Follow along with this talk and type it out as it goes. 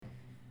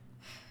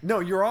No,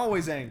 you're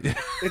always angry.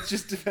 It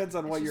just depends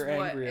on what you're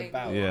angry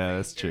about. Yeah,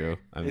 that's true.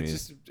 I mean, It's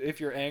just if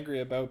you're angry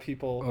about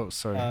people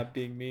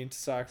being mean to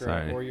Sakura,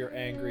 Sorry. or you're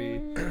angry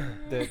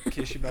that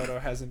Kishimoto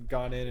hasn't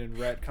gone in and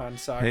retconned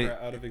Sakura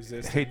out of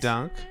existence. Hey,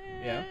 Dunk.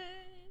 Yeah.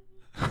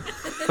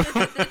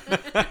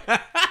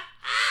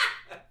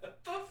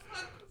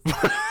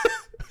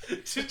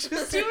 Did you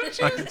see what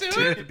she was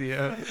doing?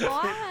 Yeah.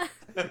 What?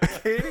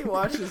 Katie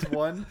watches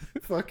one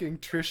fucking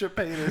Trisha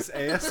Paytas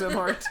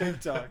ASMR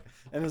TikTok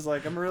and is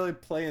like, I'm really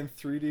playing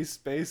 3D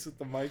space with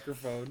the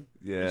microphone.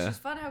 It's Yeah.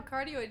 just fun how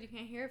cardioid you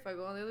can't hear if I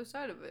go on the other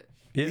side of it.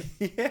 Yeah.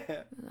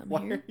 Yeah. I'm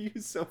Why here. are you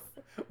so...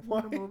 Why?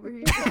 I'm over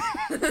here.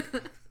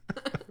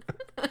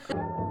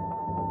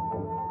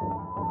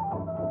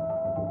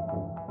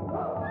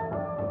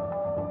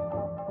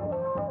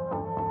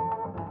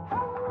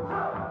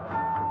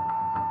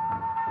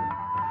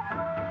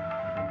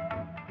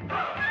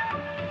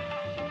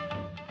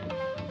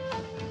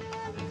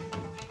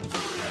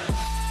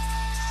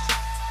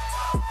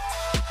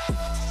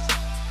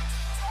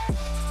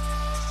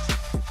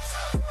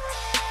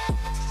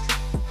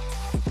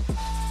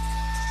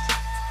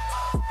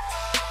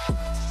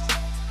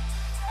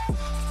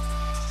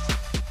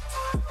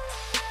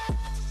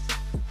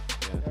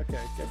 Okay,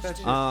 get that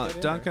shit in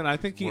there. Duncan, I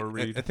think More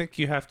read. I think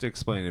you have to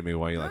explain to me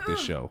why you like this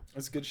show.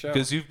 It's a good show.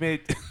 Because you've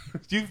made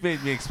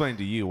me explain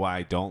to you why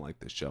I don't like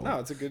this show. No,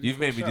 it's a good You've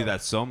made me show. do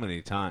that so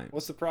many times.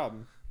 What's the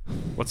problem?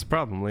 What's the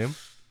problem, Liam?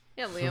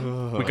 Yeah,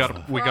 Liam.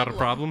 We got a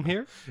problem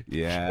here.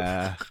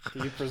 Yeah.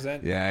 Can you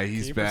present? Yeah, can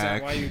he's you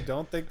back. present why you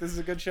don't think this is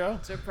a good show?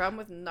 Is there a problem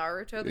with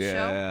Naruto, the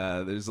show?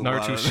 Yeah, there's a Naruto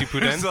lot of Shippuden?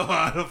 there's a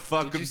lot of Did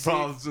fucking you see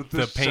problems with the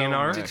this pain show,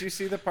 arc? man. Did you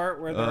see the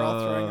part where they're all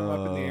throwing him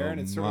up in the air and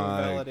it's sort of a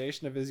my-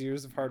 validation of his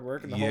years of hard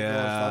work and the whole village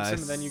loves him,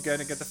 Yes. and then you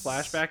kind of get the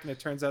flashback and it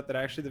turns out that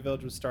actually the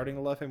village was starting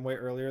to love him way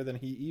earlier than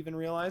he even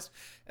realized,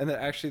 and that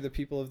actually the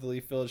people of the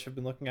Leaf Village have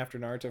been looking after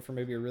Naruto for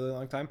maybe a really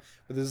long time,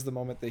 but this is the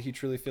moment that he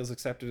truly feels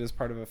accepted as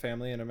part of a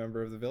family and a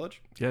member of the village.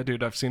 Yeah,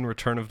 dude, I've seen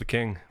Return of the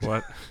King.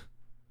 What?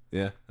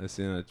 Yeah, I've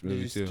seen that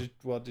movie too.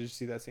 Did you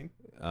see that scene?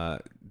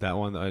 That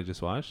one that I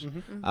just watched.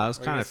 Mm-hmm. I was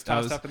Where he kind gets of, I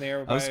tossed was, up in the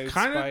air I was by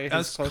kind his of, I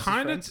was closest kind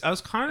of, friends. I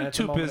was kind And of it's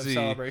a too moment busy. of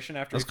celebration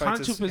after I was he kind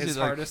fights of too busy, his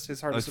like,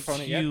 hardest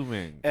opponent yet.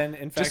 fuming. And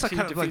in fact, Just like he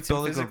kind of like defeats him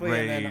building a physically,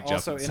 and then rage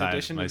also up in inside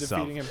addition to myself.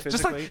 defeating him Just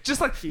physically,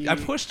 like he I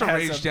pushed a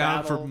has rage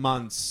down for battle-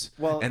 months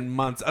Well, and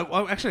months.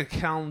 Actually, a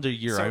calendar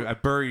year. So, I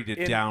buried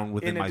it down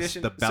within in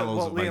addition, the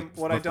bellows of my, Liam,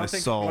 what I of my don't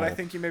think, soul. what I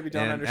think you maybe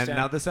don't and, understand, and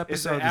now this is that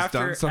episode is after,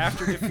 done something.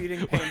 after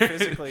defeating pain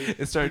physically,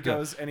 it started he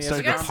goes and he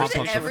has started You a guys to said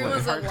pump that up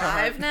everyone's heart to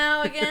alive heart.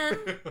 now again?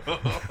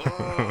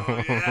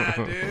 Oh yeah,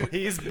 dude.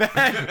 He's back,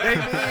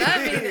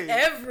 That means baby.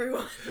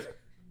 everyone.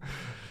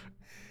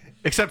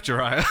 Except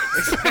Jiraiya.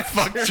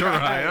 Fuck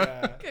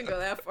Jiraiya. Couldn't go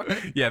that far.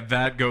 Yeah,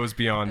 that goes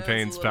beyond That's a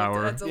Pain's little-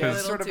 power. that's a Yeah, little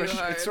it's sort of too a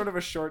hard. it's sort of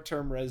a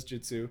short-term res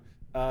jutsu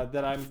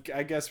that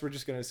I guess we're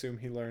just gonna assume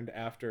he learned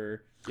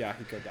after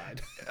Yahiko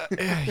died.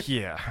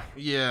 Yeah.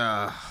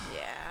 Yeah.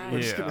 Yeah.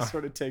 We're just Yeah. gonna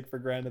sort of take for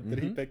granted that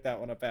he picked that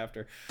one up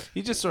after.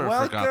 He just sort of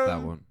forgot that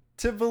Welcome one.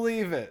 to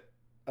Believe It,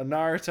 a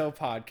Naruto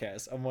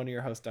podcast. I'm one of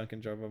your hosts,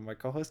 Duncan, joined by my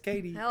co-host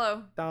Katie,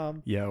 Hello.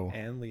 Dom, Yo.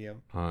 and Liam.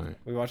 Hi.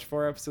 We watched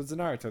 4 episodes of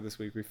Naruto this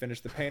week. We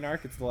finished the Pain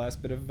arc. It's the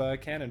last bit of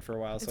canon for a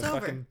while, so It's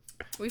over. fucking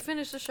We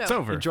finished the show. It's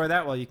over. enjoy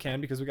that while you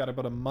can, because we got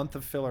about a month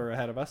of filler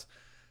ahead of us.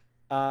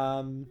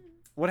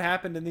 What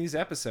happened in these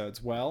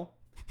episodes? Well,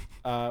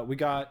 we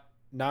got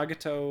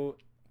Nagato.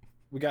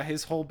 We got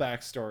his whole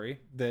backstory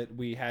that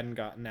we hadn't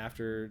gotten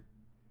after.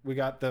 We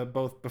got the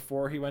both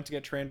before he went to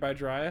get trained by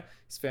Jiraiya.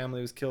 His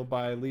family was killed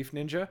by Leaf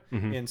Ninja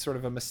in sort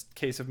of a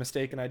case of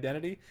mistaken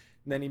identity.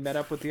 And then he met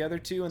up with the other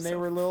two, and they So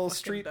were little fucking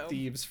street dumb.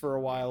 thieves for a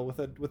while with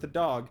a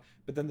dog.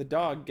 But then the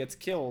dog gets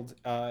killed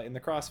in the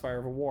crossfire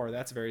of a war.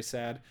 That's very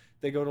sad.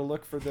 They go to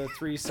look for the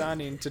 3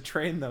 Sannin to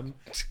train them.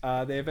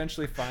 They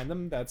eventually find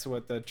them. That's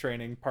what the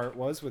training part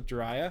was with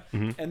Jiraiya.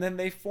 And then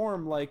they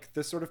form like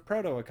the sort of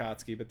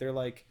proto-Akatsuki, but they're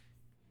like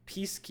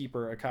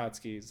peacekeeper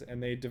Akatsukis,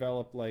 and they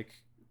develop like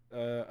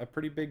a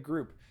pretty big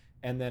group.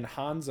 And then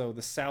Hanzo,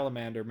 the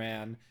salamander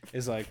man,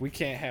 is like, we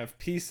can't have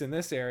peace in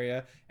this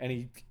area, and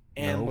he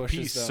ambushes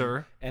peace, them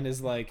sir. and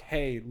is like,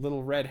 hey,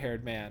 little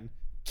red-haired man,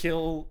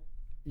 kill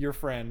your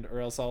friend or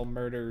else I'll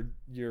murder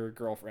your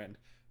girlfriend.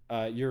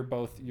 You're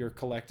both your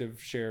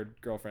collective shared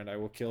girlfriend. I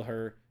will kill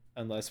her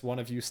unless one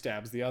of you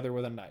stabs the other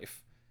with a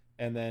knife.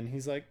 And then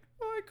he's like,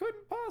 oh, I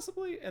couldn't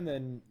possibly. And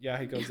then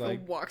Yahiko's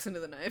like, walks into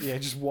the knife. yeah,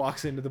 just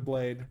walks into the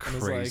blade. And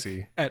is like,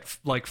 Crazy. At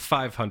like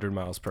 500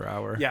 miles per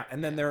hour. yeah,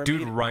 and then they're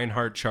Dude,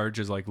 Reinhardt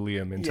charges like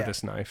Liam into Yeah.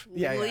 this knife.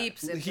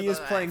 Leaps into he the is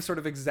playing knife. sort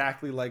of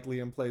exactly like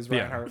Liam plays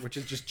Yeah. Reinhardt, which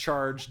is just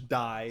charge,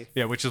 die.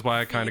 Yeah, which is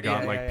why I kind of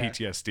got Yeah, like yeah, yeah.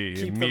 PTSD.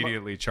 Keep them-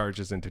 Immediately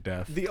charges into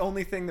death. The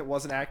only thing that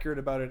wasn't accurate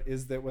about it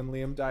is that when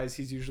Liam dies,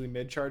 he's usually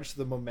mid-charge,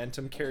 so the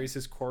momentum carries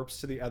his corpse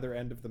to the other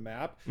end of the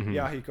map.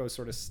 Yahiko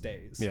sort of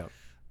stays. Yeah.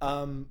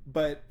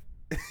 But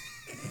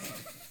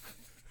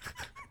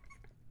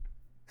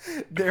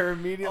they're Oh,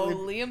 immediately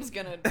Liam's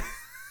gonna.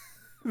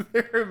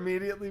 they're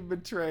immediately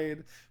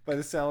betrayed by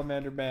the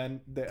salamander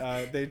man.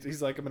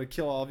 He's like, I'm gonna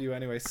kill all of you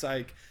anyway.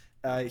 Psych.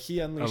 He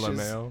unleashes.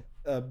 LMAO.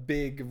 a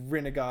big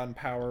Rinnegan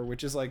power,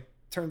 which is like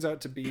turns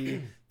out to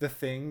be the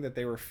thing that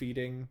they were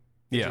feeding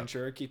the Yeah.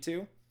 Jinchuriki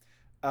to.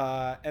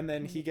 And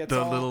then he gets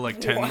The all, little like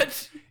 10. What?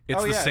 It's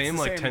Oh, the yeah, it's same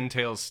the like same 10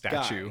 tails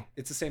statue. guy.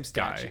 It's the same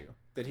guy. statue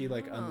that he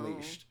like Oh.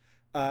 unleashed.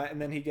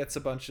 And then he gets a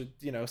bunch of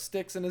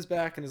sticks in his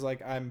back and is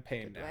like, I'm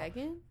pain now.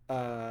 Dragon?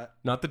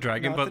 Not the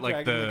dragon, Not but the like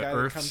dragon, the the guy that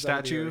earth comes out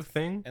of the statue earth.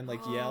 thing And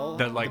like yell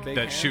that with like the big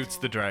that hand. shoots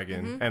the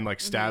dragon and like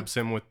stabs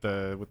him with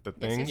the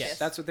thing. yes, Yeah, yes.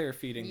 that's what they were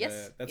feeding.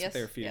 Yes, That's what yes,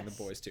 they were feeding yes.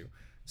 the boys to.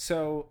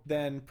 So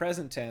then,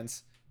 present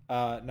tense,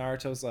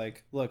 Naruto's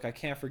like, "Look, I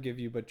can't forgive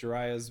you, but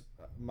Jiraiya's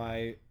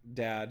my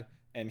dad,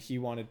 and he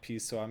wanted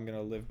peace, so I'm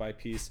gonna live by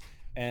peace."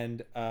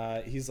 And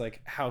he's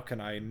like, "How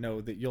can I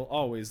know that you'll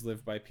always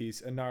live by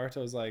peace?" And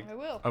Naruto's like, I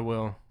will. I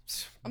will,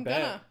 I'm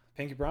 "Bet. gonna."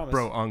 Pinky promise,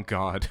 bro. On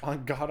God.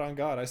 on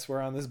God, I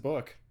swear on this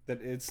book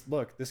that it's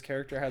look. This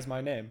character has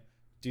my name.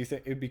 Do you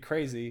think it'd be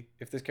crazy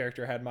if this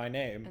character had my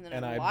name And then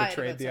and I I lied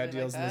betrayed about the something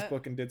ideals like in this that?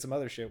 book and did some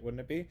other shit? Wouldn't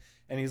it be?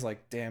 And he's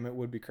like, "Damn, it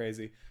would be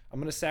crazy. I'm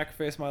gonna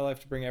sacrifice my life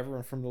to bring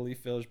everyone from the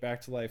Leaf Village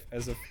back to life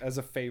as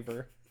a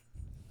favor,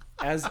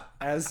 as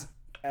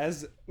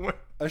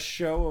a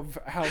show of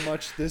how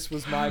much this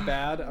was my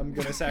bad. I'm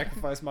gonna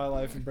sacrifice my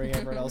life and bring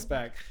everyone else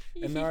back."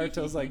 And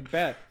Naruto's like,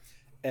 "Bet."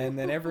 And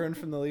then everyone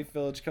from the Leaf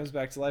Village comes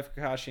back to life,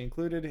 Kakashi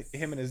included.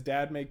 Him and his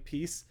dad make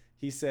peace.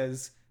 He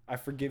says, "I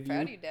forgive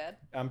Proud of you." you, Dad.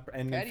 And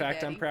in Proud of you,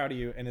 fact, I'm Daddy. proud of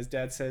you. And his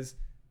dad says,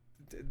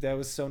 "That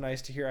was so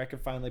nice to hear. I could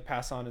finally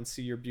pass on and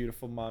see your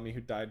beautiful mommy who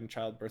died in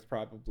childbirth,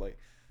 probably."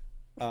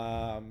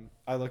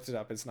 I looked it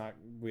up. It's not.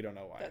 We don't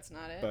know why. That's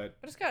not it. But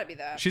But it's gotta be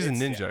that. She's a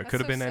It's- ninja. yeah. It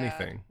could have That's been so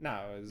sad. anything.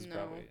 no, it was No,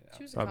 probably.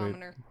 she was a Probably.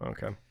 commoner.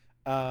 Okay.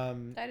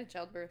 Died in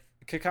childbirth.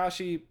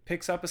 Kakashi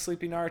picks up a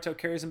sleepy Naruto,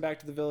 carries him back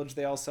to the village.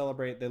 They all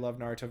celebrate. They love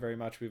Naruto very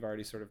much. We've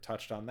already sort of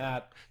touched on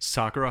that.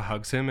 Sakura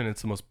hugs him, and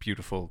it's the most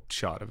beautiful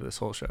shot of this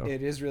whole show.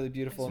 It is really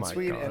beautiful and My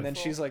sweet. God. And then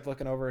she's like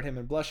looking over at him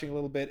and blushing a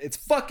little bit. It's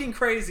fucking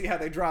crazy how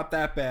they drop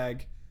that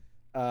bag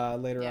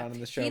later on in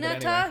the show. Hinata,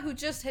 But anyway. who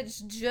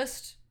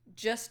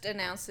just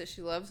announced that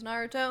she loves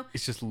Naruto.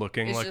 It's just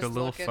looking It's like a just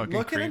little looking- fucking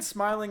Looking creep. and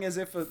smiling as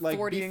if like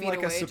 40 being feet like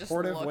a away, just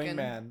supportive looking.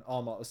 wingman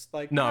almost.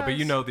 Like No, but you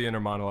 "Yes." know the inner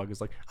monologue is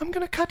like, "I'm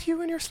gonna cut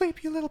you in your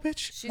sleep, you little bitch."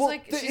 She's Well,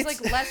 like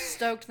it's- less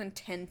stoked than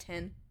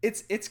 10-10.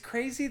 It's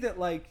crazy that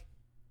like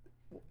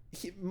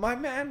my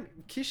man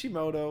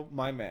Kishimoto,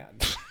 my man.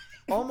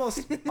 I'll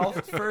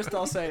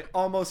say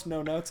almost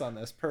no notes on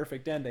this.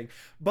 Perfect ending.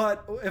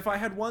 But if I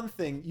had one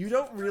thing, you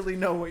don't really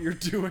know what you're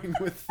doing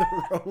with the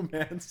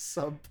romance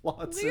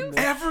subplots in this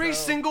Every show.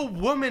 single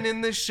woman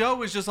in this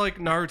show is just like,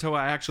 "Naruto,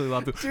 I actually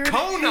love you." Dude,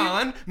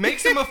 Conan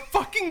makes him a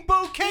fucking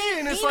bouquet,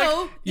 and it's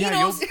like,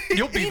 "Yeah,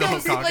 you'll be the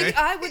Ino's Hokage." like,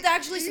 I would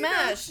actually He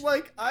smash. knows,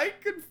 like I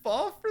could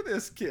fall for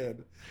this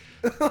kid.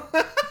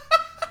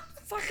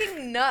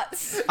 Fucking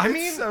nuts. I It's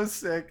mean, so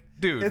sick.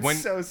 dude, It's when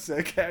so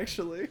sick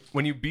actually.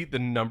 when you beat the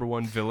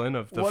 #1 villain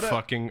of the What a-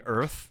 fucking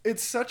Earth,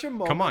 It's such a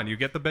moment. come on, you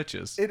get the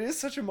bitches. It is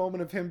such a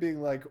moment of him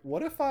being like,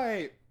 what if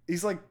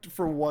he's like,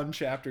 for one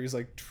chapter, he's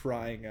like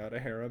trying out a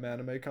harem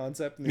anime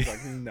concept, and he's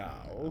like,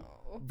 no.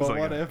 But like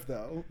what a- if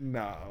though?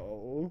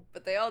 No.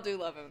 But they all do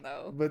love him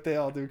though. But they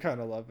all do kind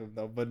of love him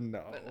though, but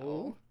no. But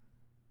no.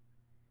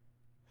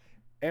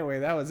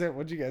 Anyway, that was it.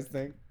 What'd you guys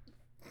think?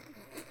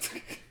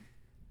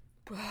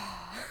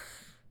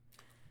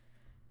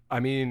 I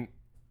mean,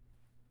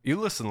 you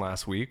listened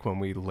last week when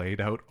we laid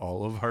out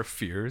all of our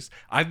fears.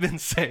 I've been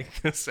saying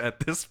this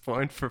at this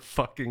point for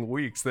fucking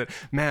weeks that,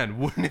 man,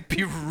 wouldn't it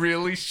be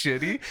really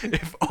shitty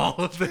if all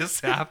of this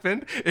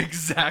happened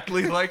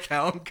exactly like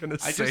how I'm going to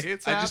say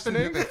it's I just didn't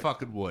happening? think they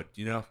fucking would,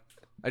 you know?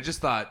 I just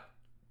thought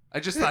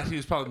he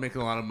was probably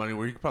making a lot of money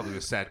where he could probably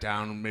have sat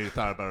down and maybe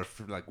thought about it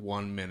for like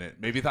 1 minute.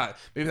 Maybe thought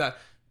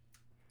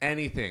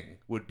anything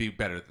would be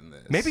better than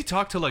this. Maybe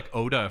talk to like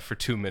Oda for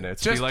 2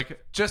 minutes. Be like, hey,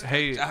 just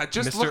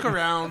Mr. look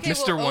around. Okay,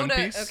 Mr. well, One Oda,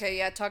 Piece? Okay,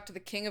 yeah, talk to the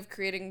king of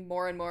creating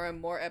more and more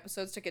and more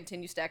episodes to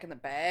continue stacking the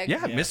bag. yeah,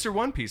 Mr.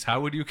 One Piece, how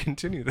would you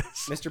continue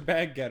this? Mr.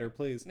 Bag Getter,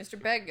 please. Mr.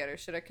 Bag Getter,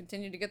 should I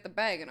continue to get the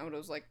bag? And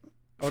Oda's like,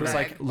 Oda's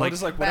bag. like,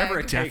 whatever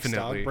it takes,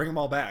 Definitely. dog. Bring them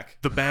all back.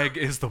 The bag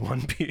is the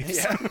One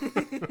Piece. Yeah.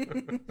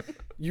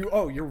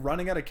 You're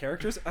running out of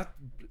characters?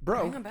 Bro,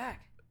 bring him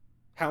back.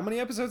 how many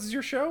episodes is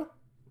your show?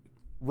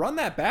 Run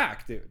that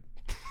back, dude.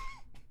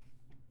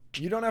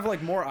 You don't have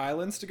like more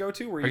islands to go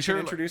to where you can sure,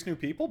 introduce new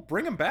people?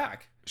 Bring them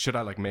back. Should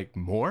I like make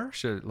more?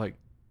 Should like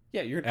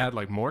Yeah, you're. add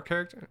like more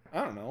character?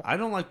 I don't know. I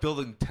don't like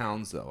building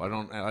towns though. I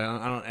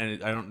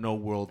don't know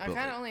world I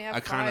building. kind of only have I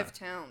kinda- 5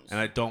 towns. and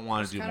I don't want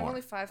There's to do kind of more.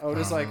 only 5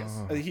 Oda's like,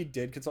 Oh. he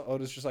did consult.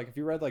 Oda's just like, if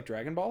you read like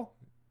Dragon Ball,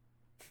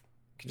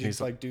 could you He's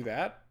just like do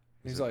that?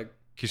 He's like,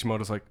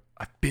 Kishimoto's like,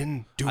 "I've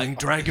been doing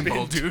Dragon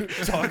Ball, dude."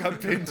 dog, I've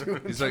been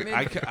doing. He's like,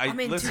 I'm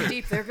in listen. too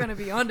deep. They're gonna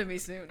be onto me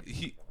soon.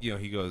 He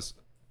goes.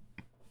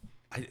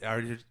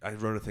 I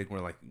wrote a thing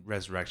where like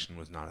resurrection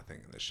was not a thing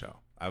in this show.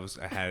 I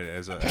had it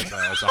as a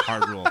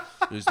hard rule.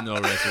 There's no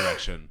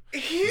resurrection.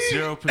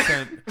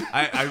 0%.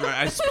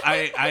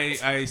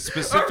 I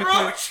specifically.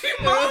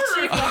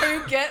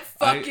 Orochimaru, get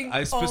fucking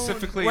I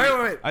specifically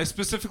Wait. I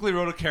specifically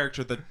wrote a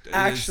character that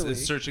Actually-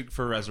 is searching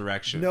for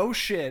resurrection. No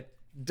shit.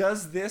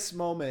 does this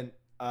moment,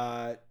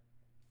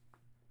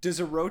 does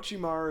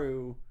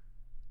Orochimaru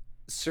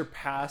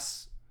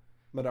surpass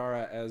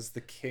Madara as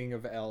the king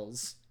of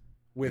L's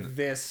with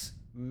this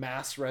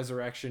mass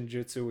resurrection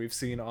jutsu we've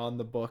seen on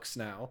the books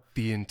now?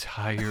 The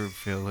entire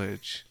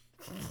village.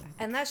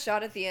 And that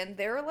shot at the end,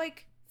 there were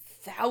like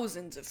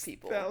thousands of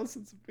people.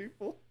 Thousands of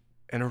people.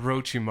 And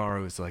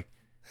Orochimaru is like,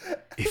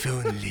 if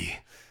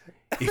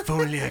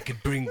only I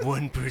could bring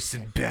one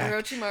person back.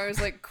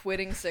 Orochimaru's like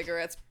quitting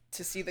cigarettes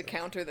to see the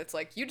counter that's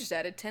like, you just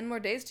added 10 more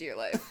days to your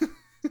life.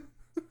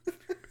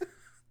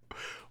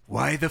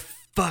 Why the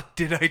fuck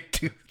did I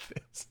do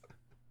this?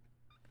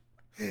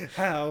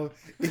 How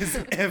is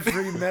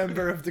every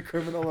member of the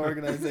criminal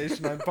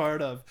organization I'm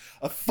part of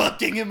a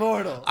fucking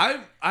immortal?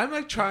 I'm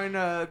like trying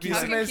to be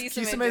How like, can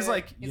Kisame's do it?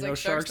 like, He's you know, like,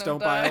 sharks don't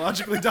die.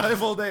 biologically die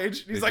of old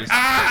age. He's They like, just-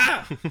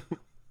 ah!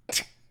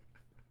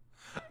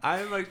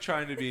 I'm like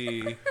trying to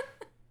be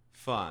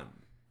fun,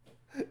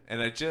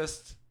 and I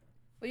just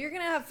Well, you're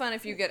gonna have fun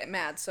if you get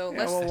mad. So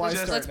Yeah, well, why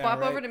let's start now, pop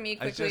right? over to me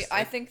quickly.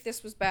 I think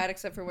this was bad,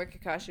 except for when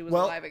Kakashi was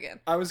Well, alive again.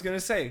 I was gonna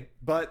say,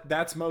 but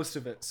that's most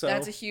of it. So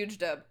That's a huge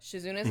dub.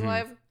 Shizune's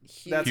alive.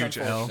 Huge, That's Huge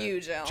L. unfortunate.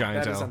 Huge L.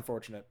 Giant that is L.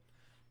 unfortunate.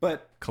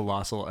 But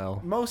Colossal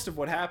L. most of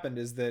what happened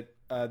is that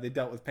they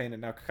dealt with pain,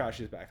 and now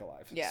Kakashi's back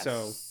alive. Yeah.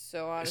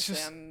 So honestly,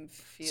 just- I'm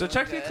feeling so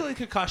technically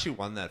good. Kakashi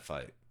won that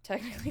fight.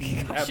 Technically,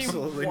 Kakashi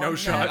Absolutely won no that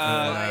shot.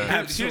 fight.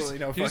 Absolutely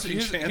no fucking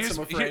chance,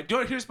 I'm afraid.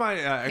 Here's my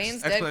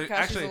Pain's dead, Kakashi's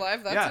actually,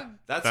 alive,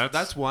 that's yeah, a-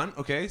 that's one.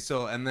 Okay,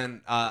 so and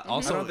then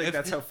also I don't think if,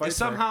 that's how if fights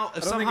somehow work.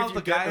 if I don't somehow think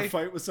if the you get in guy a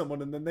fight with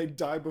someone and then they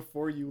die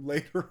before you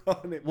later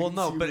on, it well means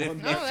no, you but won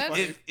if, that No, that's-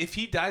 fight. if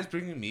he dies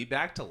bringing me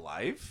back to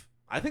life,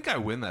 I think I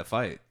win that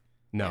fight.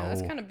 No. Yeah,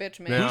 that's kind of bitch,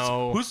 man.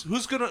 No.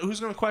 Who's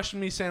gonna question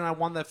me saying I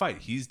won that fight?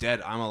 He's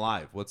dead. I'm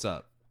alive. What's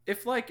up?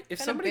 If Kinda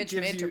somebody bitch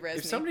made gives to you res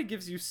if me. somebody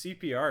gives you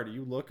CPR, do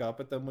you look up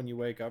at them when you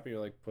wake up and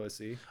you're like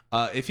pussy?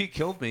 If he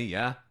killed me,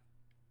 yeah.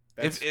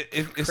 That's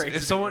If crazy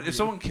someone of you. if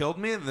someone killed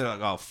me and they're like,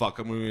 oh fuck,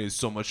 I'm gonna be in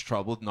so much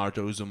trouble with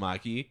Naruto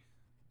Uzumaki.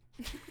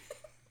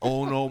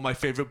 Oh no, my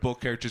favorite book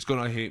character's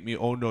gonna hate me.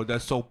 Oh no,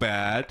 that's so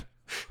bad.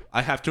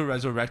 I have to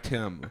resurrect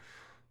him.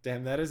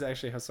 Damn, that is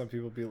actually how some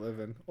people be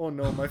living. Oh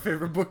no, my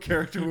favorite book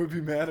character would be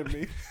mad at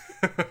me.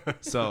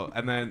 So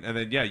and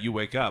then yeah, you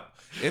wake up.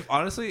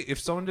 If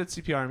someone did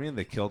CPR on me and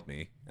they killed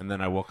me, and then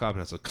I woke up and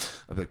I was like,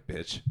 I'm like,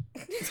 bitch.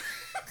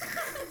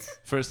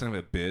 First thing, I'm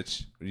like,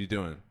 bitch, what are you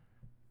doing?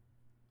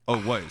 Oh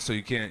what? So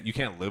you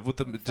can't live with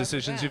the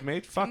decisions that. you've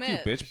made? Fuck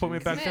Commit. you, bitch. Put me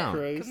back Commit. down.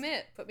 Christ.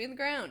 Commit. Put me in the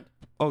ground.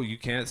 Oh, you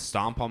can't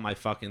stomp on my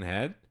fucking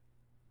head?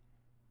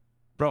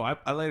 Bro,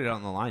 I laid it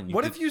on the line.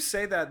 What if you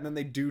say that and then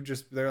they do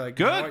they're like,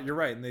 you Good. know what, you're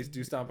right, and they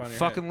do stomp on your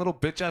fucking head. little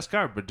bitch ass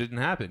guard, but it didn't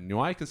happen. You know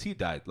why? Because he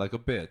died like a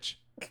bitch.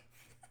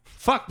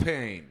 Fuck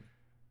Pain.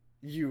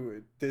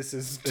 This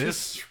is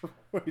This-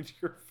 destroyed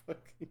your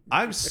fucking.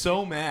 I'm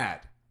so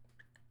mad.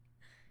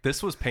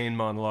 This was Pain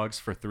monologues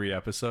for 3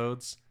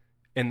 episodes,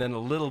 and then a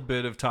little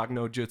bit of Talk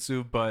No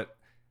Jutsu, but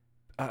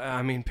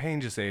I mean, Pain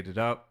just ate it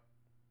up.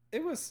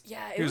 It was.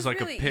 Yeah, it He was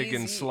like a really pig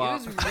in easy.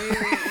 slop. It was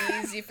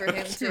really easy for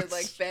him to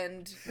like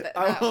bend that,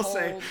 I that will whole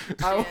say,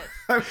 shit. I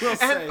will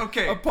say,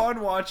 okay. upon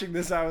watching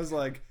this, I was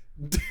like,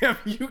 damn,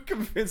 you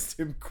convinced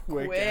him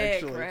quick, Quick,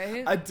 actually.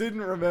 right? I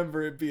didn't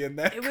remember it being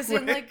that It was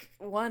quick. in like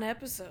one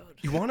episode.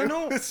 You want to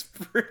know? It was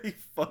pretty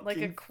fucking Like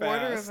a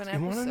quarter fast. of an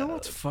You episode. want to know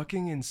what's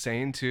fucking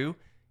insane too?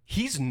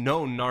 He's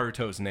known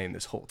Naruto's name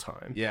this whole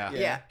time. Yeah.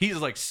 Yeah. He's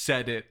like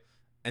said it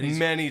And he's-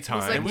 many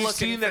times. like, And we've looking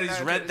seen for that he's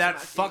Naruto read that Uzumaki.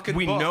 fucking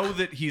we book. know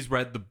that he's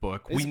read the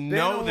book. It's We been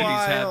know a that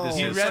he's had while. this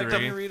He history. read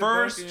the You read a book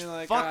first and you're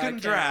like, fucking I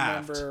can't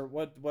draft. Remember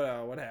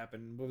what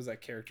happened? What was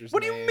that character's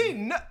What do name? you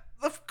mean? No,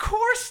 of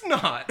course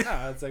not.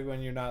 No, it's like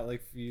when you're not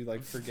like you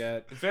like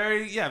forget.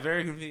 Very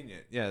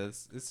convenient. Yeah,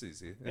 it's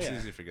easy. It's Yeah.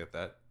 easy to forget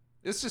that.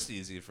 It's just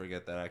easy to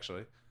forget that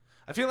actually.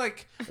 I feel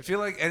like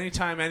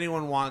anytime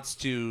anyone wants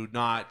to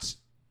not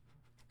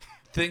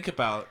think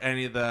about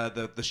any of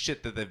the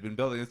shit that they've been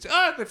building, it's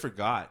they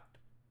forgot.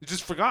 They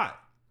just forgot.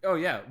 Oh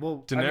yeah,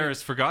 well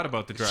Daenerys forgot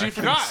about the dragons. She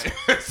forgot.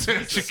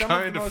 She some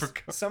kind of of the most,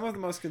 forgot. some of the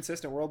most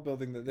consistent world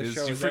building that this Is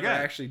show you has ever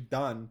forget. actually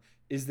done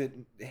is that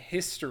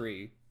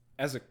history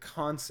as a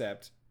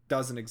concept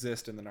doesn't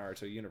exist in the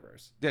Naruto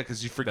universe. Yeah,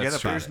 because you forget That's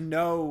about true. There's it.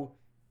 no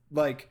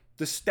like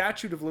the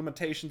statute of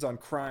limitations on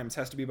crimes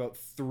has to be about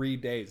 3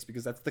 days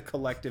because that's the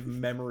collective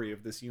memory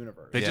of this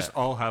universe. They Yeah. just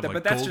all have But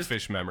like that's just-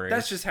 goldfish memories.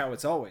 That's just how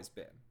it's always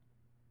been.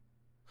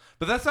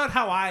 But that's not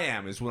how I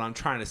am. Is what I'm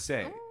trying to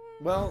say.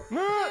 Well, I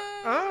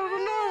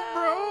don't know,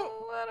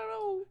 bro. I don't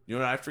know. You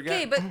know what I forget?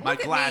 Okay, but my look at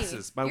me.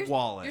 glasses, my You're-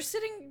 wallet. You're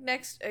sitting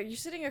next. You're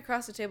sitting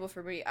across the table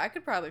from me. I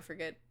could probably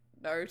forget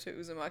Naruto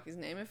Uzumaki's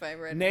name if I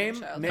read name it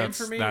in childhood. name That's-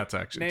 for me. that's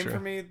actually name true. for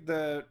me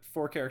the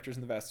 4 characters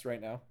in the vests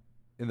right now.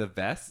 In the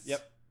vests?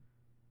 Yep.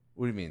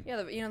 What do you mean? Yeah,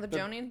 the The-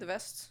 Jonin, the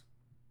vests.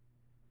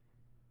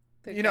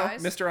 The You know,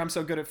 guys. Mister, I'm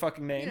so good at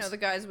fucking names. You know, the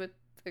guys with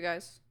the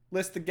guys.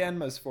 List the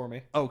Genmas for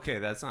me. Okay,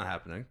 that's not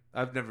happening.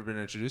 I've never been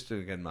introduced to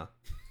a Genma.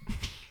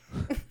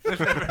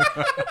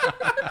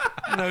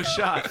 No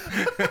shot.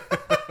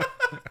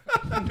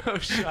 Oh,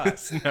 shut.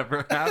 It's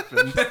never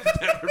happened.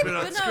 Never been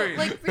on But no, screen.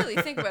 like really,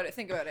 think about it.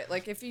 Think about it.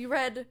 Like if you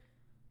read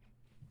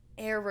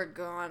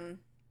Aragon,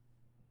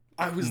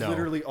 I was No.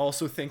 literally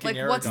also thinking like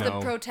Aragon. what's the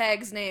No.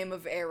 protag's name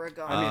of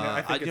Aragon? I mean,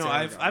 I think you it's know,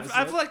 Aragon, I've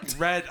isn't it? like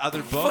read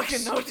other books.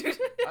 Fucking no, dude.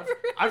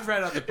 I've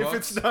read other If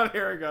books. it's not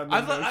Aragon,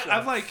 then no shot.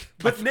 I've like.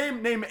 But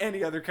name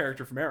any other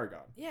character from Aragon.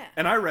 Yeah.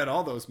 And I read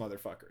all those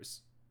motherfuckers.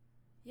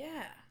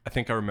 Yeah. I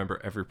think I remember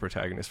every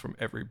protagonist from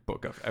every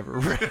book I've ever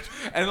read.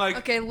 And like.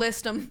 Okay,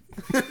 list them.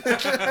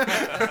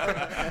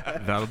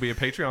 That'll be a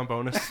Patreon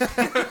bonus.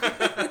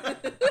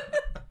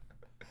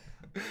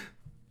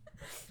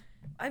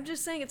 I'm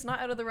just saying it's not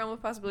out of the realm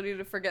of possibility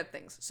to forget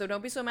things. So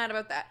don't be so mad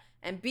about that.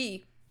 And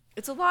B,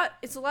 it's a lot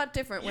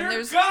different when You're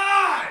there's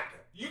God!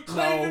 You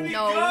claim to be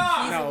no,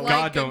 God! he's No. like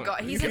God a don't-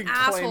 god. He's you an can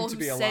claim asshole to who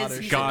be a lot says of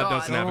he's shit. God a god.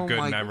 doesn't have a Oh good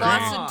my memory,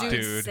 Lots God. of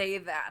dudes dude. say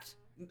that.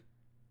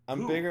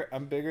 I'm Who?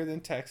 bigger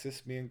than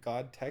Texas. Me and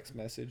God text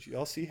message.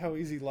 Y'all see how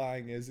easy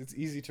lying is. It's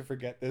easy to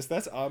forget this.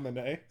 That's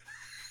Amane.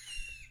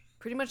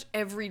 Pretty much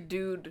every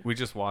dude. We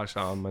just watched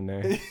on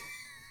Monday.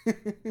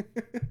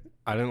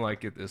 I didn't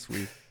like it this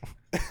week.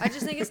 I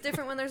just think it's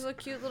different when there's a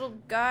cute little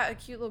guy.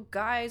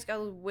 He's got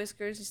little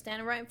whiskers. He's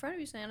standing right in front of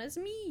you, saying, "It's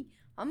me.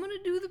 I'm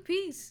gonna do the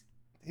piece."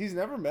 He's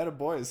never met a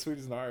boy as sweet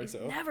as He's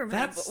Naruto. never met.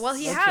 That's- Well,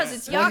 he Okay. has.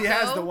 It's Yako. Well, he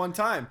has the one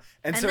time,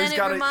 and so then he's it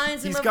got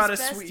reminds him he's of got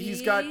his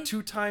he's bestie. got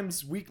 2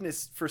 times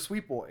weakness for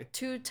Sweet Boy.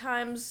 Two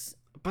times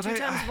But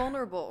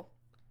vulnerable.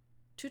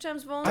 2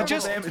 times vulnerable.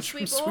 just- to damage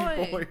from sweet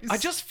Sweet boy. Boys. I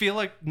just feel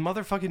like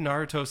motherfucking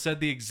Naruto said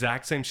the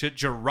exact same shit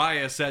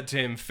Jiraiya said to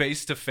him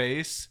face to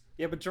face.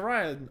 Yeah, but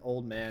Jiraiya, an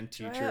old man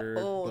teacher,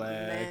 old black,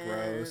 man.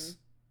 gross.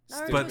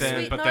 Naruto's But then-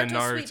 sweet, but then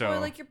Naruto's sweet boy,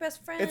 Naruto- like your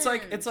best friend. It's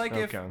like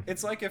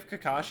Okay. if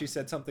Kakashi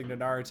said something to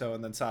Naruto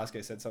and then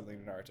Sasuke said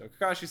something to Naruto.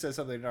 Kakashi says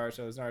something to Naruto,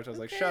 and Naruto's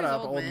like, Who "Shut cares,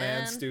 up, old old man,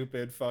 man?"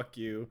 stupid, fuck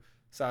you."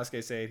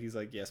 Sasuke say it, he's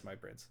like, "Yes, my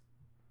prince."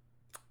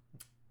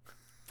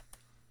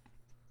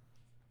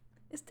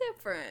 It's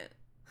different.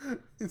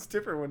 It's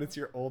different when it's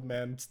your old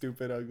man,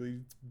 stupid,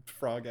 ugly,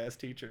 frog ass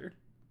teacher.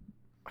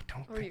 I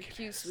don't Or your think it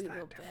cute, is sweet that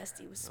little different.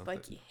 bestie with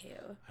spiky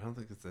hair. I don't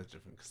think it's that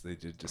different because they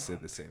did just say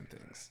the same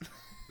things.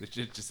 They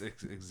did just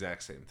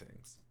exact same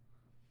things.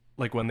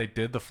 Like when they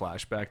did the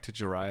flashback to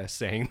Jiraiya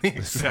saying the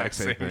exact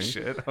same thing.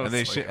 shit. I And was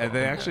they like, and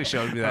they oh. actually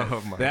showed me that.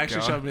 Oh my they actually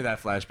God. showed me that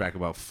flashback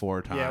about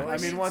 4 times. Yeah, I Well,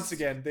 mean, once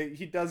again,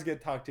 he does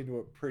get talked into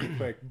it pretty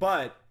quick.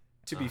 But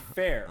to be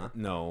fair,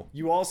 No.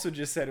 you also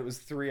just said it was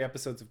 3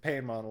 episodes of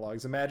pain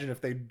monologues. Imagine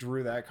if they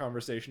drew that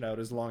conversation out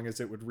as long as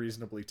it would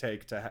reasonably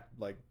take to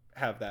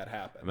have that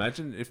happen.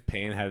 Imagine if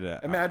Pain had a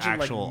Imagine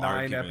like actual 9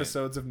 argument.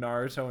 episodes of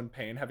Naruto and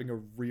Pain having a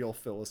real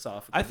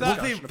philosophical I thought-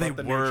 Well, discussion they about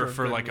the were nature of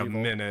for good like a and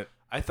evil. minute.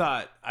 I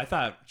thought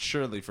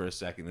surely for a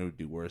second it would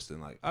be worse than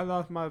like I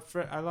lost my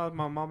friend, I lost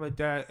my mom and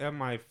dad and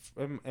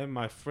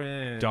my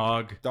friend.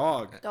 Dog.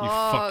 Dog. You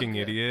Dog. fucking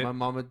idiot. My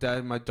mom and dad,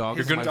 and my dog.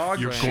 His is my dog-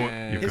 You're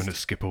friend. going to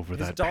skip over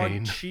His that dog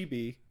pain.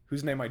 Chibi,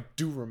 whose name I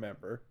do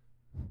remember.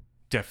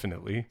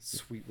 Definitely.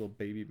 Sweet little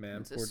baby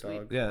man, It's a poor sweet-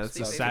 dog. Yeah, that's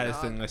Sweet the baby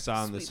saddest dog. thing I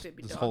saw in Sweet this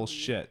baby this whole doggy.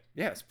 shit.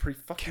 Yeah, it's pretty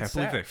fucking Can't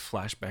sad. believe they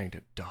flashbanged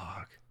a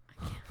dog.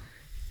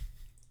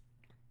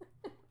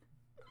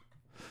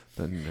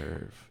 The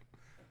nerve.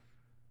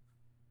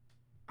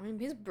 I mean,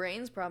 his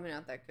brain's probably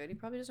not that good. He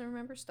probably doesn't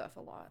remember stuff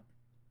a lot.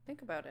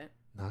 Think about it.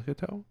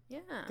 Nagato? Yeah.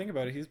 Think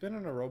about it. He's been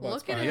in a robot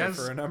Look at spine him.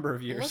 for a number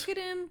of years. Look at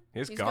him. He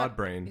has He's God got-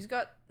 brain. He's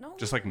got no.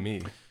 Just like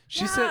me.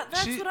 She Yeah, said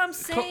that's she- what I'm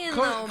saying,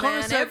 Conan though,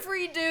 man. said-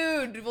 Every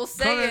dude will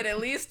say Conan- it at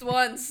least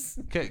once.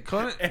 Okay,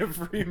 Conan.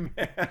 Every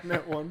man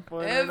at one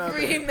point or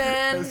Every another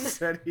man. has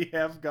said he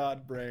have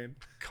God brain.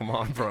 Come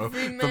on, bro.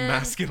 Every The man.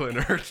 masculine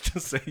urge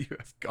to say you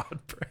have God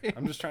brain.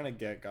 I'm just trying to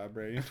get God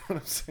brain. You know what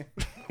I'm saying?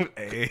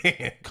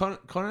 Hey.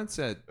 Conan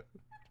said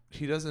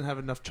he doesn't have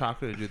enough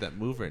chocolate to do that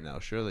move right now.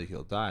 Surely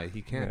he'll die.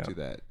 He can't Yeah. do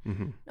that.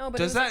 No, but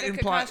Does it's like that a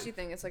imply- Kakashi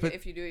thing. It's like but-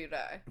 if you do, you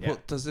die. Yeah. Well,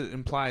 does it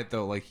imply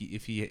though, like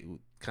if he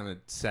kind of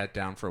sat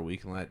down for a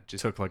week and let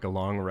just Took like a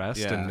long rest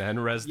Yeah. and then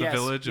res the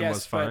village and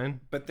was fine.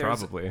 But there's,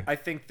 Probably. I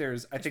think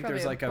there's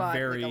Probably like a but,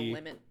 very like a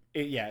limit.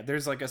 yeah,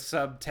 there's like a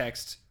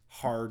subtext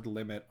hard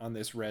limit on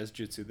this res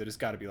jutsu that has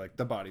got to be like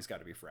the body's got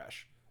to be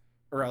fresh,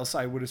 or else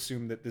I would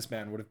assume that this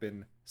man would have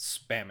been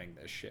spamming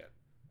this shit.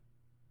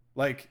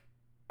 Like,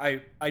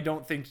 I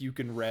don't think you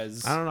can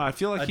res I don't know. I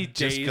feel like a he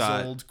just days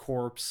got. old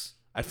corpse.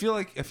 I feel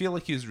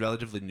like he was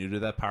relatively new to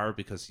that power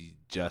because he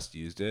just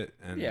used it.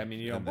 And Yeah, I mean,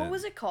 you know, and What then-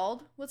 was it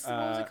called? what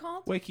was it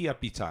called? Wakey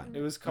up time. It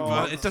was called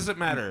Well, it doesn't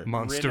matter.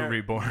 Monster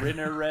Reborn.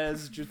 Rinna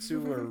res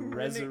jutsu or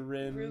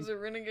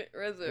Rezarin. It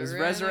was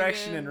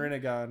Resurrection and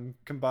Rinnegan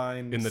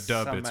combined. In the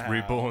dub, it's somehow.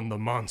 Reborn the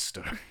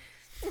Monster.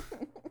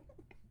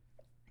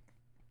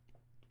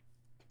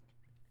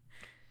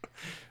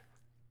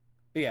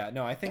 But yeah,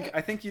 no, I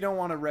think you don't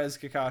want to res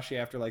Kakashi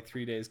after like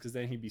 3 days because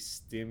then he'd be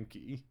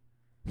stimky.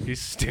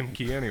 He's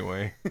stimky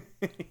anyway.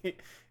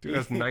 Dude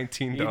has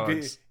 19 He'd be,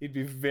 dogs. he'd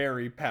be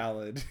very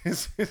pallid.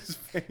 His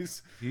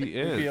face. He He'd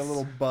is. be a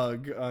little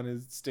bug on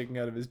his sticking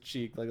out of his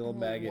cheek, like a little Oh,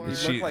 maggot. word. He'd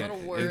She- look like Little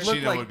and word. he'd she look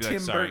would like be like, Tim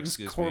 "Sorry, Burton's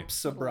excuse me."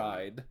 Corpse a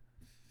Bride.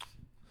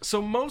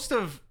 So most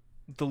of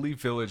the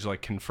Leaf Village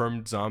like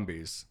confirmed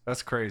zombies.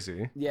 That's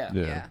crazy. Yeah.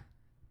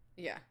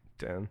 Yeah.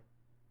 Damn.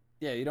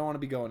 Yeah, you don't want to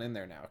be going in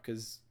there now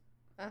because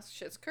That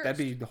shit's cursed. that'd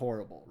be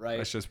horrible, right?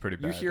 That's just pretty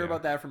bad. You hear yeah.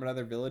 about that from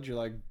another village, you're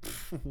like,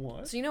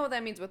 what? So you know what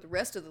that means about the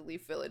rest of the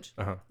Leaf Village?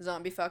 Uh-huh.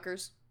 Zombie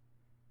fuckers.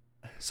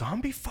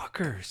 Zombie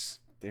fuckers.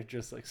 They're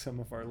just like some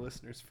of our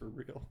listeners for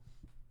real.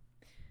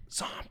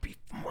 Zombie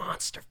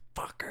monster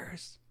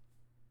fuckers.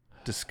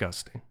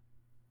 Disgusting.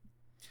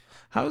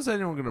 How is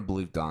anyone gonna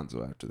believe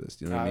Donzo after this?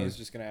 Do you know what I I mean? was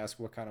just gonna ask,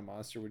 what kind of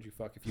monster would you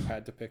fuck if you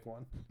had to pick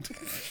one?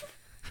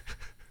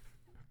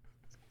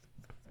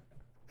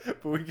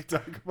 But we can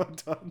talk about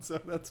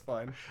Donzo. That's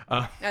fine.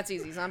 That's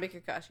easy. Zombie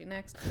Kakashi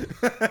next.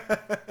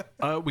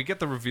 We get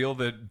the reveal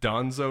that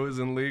Donzo is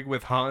in league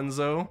with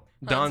Hanzo.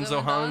 Hanzo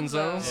and Donzo.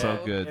 Donzo. So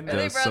Yeah. good. In Are they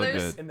That's so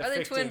brothers? good. Are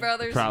they twin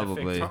brothers?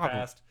 Probably.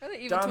 Past. Are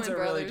they evil twin Donzo brothers?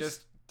 really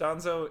just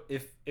Donzo.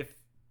 If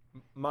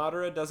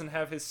Madara doesn't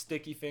have his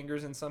sticky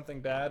fingers in something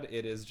bad,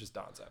 it is just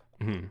Donzo.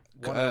 Mhm.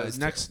 One of those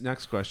two.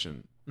 Next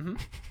question.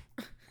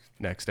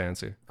 Next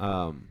answer.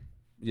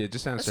 Yeah,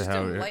 just Let's answer just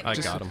how enlighten I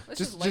them. got him. Let's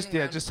just enlighten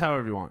yeah, them. just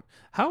however you want.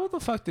 How the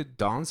fuck did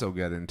Donzo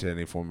get into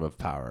any form of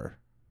power?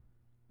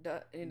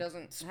 He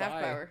doesn't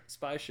have power.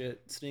 Spy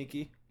shit,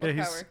 sneaky. What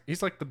Yeah, power?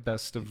 he's like the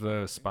best of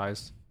the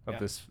spies of Yeah.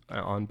 this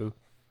Anbu.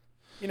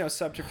 You know,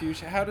 subterfuge.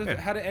 How do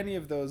any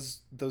of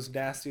those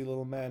nasty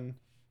little men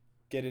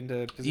get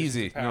into positions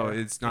Easy. of power? No,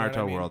 it's You know Naruto what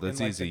I mean? world. It's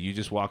In, like, easy. the- You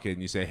just walk in,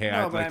 you say, "Hey,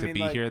 No, I'd but I like to mean, be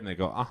like- here," and they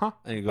go, "Uh huh,"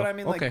 and you go, But I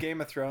mean, "Okay." like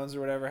Game of Thrones or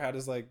whatever. How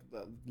does like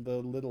the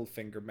little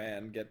finger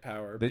man get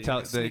power? They being tell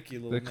a they sneaky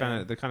little man?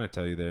 kind of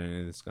tell you there,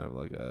 and it's kind of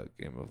like a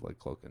game of like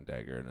cloak and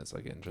dagger, and it's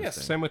like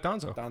interesting. Same with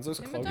Donzo. Donzo's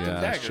Same with cloak Donzo. and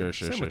Yeah, dagger. sure.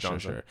 Same with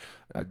Donzo.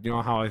 You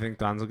know how I think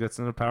Donzo gets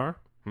into power?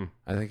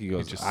 I think he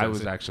goes, just "I says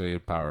was it. actually in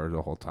power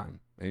the whole time,"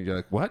 and you're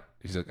like, "What?"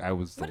 He's like, "I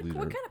was the What leader."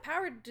 kind of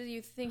power do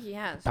you think he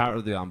has? Power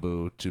of the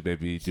Anbu to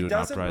maybe do an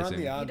doesn't run uprising.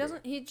 the He Anbu.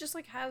 doesn't. He just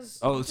like has.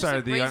 Oh, he just, sorry,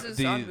 like, the raises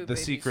Anbu the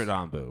babies. secret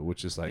Anbu,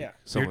 which is like Yeah.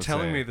 some You're would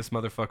telling say- me this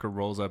motherfucker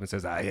rolls up and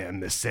says, "I am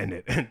the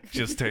Senate," and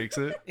just takes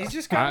it? He's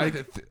just got I, like,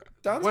 th-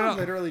 Donzo well-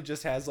 literally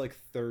just has like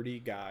 30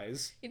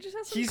 guys. He just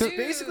has some He's dudes.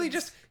 basically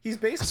just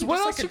just what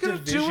like else a you gonna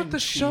do division with the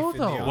chief show, in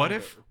though? the What Anbu.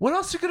 if- What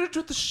else are you gonna do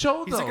with the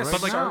show, He's though? like a right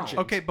But, like, now? sergeant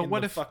okay, but in what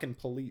the if- fucking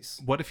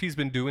police? What if he's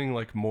been doing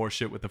like more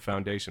shit with the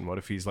Foundation? What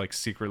if he's like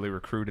secretly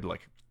recruited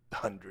like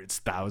hundreds,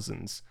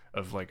 thousands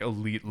of like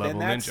elite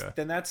level ninja?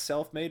 Then that's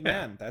self-made Yeah,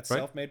 man. That's right.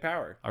 self-made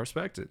power. I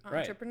respect it. Right.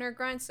 Entrepreneur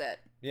grind set.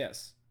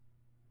 Yes.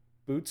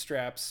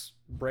 Bootstraps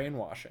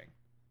brainwashing.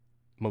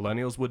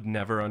 Millennials would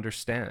never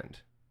understand.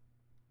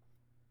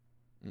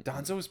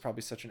 Donzo is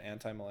probably such an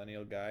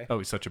anti-millennial guy. Oh,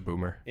 he's such a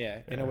boomer. Yeah,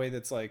 in Yeah. a way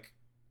that's like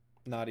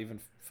not even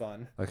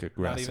fun. Like Not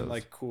aggressive. even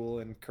like cool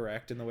and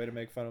correct in the way to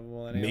make fun of a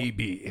millennial.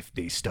 Maybe if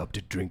they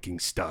stopped drinking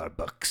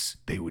Starbucks,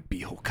 they would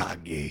be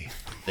Hokage.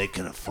 They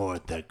can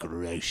afford their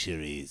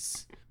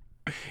groceries.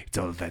 It's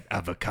all that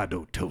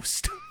avocado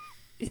toast.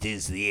 It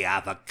is the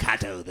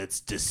avocado that's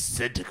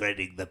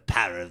disintegrating the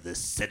power of the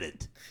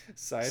Senate.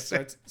 Sai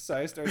starts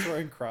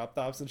wearing crop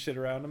tops and shit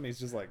around him. He's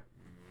just like,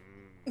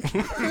 Is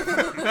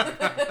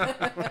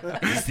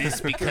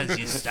this because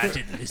you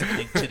started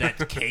listening to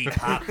that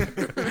K-pop?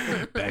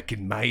 Back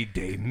in my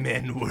day,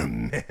 men were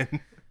men.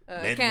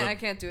 I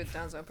can't do a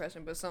Donzo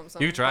impression, but some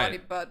You try body,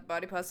 it.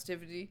 body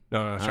positivity.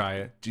 No, try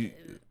it. Do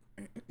you-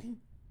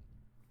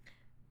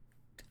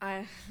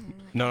 I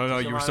No,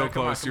 you were so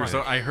come on, close. You were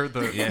so. I heard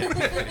the. yeah.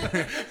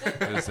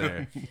 It was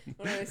there.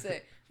 what do I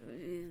say?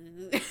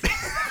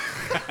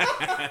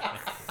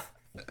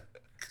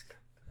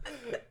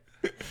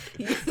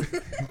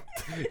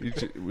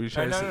 Were you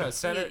trying to say-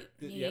 Senator.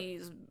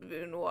 He's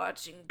been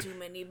watching too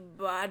many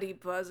body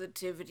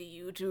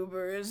positivity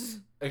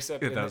YouTubers.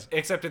 Except It does.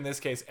 except in this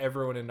case,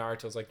 everyone in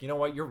Naruto's like, you know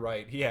what? You're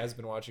right. He has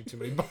been watching too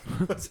many.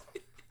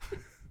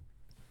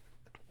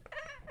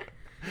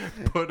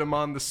 Put him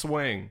on the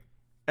swing.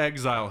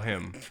 Exile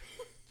him.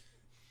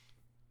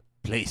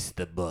 Place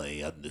the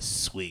boy on the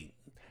swing,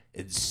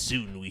 and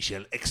soon we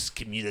shall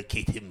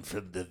excommunicate him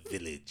from the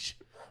village.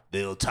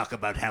 They'll talk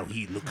about how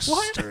he looks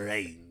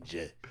strange.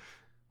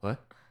 What?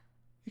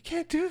 You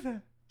can't do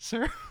that,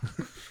 sir.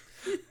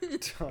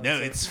 No,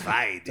 it's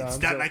fine. It's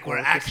not like we're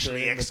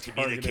actually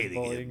excommunicating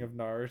bullying him. of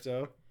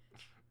Naruto.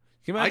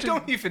 Can you I imagine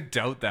don't even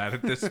doubt that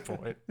at this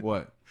point.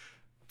 what?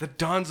 The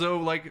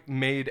Donzo like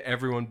made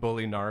everyone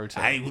bully Naruto.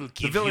 I will the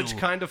give village you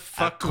kind of a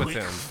fucked with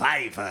quick him.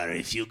 $5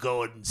 if you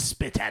go and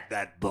spit at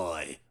that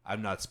boy.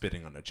 I'm not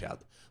spitting on a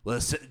child. Well,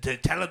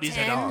 tell him he's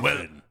an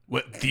orphan.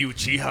 Well, the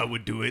Uchiha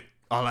would do it.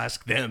 I'll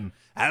ask them.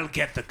 I'll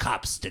get the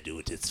cops to do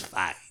it. It's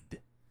fine.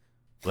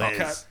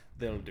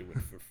 They'll do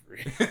it for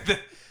free.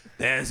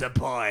 There's a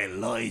boy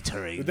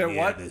loitering There near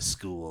what? the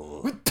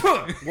school.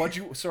 What'd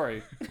you?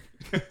 Sorry.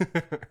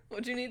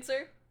 What'd you need,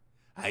 sir?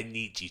 I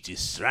need you to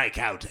strike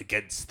out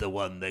against the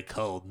one they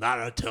call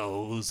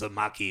Naruto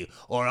Uzumaki,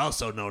 or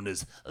also known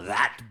as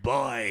that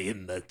boy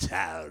in the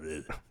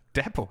town.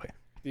 That boy.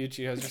 The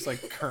Uchiha's just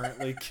like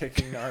currently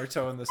kicking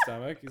Naruto in the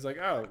stomach. He's like,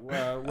 oh,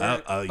 where?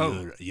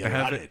 You're I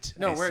have on it. it.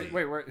 No, I where? see.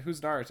 Wait,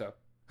 who's Naruto?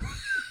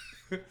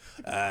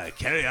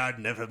 Carry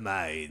on, never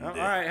mind. Oh, all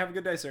right, have a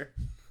good day, sir.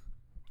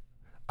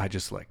 I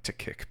just like to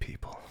kick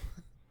people.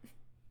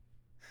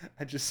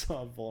 I just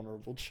saw a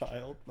vulnerable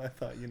child, and I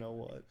thought, you know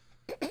what?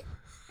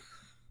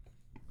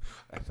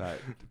 I thought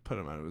put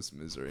him out of his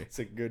misery. It's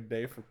a good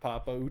day for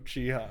Papa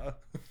Uchiha.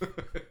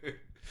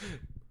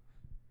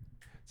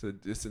 So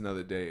it's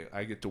another day.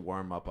 I get to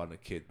warm up on a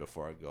kid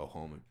before I go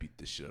home and beat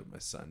the shit out of my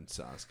son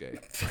Sasuke.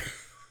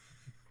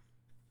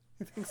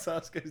 You think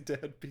Sasuke's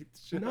dad beat the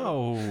shit?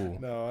 No.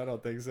 No, I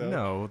don't think so.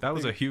 No, that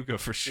was a Hyuga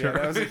for sure.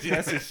 Yeah,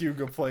 that's a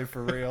Hyuga play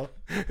for real.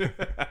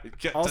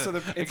 Also,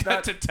 I it's got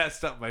not. to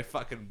test out my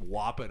fucking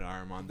whopping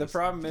arm on The this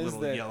problem is little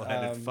that,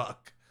 yellow-headed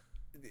fuck.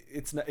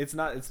 It's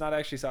not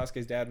actually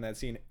Sasuke's dad in that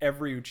scene.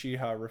 Every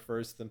Uchiha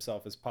refers to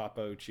themselves as Papa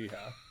Uchiha.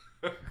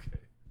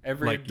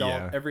 Every Like, adult,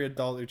 yeah. every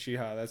adult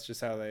Uchiha. That's just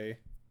how they.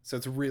 So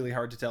it's really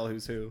hard to tell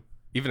who's who.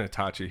 Even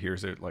Itachi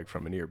hears it like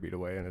from an ear beat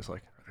away and is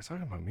like, are they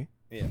talking about me?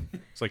 Yeah,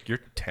 It's like, you're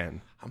 10.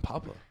 I'm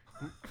Papa.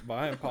 but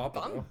I am Papa.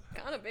 I'm though.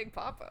 kind of big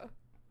Papa.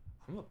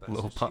 I'm a best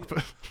Little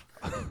Uchiha.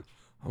 Papa.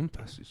 I'm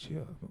best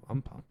Uchiha.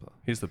 I'm Papa.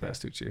 He's the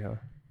best Uchiha.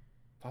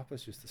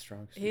 Papa's just the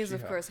strongest. He's,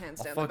 of Uchiha. course, hands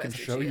I'll down the fucking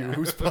best show you Uchiha.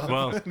 who's Papa.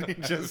 Well- and he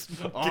just gets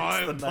the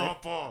I'm knife.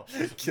 Papa.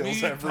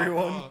 Kills Me,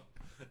 everyone. Papa.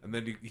 And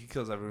then he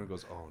kills everyone and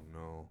goes, oh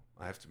no,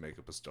 I have to make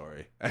up a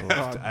story. I Oh,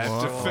 have to, I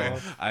have to,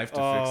 God. I have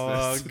to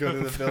Oh, fix this. go to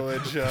the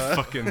village.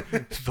 Fucking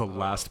the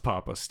last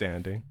Papa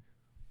standing.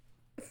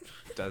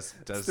 Does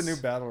It's the new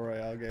battle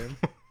royale game.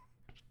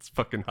 It's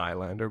fucking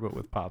Highlander, but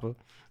with Papa.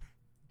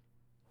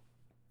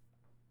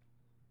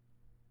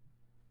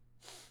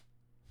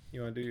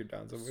 You want to do your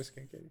Donzo voice,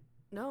 Katie?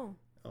 No,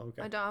 Oh,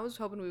 okay. I was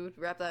hoping we would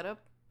wrap that up.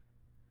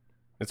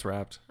 It's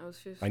wrapped. I was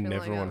just I feeling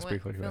never like wanna that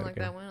speak like feeling that like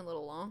again. that went a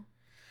little long.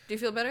 Do you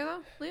feel better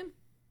though, Liam?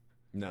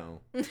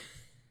 No.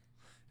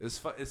 It's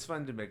fun. It's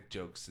fun to make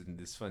jokes, and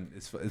it's fun.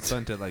 It's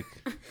fun to like.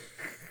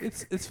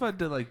 It's fun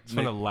to like. Just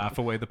want to laugh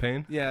away the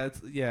pain, Yeah,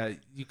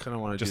 You kind of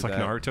want to just do like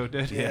that. Naruto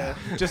did. Yeah,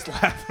 just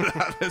laugh it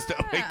out. That's no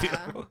big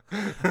deal.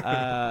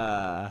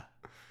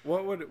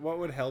 What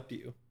would help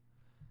you?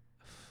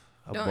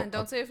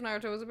 Don't say if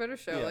Naruto was a better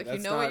show. Yeah, like you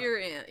that's know what not- you're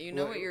in. You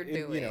know what you're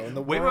doing. You know, in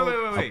the Wait,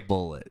 world. wait. A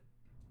bullet.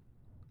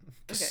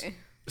 Okay.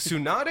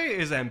 Tsunade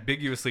is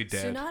ambiguously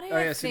dead Tsunade, Oh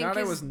yeah, I think, Tsunade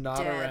is was not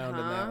dead, around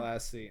in that huh?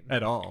 last scene.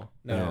 at all.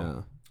 No.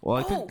 Yeah.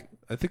 Well,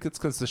 I think it's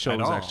because the show At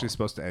was all. actually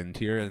supposed to end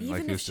here, and Even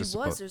like it if was she just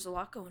was, supposed. there's a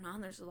lot going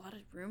on. There's a lot of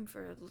room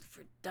for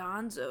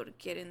Donzo to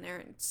get in there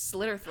and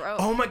slit her throat.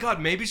 Oh my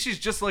god, maybe she's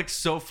just like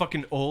so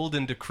fucking old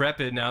and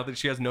decrepit now that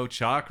she has no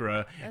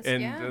chakra.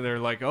 And yeah. they're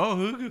like, oh,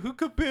 who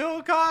could be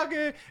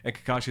Hokage? And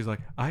Kakashi's like,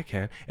 I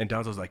can. And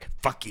Danzo's like,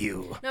 fuck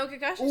you. No,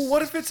 Kakashi's. Ooh,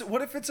 what if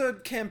it's a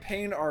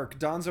campaign arc,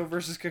 Donzo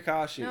versus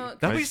Kakashi? No,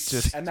 That'd be I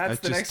just- and that's I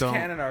the just next don't-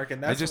 canon arc,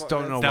 and I that's just what-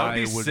 don't know That why would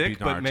be it would sick,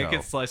 be but make Naruto.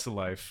 it slice of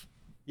life.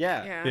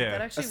 Yeah, yeah, Yeah.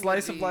 that a actually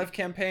slice would of be, life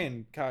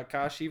campaign,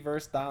 Kakashi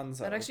versus Donzo.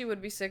 That actually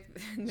would be sick.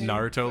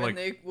 Naruto, when like-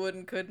 they would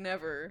and could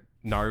never.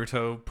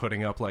 Naruto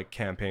putting up like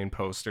campaign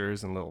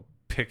posters and little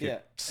picket Yeah,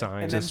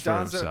 signs. and then just for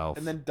Donzo, himself.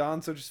 and then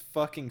Donzo just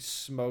fucking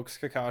smokes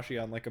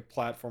Kakashi on like a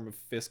platform of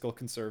fiscal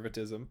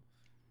conservatism.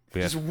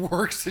 We Just have,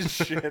 works his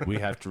shit. we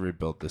have to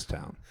rebuild this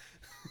town.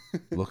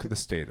 Look at the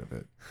state of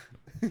it.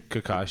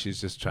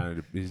 Kakashi's just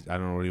trying to. I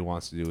don't know what he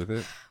wants to do with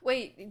it.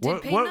 Wait, did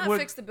What- Pain what not would-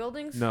 fix the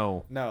buildings?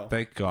 No. No.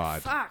 Thank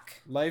God. Fuck.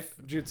 Life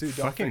jutsu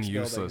don't Fucking fix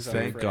useless. buildings, I'm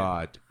Thank afraid.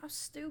 God. How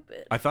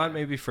stupid. I thought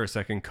maybe for a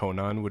second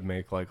Conan would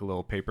make like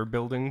little paper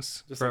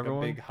buildings Just for like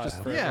everyone. a big hut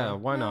for yeah,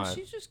 everyone. why No, not?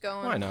 she's just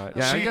going. Why not?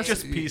 Yeah, I she guess-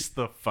 just pieced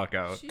the fuck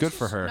out. She's Good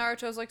for just- her.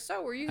 Naruto's like,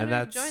 so were you And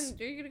gonna that's join?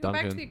 Are you gonna go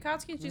back to the Duncan.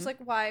 Akatsuki? And she's like,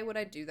 why would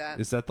I do that?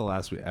 Is that the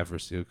last we ever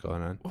see of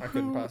Conan? I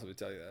couldn't possibly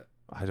tell you that.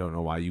 I don't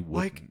know why you wouldn't.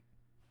 Like-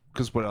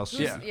 Because what else?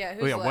 Who's- Yeah. yeah,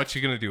 Oh, yeah, who's what's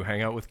she gonna do?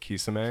 Hang out with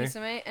Kisame?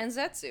 Kisame and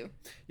Zetsu.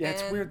 Yeah,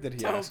 it's And weird that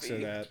he asks her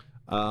Toby.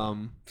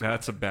 that.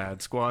 That's a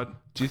bad squad.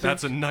 Do you think-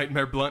 That's a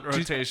nightmare blunt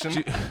rotation.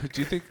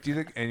 Do you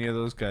think any of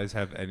those guys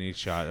have any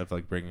shot of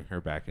like bringing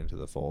her back into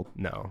the fold?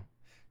 No.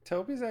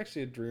 Toby's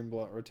actually a dream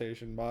blunt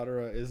rotation.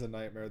 Madara is a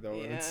nightmare though,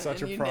 and it's Yeah,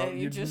 such and a you problem. ne-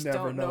 you You just never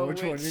don't know know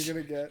which one which. you're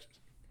gonna get.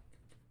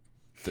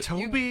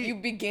 Toby. You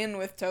begin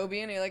with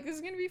Toby, and you're like, this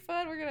is gonna be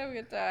fun. We're gonna have a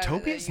good time. and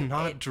Toby then is you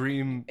not end-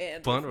 dream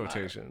end blunt with Madara.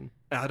 rotation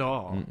at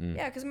all.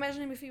 Yeah, because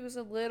imagine him if he was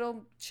a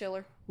little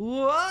chiller.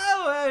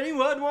 Whoa!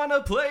 Anyone want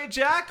to play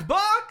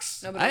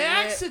Jackbox? No, but I a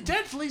lit-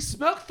 accidentally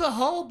smoked the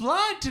whole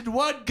blunt in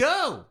one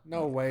go.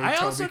 No way. I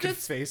Toby also could did-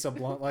 face a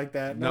blunt like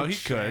that. No, No, he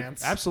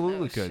chance. could.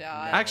 Absolutely No could.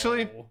 shot.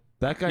 Actually,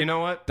 That guy. you know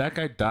what? That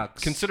guy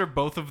ducks. Consider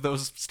both of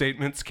those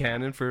statements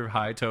canon for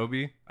Hi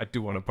Toby. I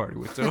do want to party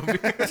with Toby.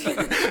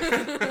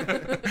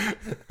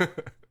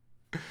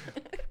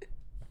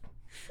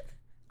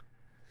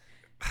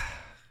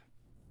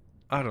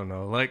 I don't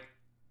know. Like,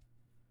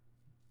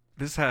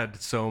 this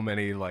had so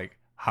many like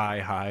high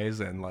highs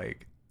and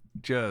like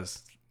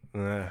just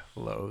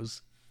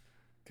lows.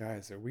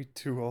 Guys, are we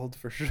too old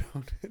for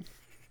Shonen?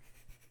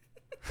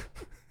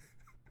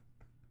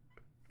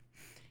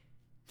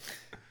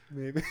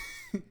 Maybe.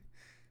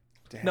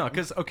 Damn. No,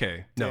 because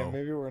okay, Damn, no.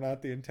 maybe we're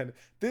not the intended.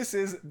 This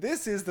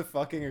is the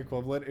fucking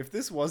equivalent. If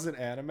this wasn't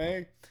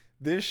anime,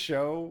 this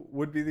show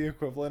would be the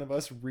equivalent of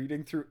us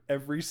reading through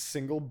every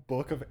single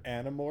book of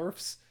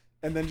Animorphs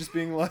and then just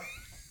being like,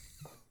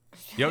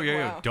 Yo,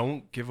 Wow.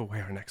 don't give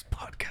away our next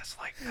podcast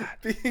like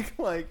that. being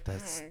like,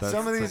 That's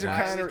some of these are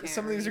like- kind We of can't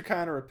some of these are read.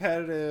 kind of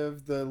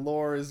repetitive. The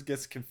lore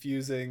gets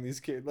confusing. These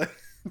kids like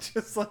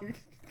just like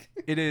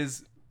It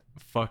is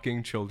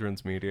fucking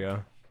children's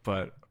media,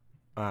 but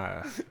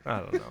I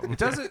don't know.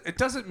 It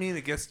doesn't mean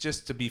it gets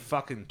just to be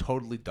fucking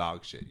totally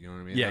dog shit. You know what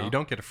I mean? Yeah, No? you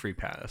don't get a free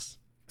pass.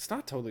 it's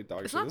not totally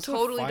dog It's shit. not This is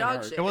totally fine dog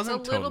art. shit. It wasn't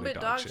it's a little totally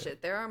bit dog dog shit.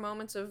 shit. There are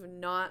moments of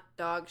not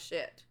dog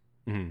shit.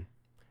 Mhm.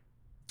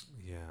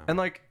 Yeah. And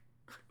like,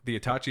 the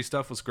Itachi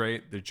stuff was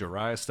great. The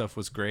Jiraiya stuff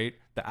was great.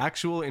 The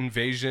actual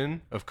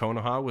invasion of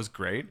Konoha was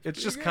great.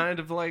 It's just kind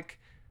of like,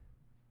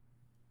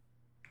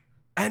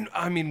 and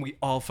I mean, we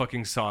all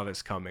fucking saw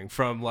this coming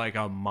from like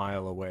a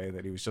mile away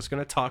that he was just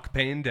gonna talk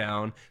Pain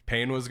down.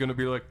 Pain was gonna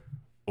be like,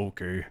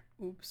 okay,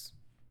 Oops.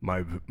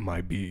 my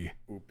B,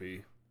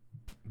 Oopie.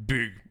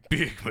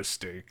 big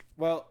mistake.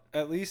 Well,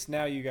 at least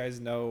now you guys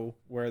know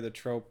where the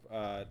trope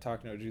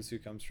Talk no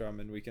Jutsu comes from,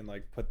 and we can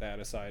like put that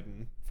aside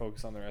and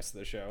focus on the rest of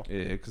the show.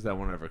 Yeah, because that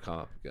won't ever come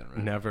up again,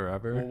 right? Never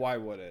ever. Well, why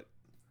would it?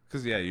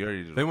 Because you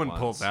already did They it wouldn't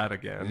pull once. that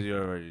again. You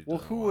already Well,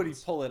 did it who would he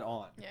once. pull it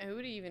on? Yeah, who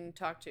would he even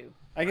talk to?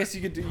 I guess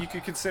you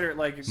could consider it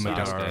like you know,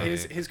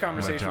 Madara. his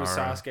conversation with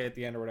Madara. Sasuke at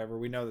the end or whatever.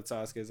 We know that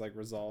Sasuke is like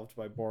resolved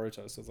by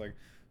Boruto, so it's like,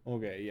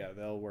 okay, yeah,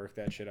 they'll work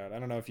that shit out. I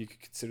don't know if you could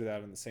consider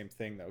that in the same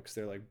thing though, because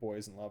they're like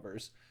boys and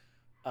lovers.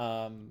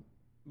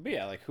 But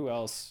yeah, like who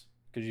else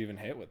could you even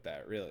hit with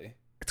that? Really?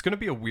 It's gonna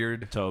be a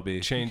weird Toby.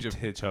 Change You of-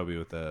 could hit Toby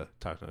with the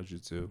Talk no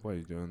Jutsu. Why are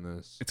you doing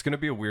this? It's going to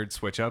be a weird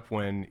switch up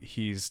when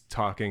he's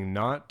talking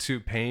not to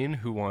Pain,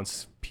 who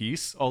wants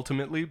peace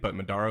ultimately, but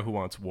Madara, who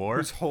wants war.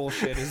 Whose whole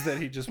shit is that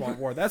he just want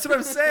war. That's what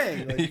I'm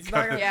saying. Like, You it's not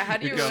gotta- gonna, Yeah, how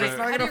do you You gotta- relate? it's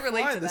not How do gonna you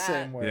relate fly to the that?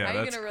 same way. Yeah, how are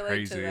you that's gonna relate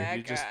crazy. to that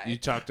You just guy? you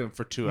talked to him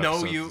for 2 No,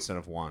 episodes you- instead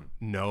of 1.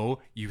 No,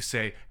 you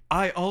say,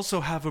 I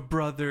also have a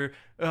brother,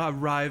 a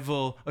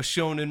rival, a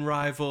shonen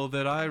rival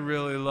that I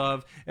really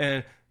love,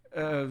 and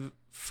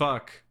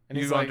fuck. And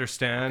You he's like-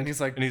 understand? and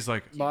he's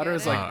like-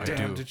 Madara's get it? like, I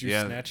damn, do. did you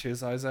Yeah. snatch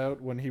his eyes out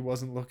when he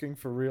wasn't looking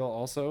for real?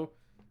 Also,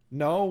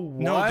 no,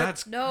 what? no,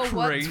 that's No,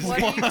 crazy.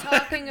 what are you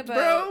talking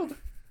about? Bro.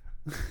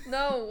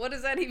 No, what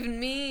does that even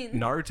mean?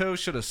 Naruto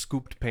should have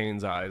scooped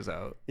Pain's eyes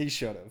out. He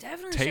should have.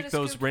 Definitely Take should've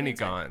those scooped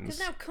Pain's eye- Renegons. Because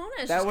now Konan's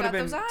That just would got have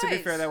been, those eyes. to be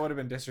fair, that would have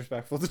been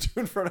disrespectful to do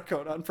in front of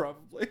Conan,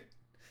 probably.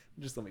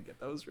 Just let me get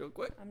those real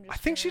quick. I'm just I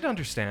think saying. she'd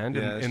understand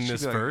in she'd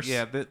this be like, verse.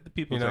 Yeah, the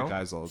people you know? take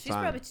guys all the She's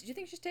time. probably. Do you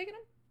think she's taking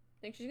him?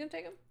 Think she's gonna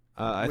take him?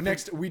 I think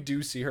Next, we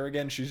do see her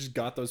again. She's just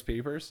got those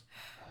papers.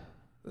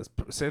 that's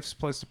the safest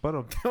place to put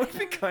them. That would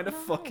be kind of No,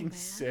 fucking man.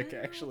 sick,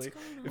 What's actually.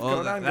 going on? If Well,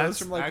 Conan that's goes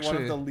from like one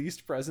actually- of the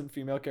least present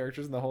female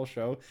characters in the whole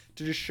show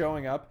to just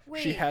showing up, she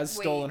Wait, has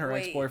stolen her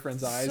wait.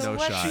 ex-boyfriend's eyes. So No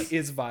what- shot. She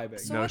is vibing.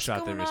 So No what's shot,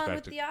 they going on with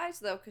respect it. the eyes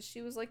though? Because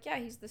she was like, yeah,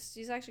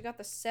 he's actually got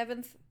the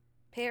 7th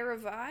pair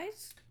of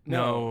eyes.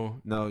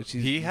 No. No,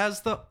 she's He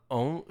has the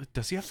only.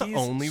 Does he have the He's-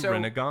 only so-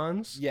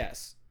 Renegons?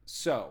 Yes.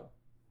 So,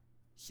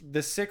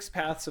 the 6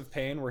 paths of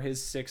pain were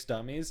his 6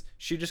 dummies.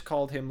 She just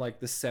called him like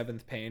the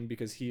 7th pain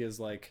because he is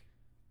like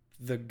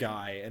the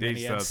guy, and then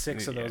he He's had the-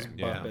 6 of those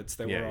yeah, puppets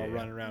that yeah, were all yeah.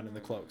 running around in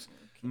the cloaks.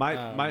 my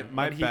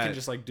And he bet. can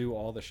just like do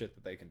all the shit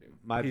that they can do.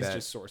 My He's bet.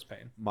 just source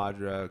pain.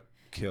 Madara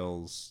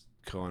kills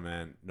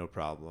Conan, no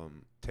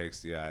problem.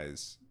 Takes the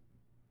eyes,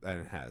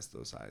 and has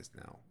those eyes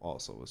now.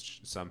 Also,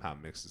 somehow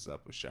mixes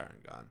up with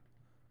Sharingan.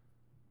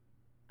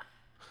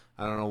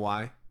 I don't know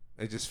why.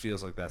 It just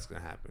feels like that's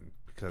gonna happen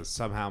because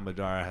somehow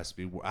Madara has to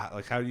be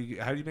like how do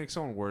you make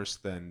someone worse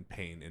than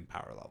Pain in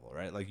power level,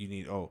 right? Like you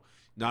need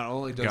not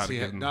only does Gotta he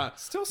give him- not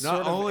Still not sort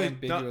of only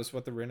ambiguous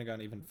what the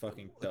Rinnegan even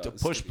fucking does. the to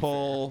push be fair.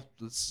 pull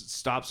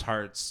stops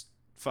hearts,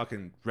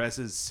 fucking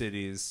reses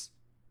cities,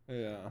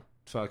 Yeah.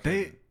 fucking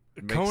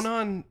They makes-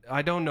 Conan.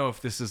 I don't know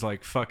if this is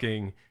like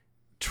fucking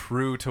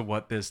true to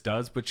what this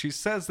does, but she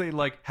says they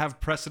like have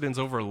precedence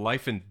over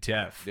life and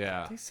death.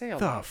 yeah. They say a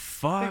The lot.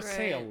 fuck? They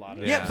say a Right. lot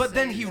of Yeah, Yeah. but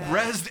then he Saying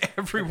that. rezzed But then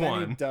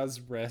everyone. he does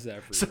res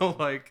everyone. So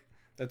like,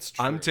 That's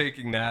true. I'm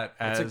taking that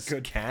That's a as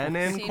good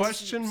canon Seems-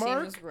 question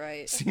mark. Seems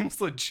right. Seems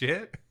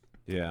legit.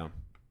 Yeah.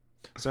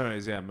 So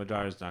anyways, yeah,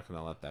 Madara's not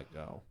gonna let that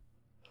go.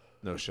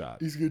 No shot.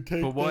 He's gonna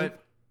take. But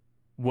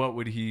what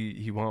would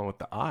he want with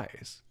the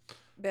eyes?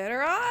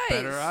 Better eyes.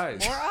 Better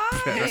eyes. More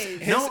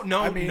eyes. No,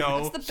 I mean,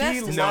 no. That's the best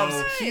He design.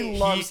 loves. He He-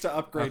 loves to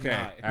upgrade Okay, an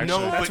eye. actually-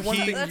 No, that's but one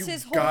he- thing That's you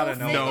his whole gotta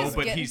thing know. No, is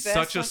but getting he's best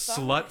such a with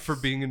slut eyes. for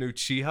being an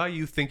Uchiha.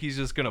 You think he's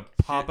just gonna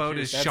pop out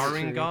his That's true.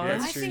 Sharingan?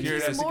 That's I true. think Here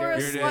it he's is more a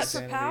again. Here it slut is.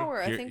 for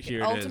power. Here- I think here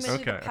it is.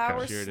 ultimately the Okay, power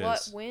okay. Here it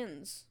slut is.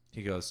 wins.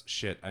 He goes,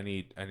 shit, I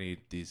need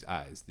these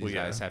eyes. These Well,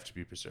 yeah. eyes have to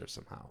be preserved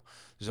somehow.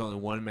 There's only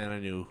one man I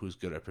knew who's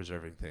good at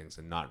preserving things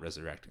and not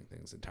resurrecting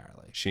things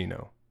entirely.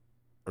 Shino.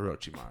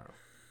 Orochimaru.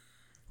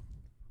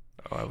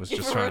 Oh, I was Give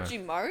just trying. To...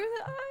 Orochimaru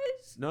the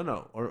eyes?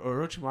 No.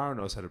 Orochimaru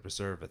knows how to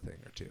preserve a thing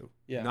or two.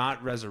 Yeah.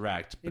 Not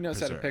resurrect. He but knows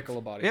how to preserve. pickle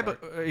a body. Yeah,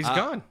 part. but he's Uh,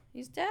 gone.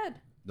 He's dead.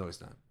 No,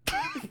 he's not.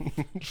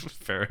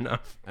 Fair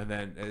enough. And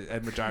then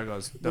and Madara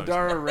goes, no,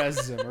 Madara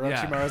rests him.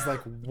 Orochimaru's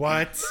like,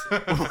 what?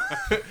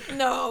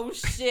 No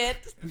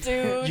shit,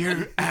 dude.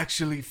 You're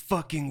actually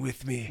fucking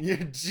with me. You're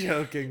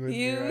joking with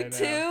me You right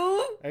too?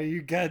 now. Are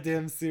you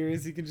goddamn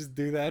serious? You can just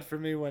do that for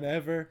me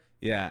whenever?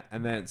 yeah.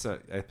 And then so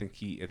I think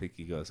he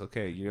goes,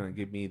 okay, you're gonna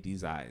give me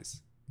these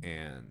eyes,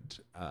 and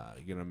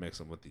you're gonna mix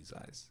them with these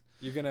eyes,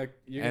 You're gonna And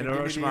give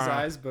me these Orochimaru-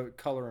 eyes, but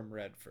color them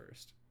red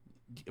first.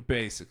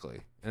 basically.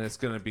 And it's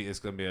gonna be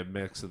a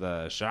mix of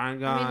the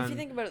Sharingan. I mean, if you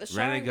think about it, the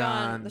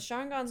Rinnegan.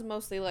 Sharingan's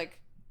mostly like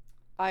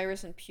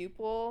iris and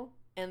pupil,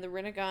 and the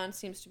Rinnegan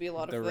seems to be a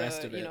lot The of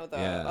rest the, of it. you know, the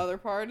Yeah. other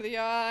part of the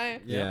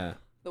eye. yeah.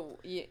 So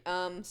Yeah,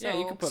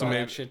 you can put So all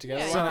maybe- that shit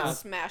together. yeah, Why you not? can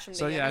smash them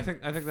So together. yeah,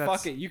 I think that's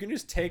Fuck it. You can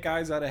just take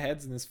eyes out of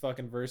heads in this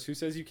fucking verse. Who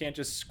says you can't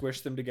just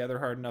squish them together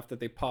hard enough that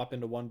they pop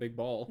into one big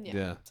ball? Yeah.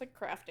 Yeah. It's like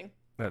crafting.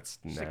 That's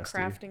It's like nasty.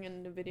 crafting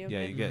in a video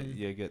Yeah, game.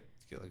 you get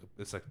like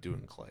it's like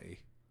doing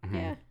clay. Mhm.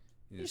 Yeah.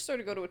 You You just just sort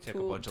of go to a take a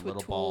tool, bunch of to a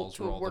little tool, balls,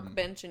 to a roll them-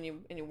 workbench, and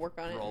you work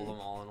on it. roll and- them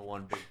all in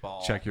one big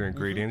ball. Check your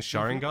ingredients.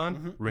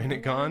 Sharingan,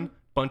 Rinnegan,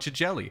 bunch of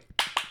jelly.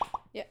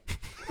 Yeah.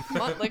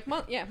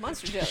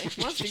 Monster jelly,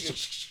 monster goop.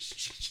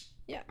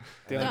 Yeah.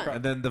 The only Done. pro-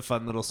 And then the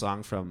fun little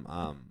song from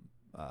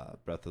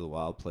Breath of the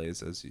Wild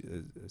plays as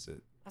it.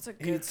 That's a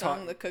He good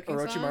song. The cooking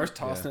Orochimaru's song.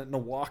 tossing it in a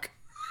wok.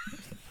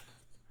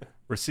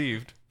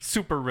 Received.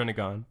 Super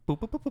Rinnegan. Boop,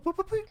 boop, boop, boop,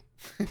 boop,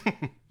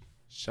 boop.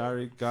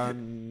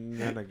 Sharingan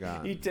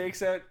Rinnegan. He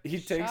takes out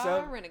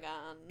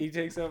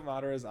Sharingan.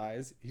 Madara's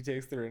eyes. He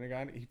takes the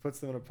Rinnegan. He puts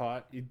them in a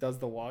pot. He does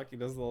the wok. He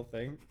does the little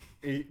thing.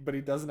 But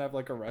he doesn't have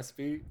like a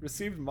recipe.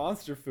 Received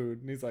monster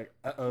food, and he's like,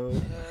 uh-oh.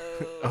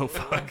 Oh,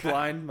 fuck.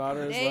 Blind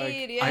Madara's Hey,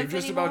 like, do you I'm have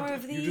just any about more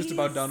of you're just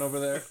about these?" done over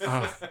there.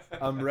 Oh,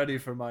 I'm ready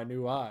for my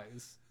new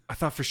eyes. I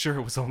thought for sure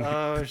it was only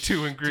Oh,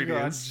 two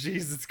ingredients. God,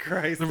 Jesus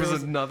Christ. There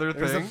was another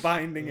There's a thing.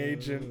 binding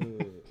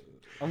agent.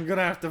 I'm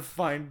gonna have to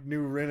find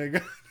new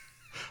Rinnegan.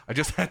 I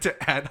just had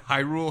to add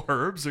Hyrule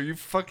herbs. Are you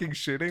fucking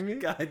shitting me?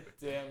 God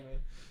damn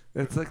it.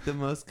 It's like the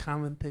most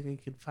common thing you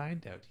can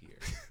find out here.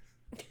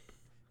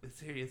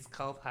 This area is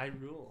called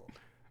Hyrule.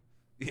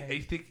 Yeah,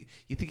 you think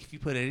if you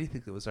put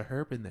anything that was a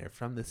herb in there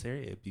from this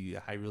area, it'd be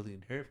a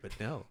Hyrulean herb, but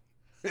no.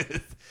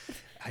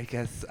 I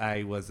guess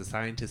I was a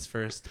scientist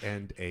first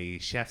and a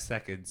chef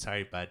second.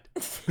 Sorry, bud.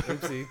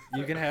 Oopsie.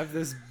 You can have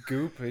this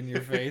goop in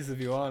your face if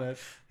you want it.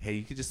 Hey,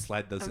 you could just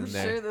slide those I'm in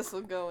sure there. this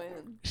will go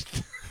in.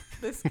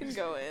 This can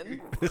go in.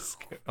 This,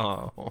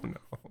 oh no.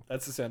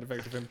 That's the sound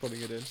effect of him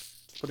putting it in.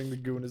 Putting the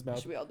goo in his mouth.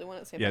 Should we all do one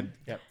at the same Yeah. time?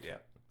 Yep.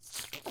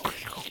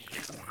 Yeah.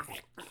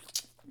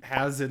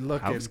 How's it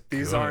looking? How's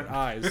These good? aren't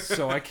eyes,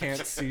 so I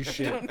can't see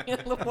shit. You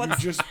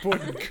What's, just put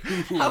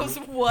goo. how's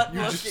what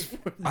You looking?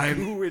 just put I'm-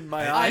 goo in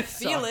my eye. I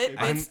feel it.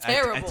 socket. It's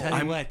terrible. I tell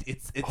I'm you what,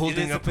 it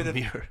holding is up a bit a of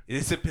mirror. it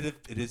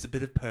is a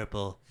bit of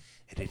purple,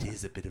 and it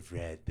is a bit of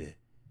red.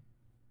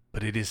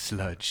 But it is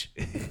sludge.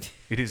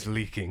 It is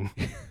leaking.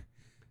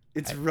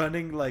 It's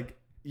running like,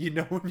 you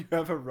know when you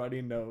have a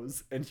runny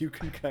nose and you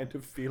can kind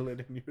of feel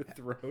it in your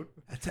throat?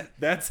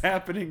 That's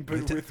happening,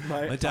 but with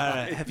my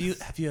Madara, eyes. have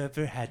you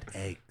ever had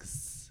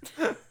eggs?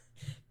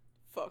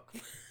 Fuck.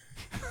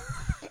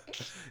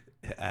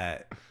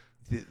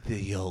 The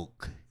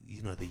yolk.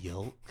 You know the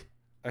yolk.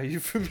 Are you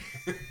familiar?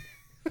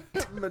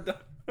 Madonna,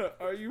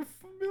 are you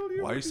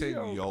familiar? Why are you with saying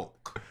yolk?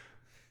 yolk?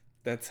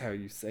 That's how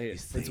you say it.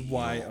 say It's yolk.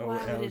 Y O Why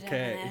would L it have an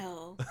K.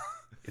 L?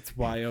 It's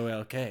Y O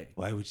L K.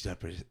 Why would you not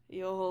put it?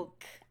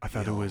 Yolk. I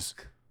thought it was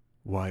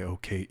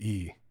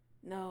Y-O-K-E.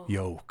 No.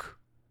 Yolk.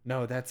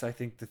 No, that's I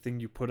think the thing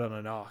you put on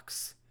an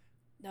ox.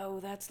 No,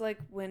 that's like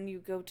when you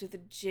go to the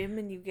gym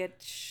and you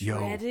get Yolk.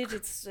 shredded.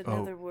 It's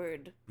another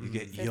word. You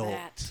get For yolked.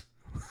 that.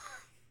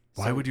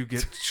 Why would you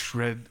get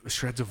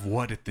shreds of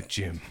what at the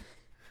gym?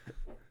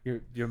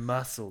 Your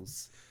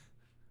muscles.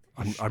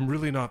 I'm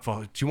really not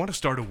following. Do you want to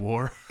start a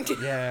war?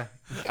 Yeah.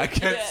 I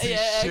can't see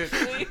shit.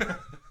 Actually.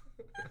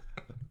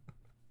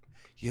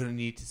 You don't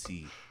need to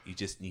see. You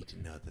just need to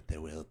know that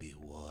there will be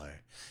war.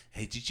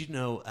 Hey, did you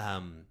know?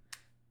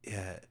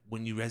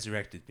 When you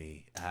resurrected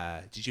me,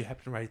 did you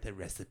happen to write that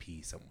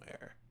recipe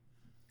somewhere?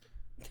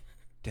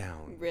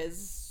 Down.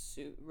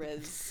 Resupi.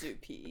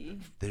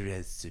 The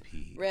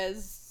recipe.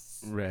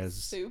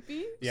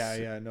 Resupi?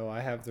 Yeah, no,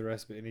 I have the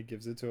recipe, and he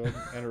gives it to him,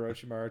 and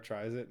Orochimaru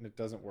tries it, and it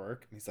doesn't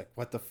work, and he's like,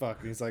 what the fuck?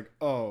 And he's like,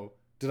 oh,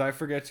 did I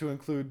forget to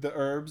include the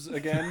herbs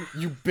again?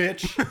 You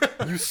bitch!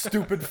 You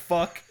stupid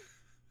fuck!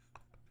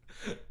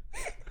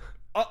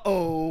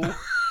 Uh-oh!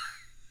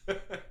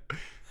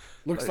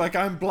 Looks like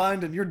I'm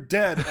blind and you're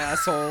dead,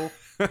 asshole!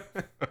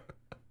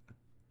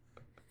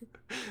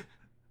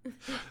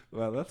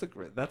 Well, that's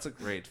a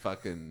great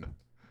fucking.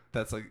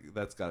 That's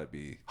gotta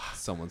be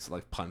someone's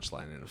like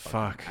punchline in a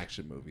fucking Fuck.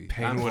 action movie.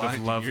 Pain I'm would have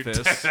blind, loved you're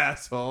this. dead,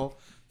 asshole.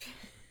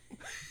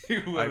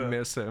 I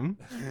miss him.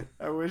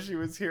 I wish he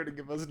was here to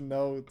give us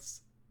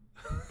notes.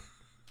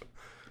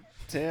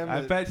 Damn I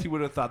it. bet he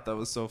would have thought that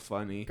was so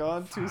funny.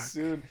 Gone too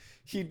soon.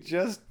 He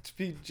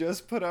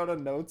just put out a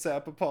notes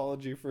app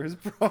apology for his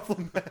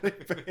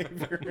problematic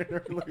behavior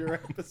in earlier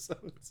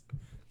episodes.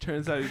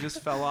 Turns out he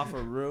just fell off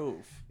a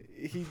roof.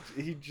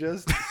 he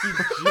just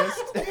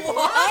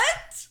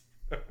What?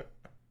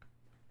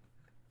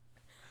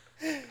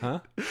 Huh?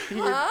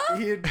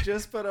 he had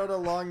just put out a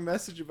long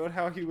message about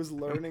how he was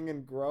learning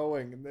and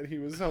growing, and that he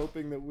was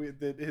hoping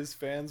that his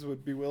fans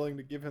would be willing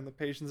to give him the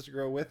patience to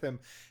grow with him,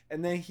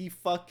 and then he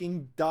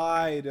fucking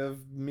died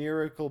of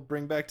miracle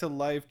bring back to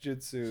life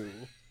jutsu.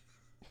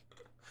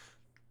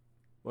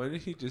 Why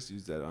did he just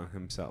use that on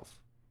himself?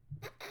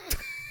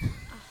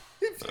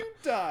 If you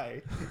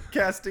die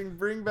casting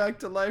bring back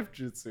to life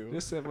jutsu,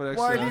 Just have an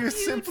why extra. do you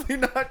simply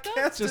not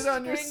cast just it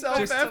on bring yourself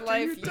back to after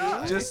life you you.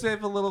 die? Just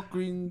have a little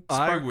green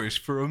I spark.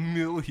 wish for a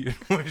million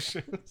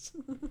wishes.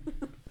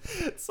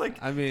 It's like,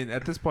 I mean,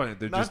 at this point,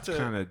 they're Not just to-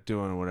 kind of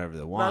doing whatever they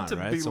not want, to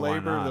right? So why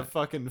belabor the not?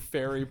 fucking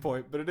fairy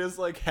point, but it is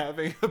like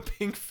having a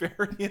pink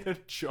fairy in a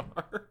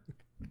jar.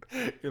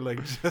 You're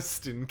like,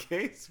 just in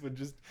case, but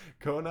just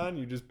going on,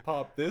 you just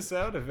pop this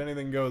out if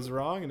anything goes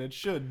wrong, and it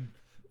should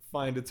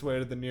find its way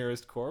to the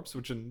nearest corpse,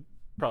 which would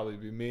probably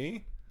be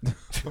me.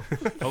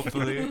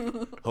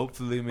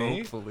 Hopefully me.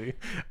 Hopefully,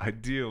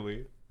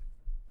 ideally.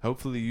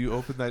 Hopefully you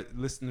open that.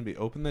 Listen to me.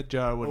 Open that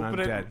jar when I'm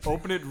dead.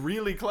 Open it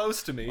really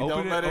close to me. Open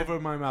Don't it let over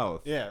my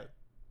mouth. Yeah.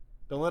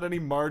 Don't let any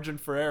margin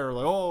for error.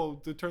 Like,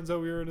 oh, it turns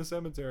out we were in a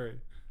cemetery.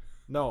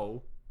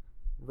 No.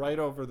 Right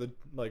over the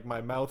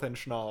my mouth and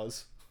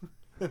schnoz.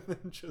 And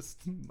then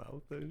just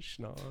Mouth and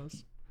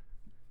schnoz.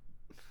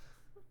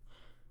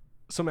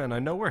 So, man, I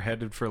know we're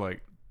headed for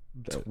like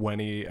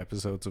 20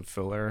 episodes of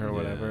filler or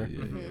whatever.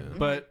 Yeah, yeah.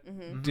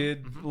 But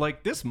did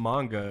like this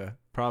manga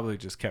probably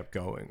just kept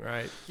going,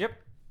 right? Yep.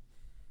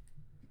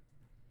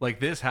 Like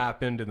this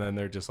happened, and then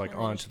they're just like And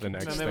then on just to the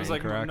next And thing. then it was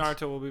like correct?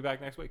 Naruto will be back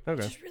next week. It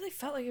Okay. just really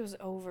felt like it was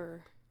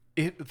over.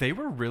 They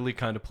were really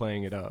kind of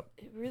playing it up.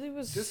 It really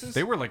was. This is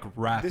They were like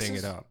wrapping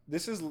it up.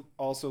 This is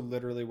also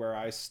literally where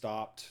I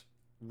stopped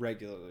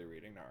regularly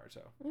reading Naruto.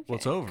 okay. Well,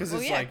 it's over. Because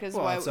Well, it's yeah, like, because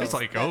well, why? it's It's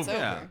over. like that's over.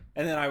 Yeah.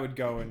 And then I would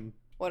go and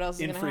What else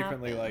is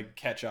infrequently gonna happen? like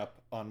catch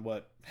up on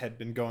what had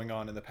been going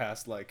on in the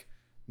past like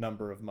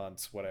number of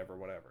months, whatever.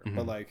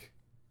 But like,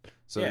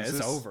 So yeah, is it's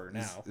this- over is-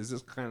 now. Is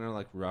this kind of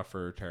like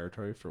rougher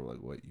territory for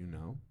like what you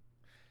know?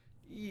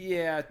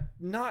 yeah,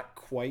 not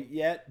quite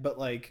yet, but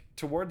like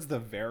towards the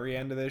very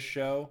end of this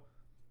show,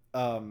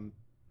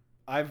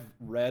 I've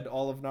read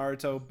all of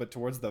Naruto, but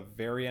towards the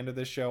very end of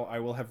this show, I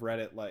will have read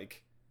it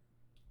like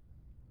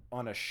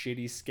on a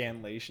shitty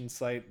scanlation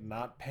site,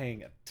 not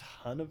paying a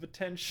ton of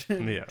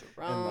attention. Yeah.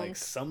 And like Drunk.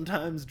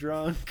 sometimes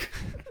drunk.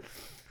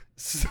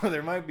 So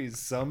there might be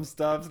some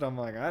stuff that I'm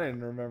like, I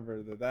didn't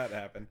remember that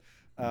happened.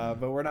 But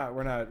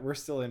we're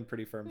still in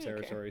pretty firm Okay.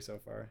 territory so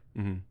far.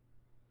 Mm-hmm.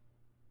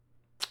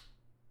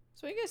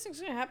 So what do you guys think's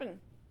gonna happen?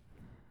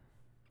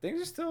 Things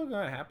are still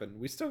gonna happen.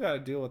 We still gotta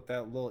deal with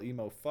that little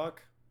emo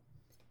fuck.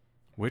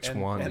 Which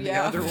And- one? and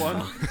Yeah. the other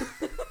one.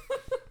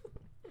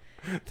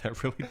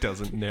 That really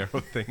doesn't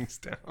narrow things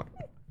down.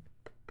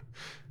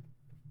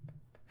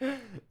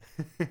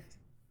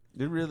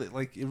 It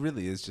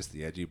really is just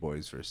the edgy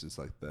boys versus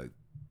like the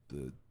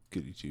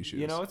goody two shoes.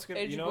 You know it's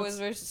gonna Edgy you know Boys it's,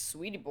 versus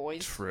Sweetie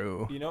Boys.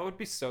 True. you know it would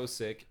be so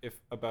sick if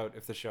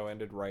the show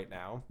ended right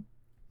now.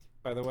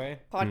 By the way,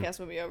 Podcast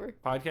will be over.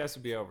 podcast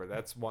would be over.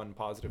 That's one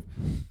positive.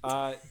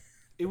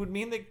 It would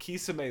mean that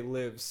Kisame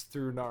lives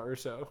through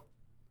Naruto.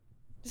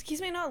 Does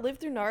Kisame not live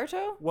through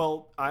Naruto?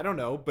 Well, I don't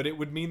know, but it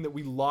would mean that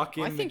we lock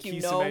in. I think the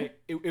you Kisame.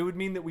 know. It would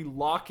mean that we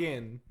lock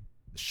in.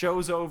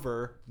 Show's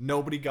over.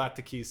 Nobody got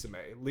to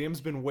Kisame. Liam's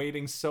been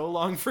waiting so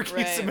long for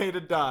Right. Kisame to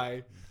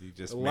die. You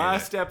just The made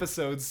last it.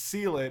 episode,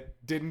 seal it.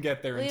 Didn't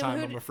get there in Liam, time.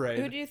 who I'm do- afraid.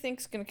 Who do you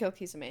think's gonna kill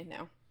Kisame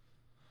now?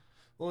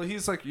 Well,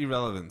 he's like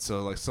irrelevant.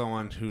 So like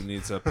someone who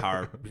needs a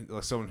power,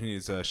 like someone who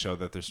needs to show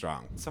that they're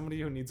strong. Somebody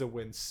who needs a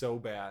win so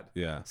bad.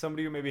 Yeah.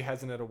 Somebody who maybe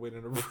hasn't had a win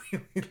in a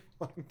really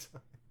long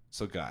time.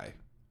 So Guy.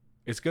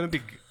 It's gonna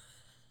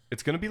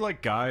be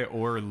like Guy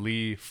or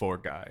Lee for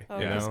Guy. Oh,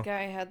 you this know?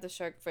 guy had the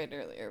shark fight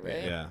earlier,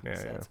 right? Yeah. Yeah,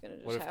 So yeah. that's gonna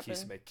just What if happen.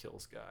 Kisame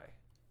kills Guy?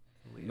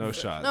 No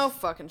shots. No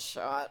fucking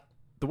shot.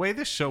 The way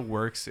this show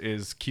works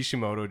is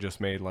Kishimoto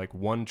just made like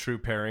one true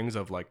pairings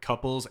of like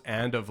couples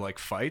and of like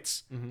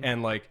fights,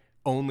 and like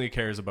only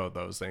cares about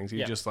those things. He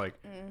Yeah. just like,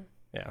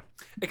 yeah.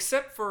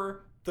 Except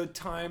for the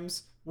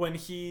times when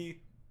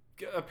he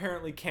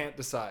apparently can't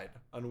decide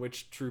on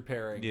which true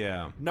pairing.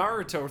 Yeah.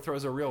 Naruto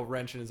throws a real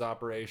wrench in his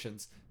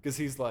operations because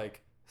he's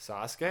like,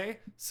 Sasuke,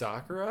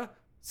 Sakura,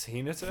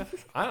 Hinata.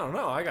 I don't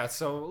know. I got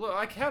so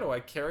like, how do I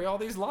carry all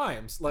these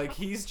limes? Like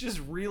he's just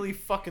really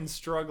fucking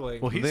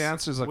struggling. Well, The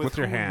answer's like with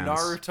your who hands.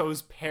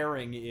 Naruto's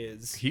pairing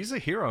is. He's a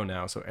hero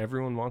now, so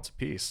everyone wants a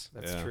piece.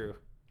 That's Yeah. true.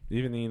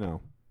 Even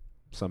Eno,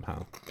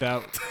 somehow.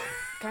 That,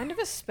 Kind of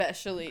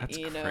especially, that's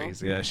you know.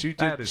 crazy. Yeah, she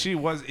That did. is- She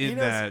was in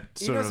that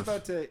sort Ino's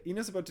of.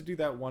 Ino's about to do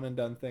that one and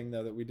done thing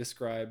though that we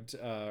described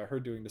her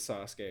doing to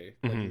Sasuke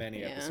like Mhm. many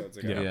Yeah. episodes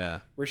ago. Yeah. Yeah.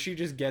 Where she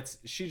just gets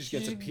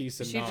a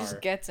piece of She Nar.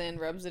 just gets in,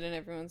 rubs it in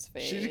everyone's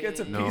face. She just gets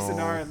a No. piece of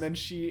Nar and then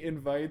she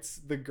invites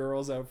the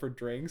girls out for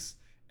drinks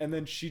and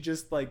then she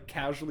just like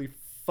casually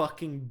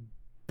fucking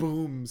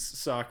booms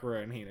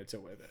Sakura and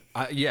Hinata with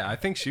it. Yeah, I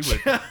think she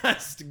would.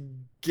 Just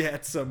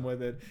gets them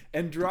with it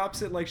and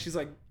drops it like she's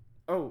like,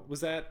 oh, was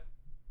that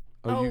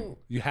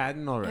You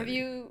hadn't already. have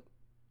you?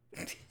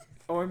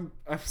 Oh, I'm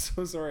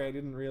so sorry. I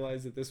didn't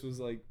realize that this was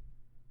like.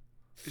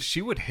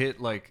 She would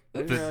hit like I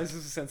didn't the, realize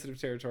this was sensitive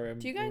territory.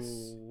 Do you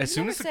guys- as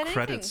soon never as the said anything.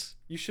 credits.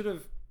 You should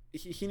have.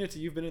 Hinata,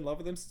 you've been in love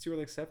with him since you were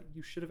like 7.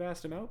 You should have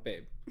asked him out,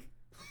 babe.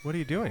 What are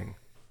you doing?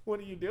 What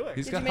are you doing?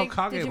 He's Did got you make-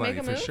 Hokage did you make money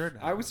a for move? sure. Now.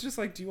 I was just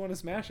like, do you want to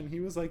smash? And he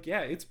was like,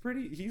 yeah, it's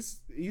pretty. He's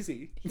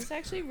easy. He's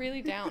actually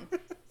really down.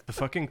 The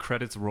fucking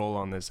credits roll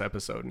on this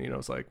episode, and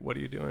Nino's like, "What are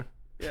you doing?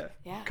 Yeah.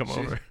 Yeah. Come She-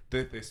 over."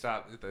 They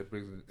stop. They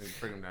bring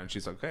him down.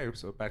 She's like, okay,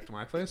 so back to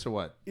my place or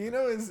what?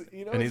 Eno is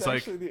And he's like,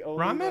 actually the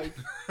only "Ramen?"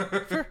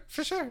 like,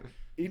 for sure.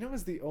 Eno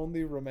is the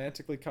only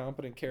romantically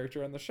competent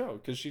character on the show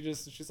because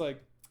she's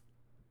like,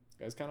 this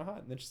guy's kind of hot,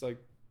 and then she's like,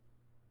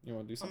 you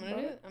want to do I'm something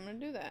gonna about do. it? I'm gonna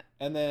do that.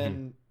 And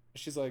then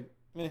she's like,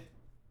 meh.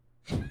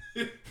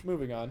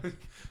 Moving on.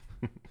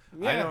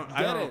 Yeah,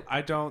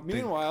 I don't think.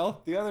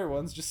 Meanwhile, the other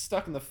one's just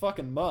stuck in the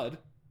fucking mud.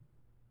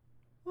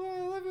 Oh,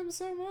 I love him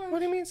so much. What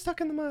do you mean stuck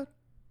in the mud?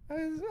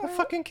 I I'll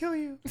fucking kill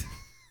you.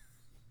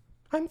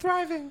 I'm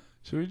thriving.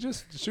 Should we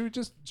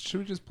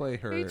just play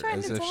her Are you trying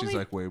as to if tell she's me-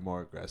 like way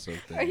more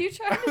aggressive than Are you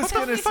trying to What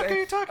tell the me? fuck are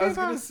you talking I was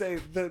gonna about? say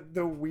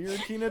the weird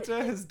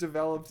Hinata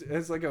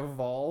has like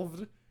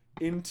evolved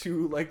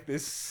into like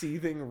this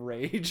seething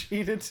rage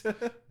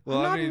Hinata. Well,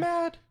 I'm I not mean,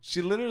 mad.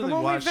 she literally I'm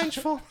only watched.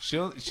 vengeful.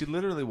 She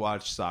literally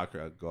watched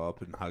Sakura go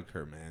up and hug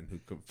her man who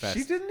confessed.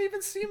 She didn't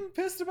even seem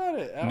pissed about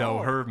it. At No,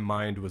 all. her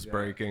mind was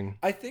breaking.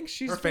 I think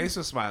she's Her been- face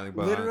was smiling,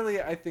 but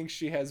literally. I think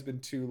she has been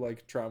too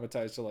like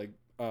traumatized to like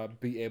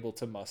be able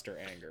to muster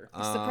anger.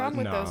 It's the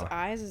problem with those no.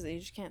 eyes is that you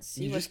just can't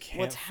see You what's, just can't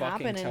what's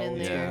fucking happening tell in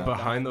what's there. going on.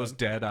 Behind those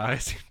dead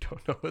eyes, you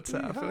don't know what's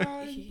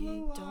happening.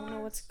 You don't know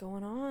what's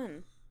going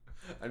on.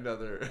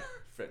 another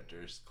Fred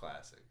Durst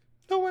classic.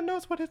 No one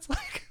knows what it's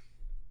like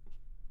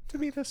to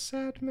be the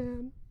sad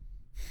man.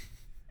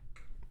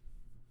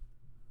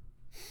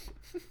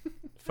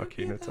 Fuck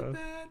Hinata.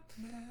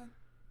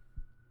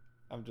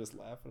 I'm just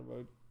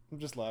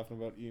laughing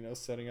about Eno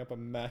setting up a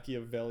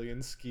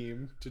Machiavellian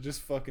scheme to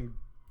just fucking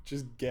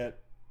just get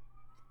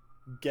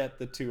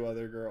the 2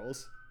 other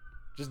girls,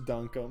 just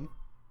dunk them.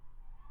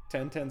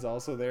 Tenten's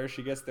also there.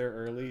 She gets there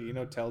early.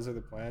 Eno tells her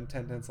the plan.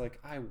 Tenten's like,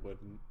 I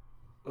wouldn't.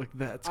 Like,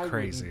 that's I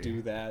crazy. wouldn't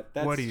do that.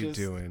 That's What are you just-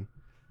 doing?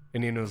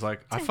 And Nino's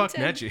like, I fucked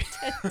Neji.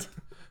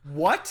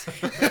 What?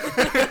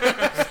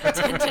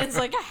 Tenten's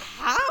like,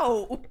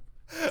 how?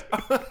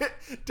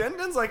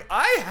 Tenten's like,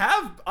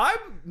 I'm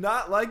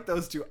not like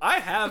those 2. I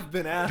have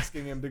been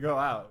asking him to go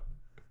out.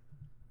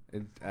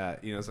 And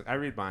it's like I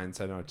read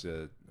minds. I know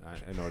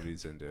what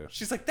he's into.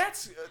 She's like,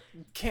 that's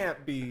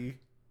can't be.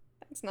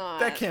 It's not.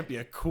 That can't be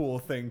a cool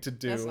thing to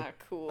do. That's not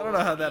cool. I don't know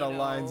how that Eno.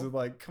 aligns with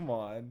like, come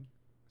on.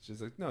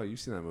 She's like, no, you've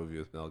seen that movie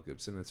with Mel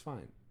Gibson. It's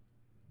fine.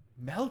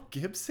 Mel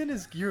Gibson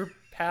is your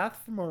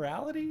path for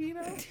morality, you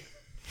know?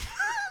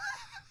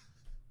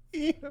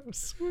 Eno,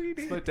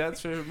 sweetie. It's my dad's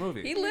favorite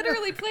movie. He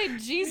literally played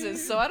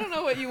Jesus, so I don't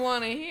know what you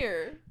want to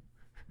hear.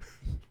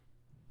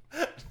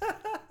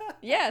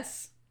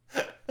 Yes.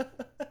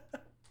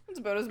 It's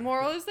about as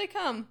moral as they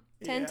come.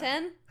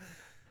 10-10.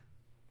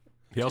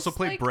 He also Just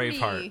played like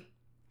Braveheart, me.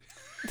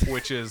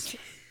 which is,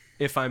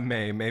 if I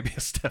may, maybe a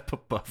step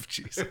above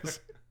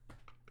Jesus.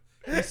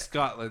 He's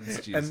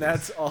Scotland's Jesus. And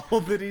that's all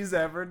that he's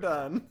ever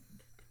done.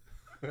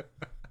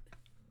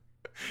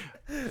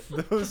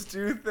 Those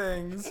 2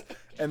 things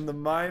and the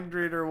mind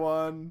reader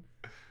one.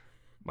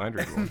 Mind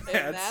reader one.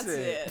 And that's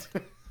it.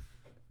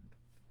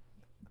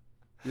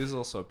 He's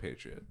also a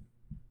patriot.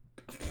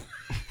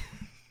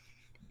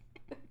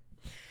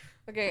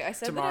 Okay, I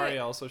said Tamari that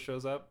also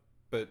shows up,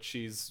 but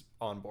she's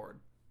on board.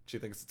 She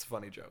thinks it's a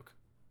funny joke.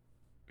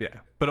 Yeah,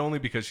 but only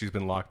because she's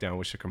been locked down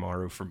with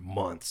Shikamaru for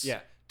months. Yeah,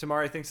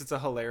 Tamari thinks it's a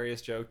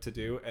hilarious joke to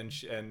do, and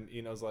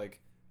Eno's like,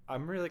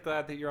 I'm really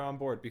glad that you're on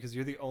board because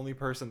you're the only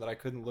person that I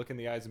couldn't look in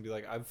the eyes and be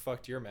like, I've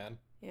fucked your man.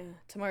 Yeah,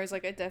 Tamari's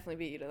like, I'd definitely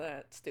beat you to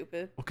that.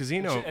 Stupid. Well, because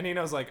Eno, And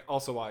Eno's like,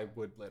 also, I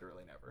would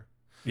literally never.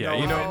 yeah,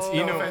 no, Eno, offense, no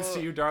Eno, offense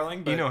to you,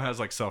 darling, but Eno has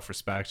like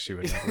self-respect. She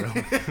would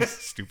never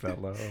stoop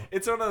that low.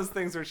 it's one of those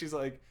things where she's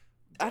like,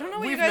 I don't know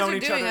what We've you guys known are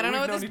each doing. other- I don't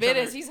know we've what this known each bit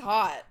other- is. He's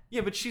hot.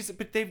 yeah, but those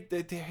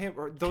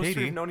Katie.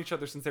 3 have known each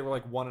other since they were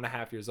like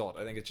 1.5 years old.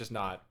 I think it's just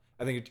not.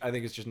 I think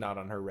it's just not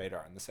on her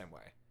radar in the same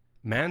way.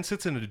 Man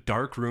sits in a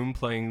dark room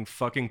playing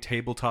fucking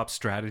tabletop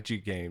strategy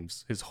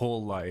games his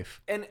whole life.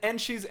 And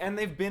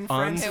they've been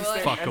friends since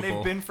they, and they've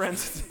Unfuckable. been friends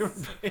since they were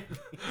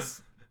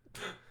babies.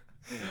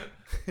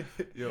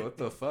 Yo, what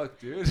the fuck,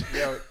 dude?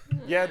 Yo,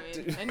 yeah,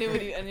 I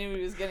mean, I knew what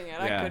he was getting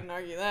at. Yeah. I couldn't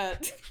argue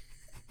that.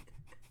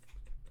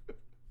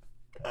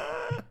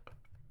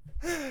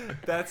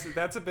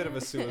 that's a bit of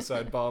a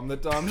suicide bomb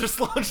that Dom just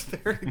launched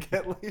there to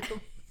get Liam.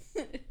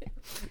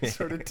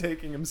 Started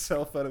taking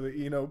himself out of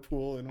the Eno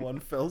pool in one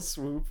fell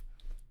swoop.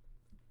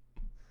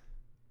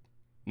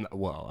 No,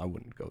 well, I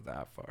wouldn't go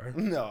that far.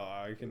 No,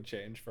 I can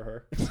change for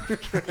her.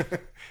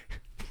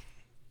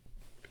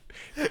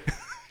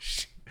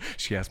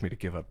 She asked me to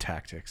give up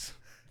tactics.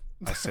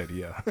 I said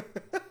yeah.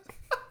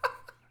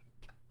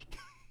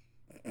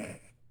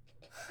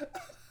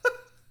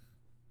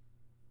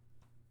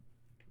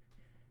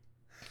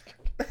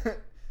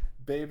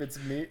 Babe, it's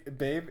me.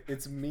 Babe,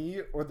 it's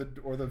me, or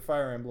the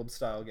Fire Emblem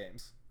style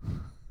games.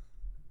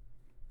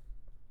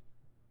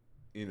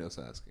 Eno's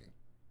asking.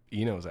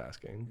 Eno's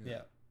asking.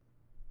 Yeah.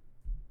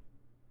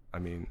 I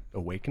mean,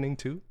 Awakening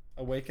too?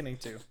 Awakening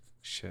 2.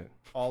 Shit.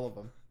 All of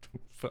them.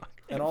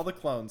 Fuck. And all the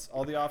clones.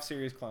 All the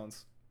off-series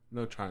clones.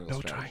 No triangle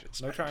strategy.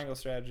 No triangle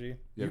strategy.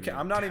 Yeah, You can, yeah.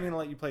 I'm not even going to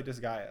let you play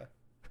Disgaea.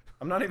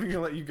 I'm not even going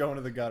to let you go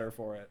into the gutter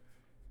for it.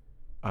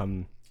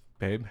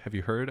 Babe, have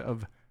you heard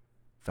of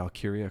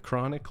Valkyria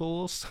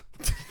Chronicles?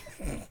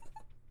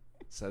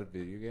 Is that a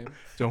video game?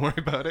 Don't worry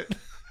about it.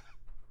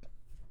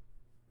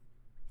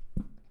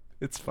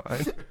 It's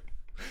fine.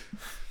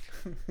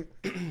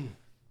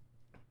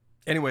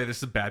 Anyway, this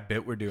is a bad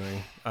bit we're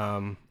doing.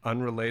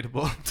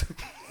 Unrelatable.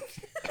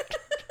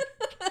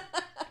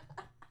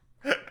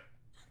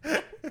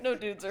 No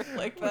dudes are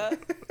like that.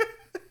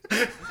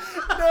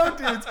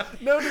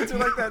 No dudes are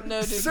like that. No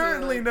dudes are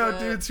Certainly like no that.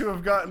 dudes who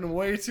have gotten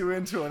way too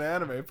into an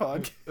anime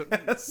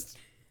podcast.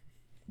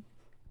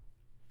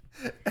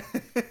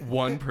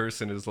 One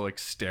person is like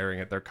staring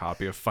at their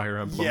copy of Fire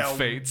Emblem Yeah,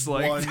 Fates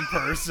like one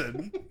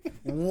person.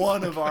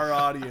 One of our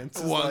audience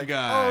is One like,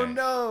 guy. oh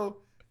no,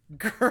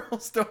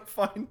 girls don't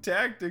find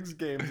tactics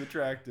games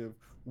attractive.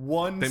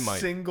 One They might.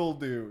 single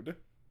dude.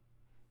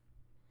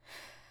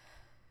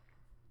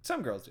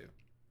 Some girls do,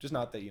 just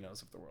not the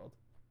Enos of the world.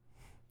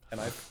 And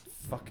I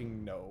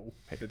fucking know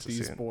Hate that to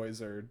these see it.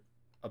 boys are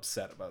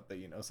upset about the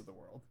Enos of the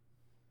world.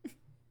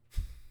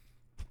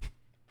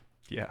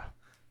 Yeah,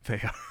 they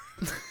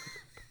are.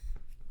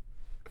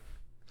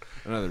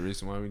 Another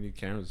reason why we need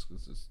cameras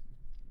is this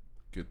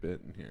good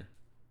bit in here.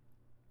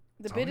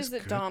 The It's bit always is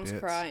that good Dom's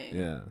bits. crying.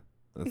 Yeah,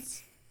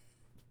 that's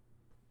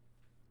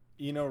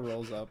Eno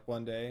rolls up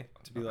one day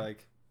to be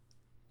like,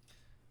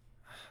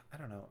 I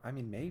don't know. I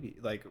mean, maybe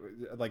like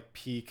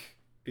peak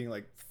being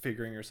like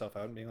figuring yourself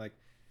out and being like,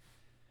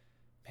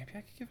 maybe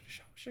I could give it a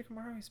shot with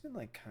Shikamaru. He's been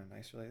like kind of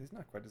nice lately. He's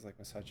not quite as like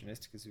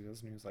misogynistic as he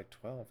was when he was like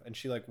 12. And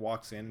she like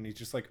walks in and he's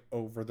just like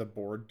over the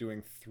board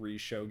doing 3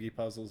 shogi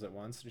puzzles at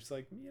once. And she's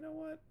like, you know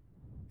what?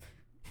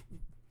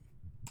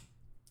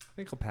 I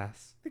think I'll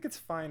pass. I think it's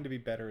fine to be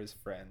better as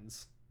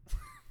friends.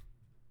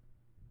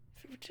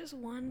 If it were just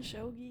one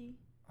shogi.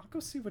 I'll go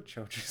see what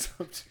Choji's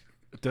up to.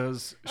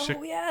 Does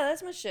Oh yeah,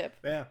 that's my ship.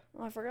 Yeah,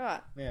 Oh, I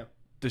forgot. yeah.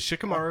 does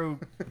Shikamaru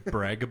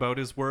brag about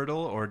his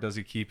Wordle, or does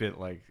he keep it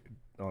like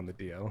on the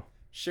DL?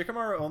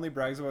 Shikamaru only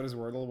brags about his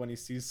Wordle when he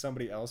sees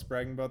somebody else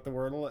bragging about the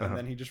Wordle, and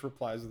then he just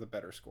replies with a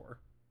better score.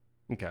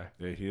 Okay.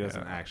 Yeah, he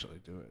doesn't Yeah. actually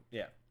do it.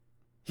 Yeah.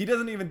 He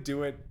doesn't even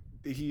do it.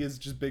 He is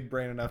just big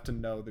brain enough to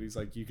know that he's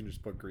like, you can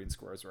just put green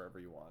squares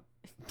wherever you want.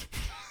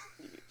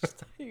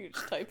 You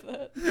just type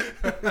that.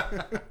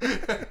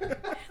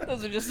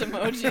 Those are just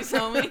emojis,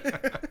 homie.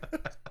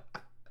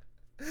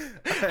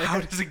 How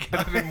does he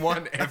get it in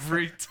one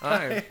every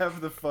time? I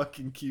have the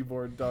fucking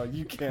keyboard, dog.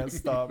 You can't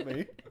stop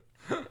me.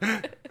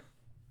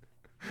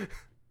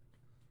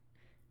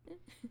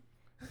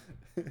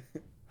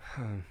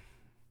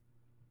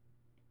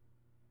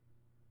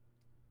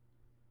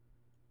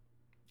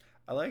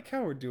 I like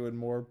how we're doing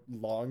more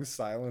long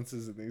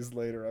silences in these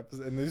later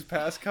episodes. In these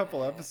past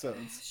couple episodes,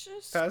 It's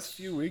just past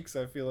few weeks,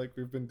 I feel like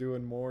we've been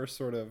doing more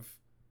sort of.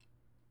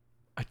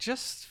 I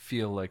just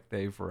feel like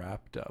they've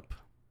wrapped up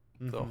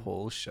the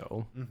whole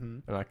show,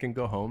 and I can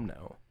go home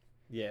now.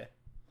 Yeah.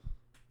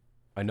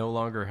 I no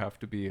longer have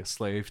to be a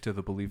slave to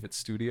the Believe It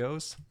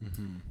Studios.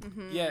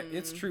 Yeah,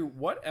 it's true.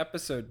 What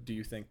episode do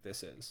you think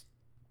this is?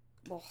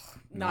 Ugh,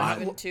 not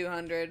even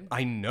 200.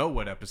 I know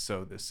what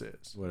episode this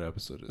is. What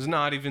episode is It's it?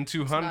 not even It's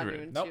not 200.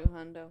 even Nope.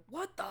 200.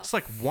 What the? It's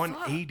like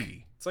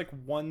 180. It's like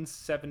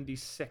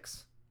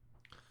 176.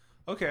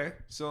 Okay,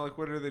 so like,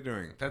 what are they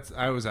doing? That's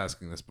I was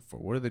asking this before.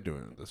 What are they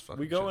doing with this fucking?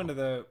 We go show? into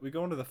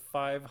the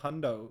 5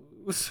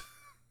 hundos.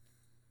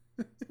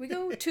 We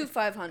go to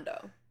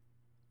 500.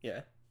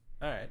 Yeah.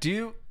 All right. Do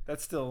you?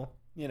 That's still,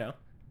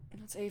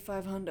 That's a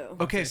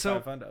 500. Okay, so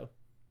 5 hundo.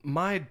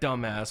 my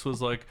dumbass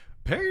was like,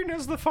 Pain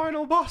is the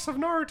final boss of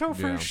Naruto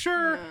for Yeah.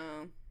 sure.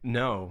 No.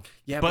 No.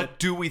 Yeah, but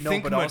do we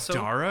think but also,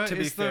 Madara to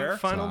be is fair, the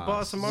final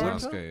boss of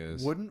Naruto? Sasuke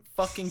is. Wouldn't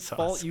fucking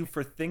fault Sasuke. you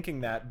for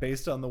thinking that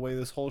based on the way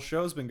this whole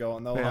show's been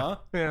going, though, Yeah. huh?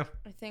 Yeah.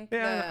 I think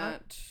Yeah,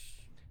 that.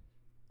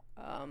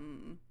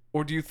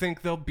 Or do you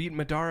think they'll beat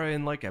Madara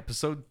in like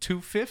episode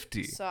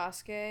 250?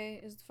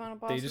 Sasuke is the final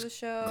boss They of just the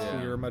show.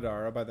 clear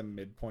Madara by the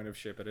midpoint of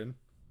Shippuden.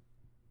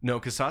 No,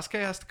 because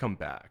Sasuke has to come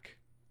back.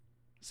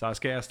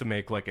 Sasuke has to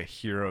make like a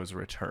hero's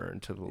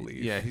return to the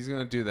league. Yeah, he's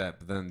gonna do that,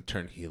 but then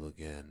turn heel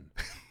again,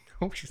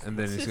 and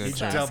then he's gonna It's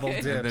turn, double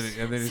Sasuke. dip.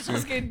 and then he's gonna.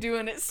 Sasuke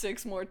doing it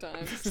 6 more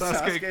times.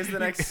 Sasuke's the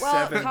next Well,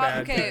 7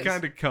 bad okay. He guys.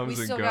 kind of comes We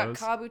and still goes.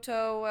 got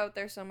Kabuto out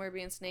there somewhere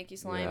being snaky,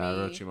 slimy. Yeah,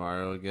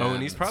 Orochimaru again. Oh,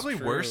 and he's probably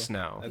true. worse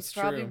now. That's He's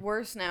probably true.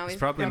 worse now. He's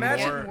probably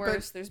probably more- getting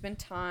worse. There's been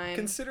time.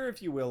 Consider,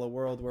 if you will, a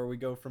world where we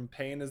go from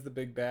Pain as the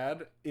big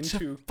bad into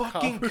To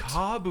fucking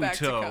Kabuto. Back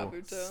to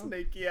Kabuto.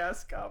 Snaky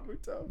ass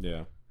Kabuto.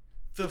 Yeah.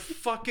 The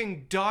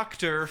fucking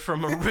doctor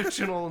from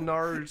original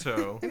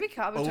Naruto. Maybe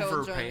Kabuto will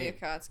Over join Pain. the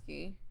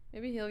Akatsuki.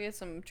 Maybe he'll get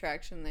some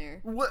traction there.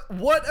 What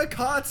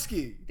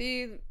Akatsuki?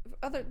 The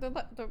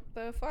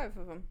five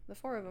of them, the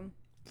four of them,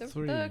 the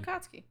Three.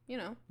 Akatsuki, you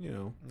know. You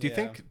know. Do you Yeah.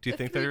 think The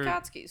three they're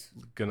Akatskis.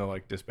 gonna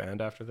like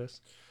disband after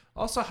this?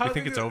 Also, how You are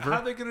think they it's gonna, over? How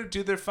are they gonna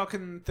do their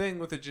fucking thing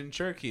with the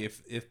Jinchuriki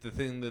if the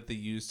thing that they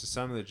use to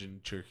summon the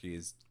Jinchuriki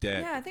is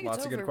dead? Yeah, I think Lots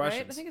it's of good over, right? I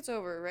questions. think it's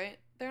over, right?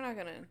 They're not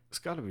gonna. It's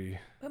gotta be.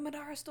 But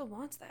Madara still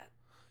wants that.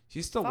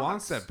 He still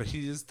wants Fox. that, but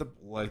he is the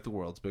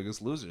world's biggest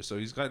loser, so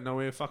he's got no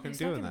way of fucking He's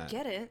not doing gonna that.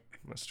 get it.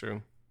 That's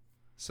true.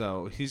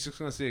 So he's just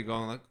gonna see it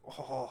going like,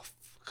 oh,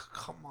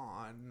 come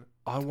on,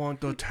 I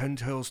want the Ten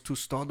Tails to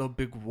start a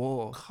big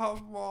war.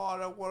 come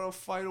on, I want to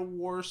fight a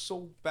war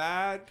so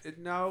bad, and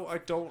now I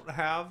don't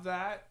have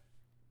that.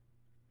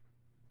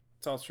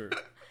 It's all true.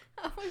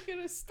 How am I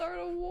gonna start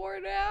a war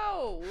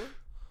now?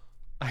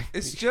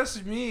 It's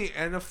just me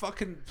and a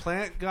fucking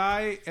plant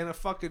guy and a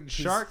fucking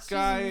shark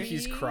guy.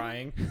 He's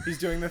crying. He's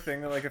doing the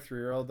thing that like a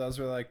 3-year-old does,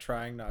 where like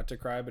trying not to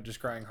cry but just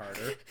crying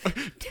harder.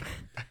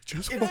 I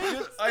just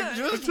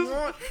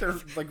want their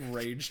like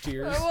rage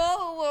tears. I'm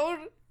all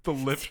alone. The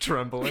lip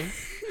trembling.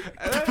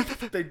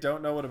 They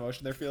don't know what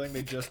emotion they're feeling.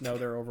 They just know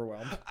they're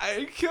overwhelmed.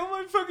 I killed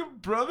my fucking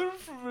brother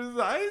from his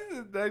eyes,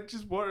 and I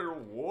just wanted a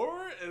war,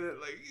 and it,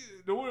 like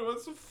no one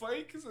wants to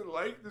fight because I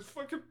like this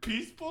fucking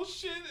peace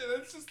bullshit,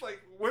 and it's just like,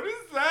 what is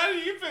that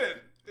even?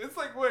 It's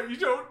like, what, you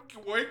don't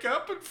wake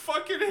up and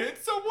fucking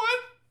hit someone?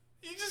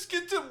 You just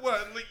get to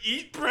what, like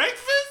eat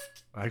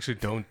breakfast? I actually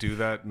don't do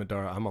that,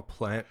 Madara. I'm a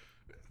plant.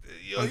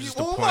 I'm just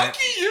a Well, plant.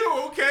 lucky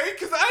you, okay?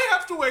 Because I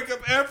have to wake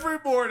up every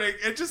morning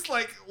and just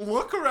like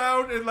look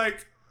around and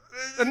like,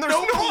 And there's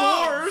no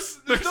wars.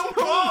 There's no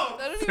bombs.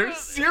 That doesn't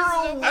There's zero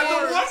And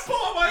the wars. one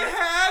bomb I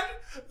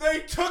had, they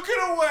took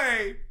it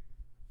away.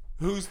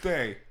 Who's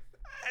they?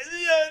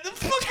 The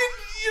fucking,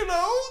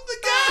 the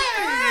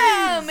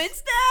guys.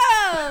 It's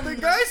them! The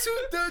guys who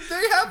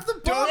they have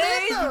the bomb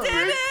They in them.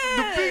 did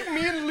The it! big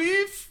me and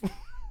Leaf.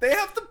 They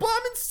have the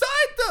bomb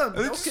inside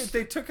them. Okay,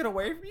 they took it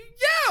away from you.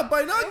 Yeah,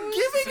 by not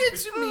giving it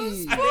to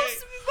me. Supposed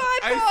to be my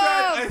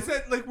I bomb!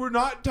 said, like, we're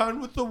not done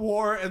with the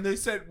war, and they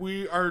said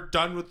we are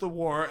done with the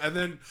war, and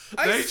then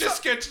I they saw-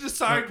 just get to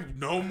decide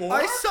no more.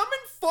 I summoned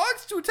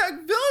Fox to attack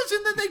village,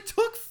 and then they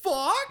took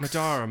Fox.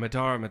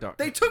 Madara.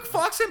 They took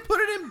Fox and put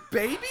it in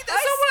baby. That's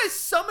not what I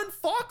summoned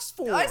Fox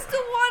for. I still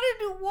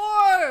wanted a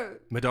war!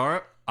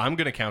 Madara, I'm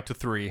gonna count to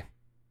 3.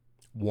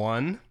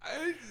 1,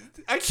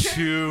 I can't.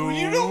 Two.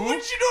 You know what?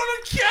 You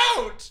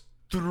don't count.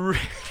 3.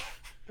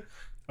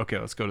 Okay,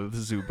 let's go to the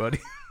zoo, buddy.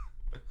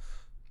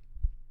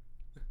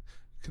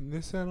 Can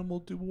this animal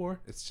do war?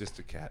 It's just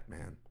a cat,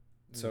 man.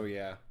 So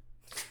yeah.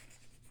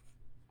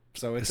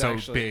 So it's so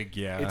actually big,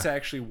 yeah. It's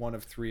actually one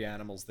of 3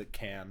 animals that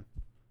can.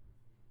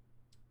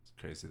 It's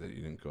crazy that you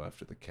didn't go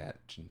after the cat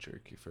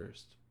Jinchuriki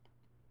first.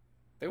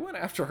 They went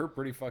after her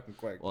pretty fucking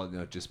quick. Well,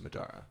 no, just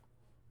Madara.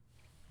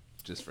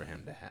 Just for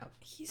him to have.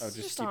 He's Oh, just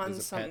just keep on as a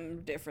pet.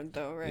 something different,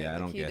 though, right? Yeah, I Like,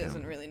 don't he get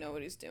doesn't him. really know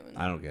what he's doing.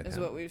 I don't get Is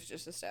him. what we've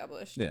just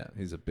established. Yeah,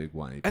 he's a big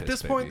whiny. At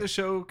this point, the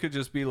show could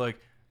just be like,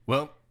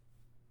 well,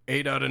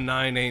 8 out of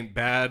 9 ain't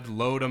bad.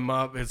 Load them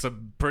up. It's a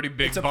pretty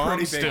big It's a bomb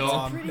pretty big still.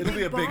 bomb. Pretty It'll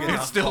be a big big bomb. enough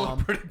It's still bomb.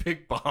 a pretty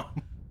big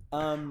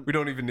bomb. We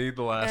don't even need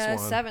the last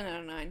one. 7 out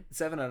of 9.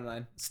 7 out of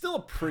 9. Still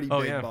a pretty Oh,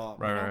 big yeah. bomb.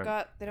 Right, They don't right.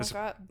 got. They don't It's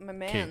got my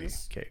Katie,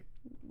 man's. Kate,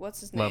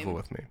 What's his name? level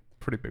with me.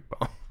 Pretty big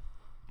bomb.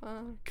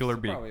 Killer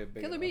Still bee. probably a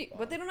big Killer enough Bee, bomb.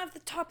 but they don't have the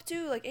top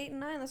 2, like 8 and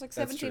 9. That's like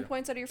That's 17 true.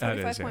 points out of your That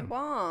is, 45 point yeah.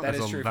 bomb. That That's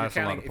is a- true. If that's a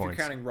you're lot counting, of if you're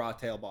points. counting raw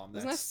tail bomb,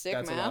 Isn't that that's sick a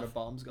lot math? of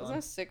bombs Isn't gone.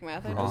 that sick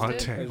math? I Raw just did.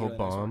 tail really nice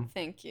bomb.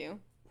 Thank you.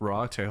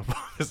 Raw tail bomb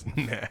is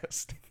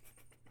nasty.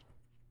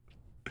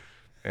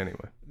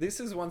 Anyway, This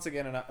is once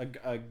again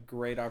a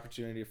great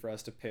opportunity for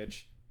us to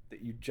pitch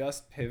that you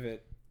just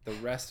pivot the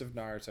rest of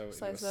Naruto into a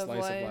Slice slice of of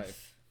life.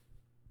 life.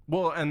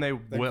 well, and they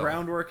The will.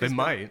 groundwork They has been-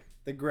 might.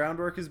 The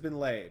groundwork has been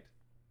laid.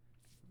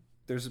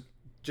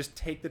 Just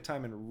take the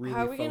time and really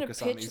How are we gonna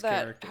focus on pitch these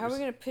that? characters. How are we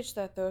gonna pitch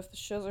that though if the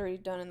show's already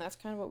done? And that's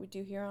kind of what we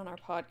do here on our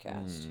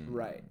podcast.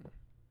 Right.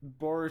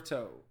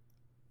 Boruto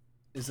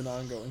is an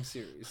ongoing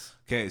series.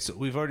 Okay, so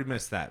we've already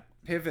missed that.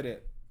 Pivot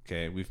it.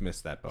 Okay, we've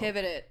missed that boat.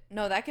 Pivot it.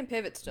 No, that can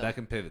pivot still. That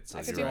can pivot. So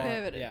That could you're be right.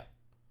 pivoted. Yeah.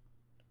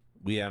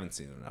 We haven't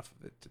seen enough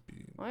of it to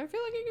be. Well, I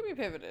feel like it could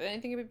be pivoted.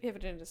 Anything can be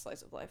pivoted into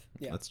slice of life.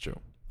 Yeah. That's true.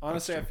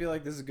 Honestly, I feel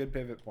like this is a good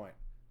pivot point.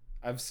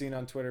 I've seen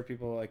on Twitter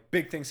people like,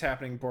 big things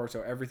happening in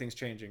Boruto, everything's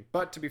changing.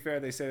 But to be fair,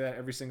 they say that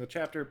every single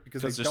chapter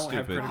because Because they they're don't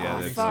have stupid. critical Yeah,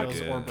 thinking they're skills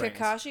fucking- or brains.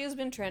 Kakashi has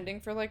been trending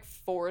for like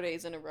 4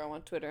 days in a row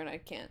on Twitter, and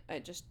I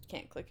just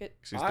can't click it.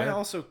 She's I dead.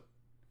 also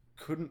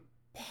couldn't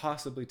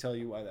possibly tell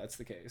you why that's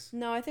the case.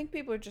 No, I think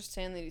people are just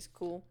saying that he's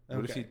cool. What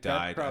if Okay, he that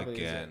died probably is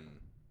it. again?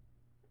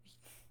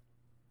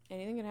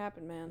 Anything can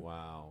happen, man.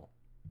 Wow.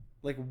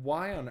 Like,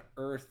 why on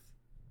earth?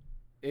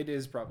 It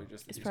is probably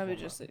just. that It's he's probably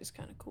one just up. that he's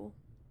kind of cool.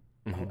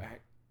 Mhm. Oh,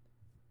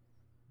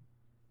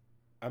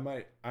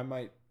 I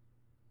might.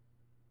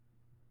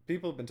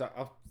 People have been talking.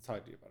 I'll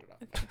talk to you about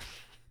it. Okay.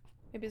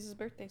 Maybe it's his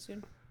birthday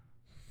soon.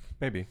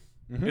 Maybe.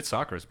 Mhm. It's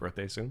Sakura's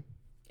birthday soon.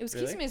 It was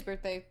Really? Kisame's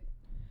birthday.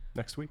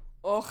 Next week.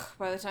 Ugh,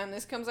 by the time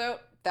this comes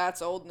out,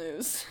 that's old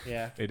news.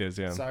 Yeah. It is,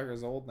 yeah.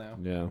 Sakura's old now.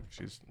 Yeah.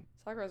 She's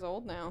Sakura's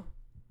old now.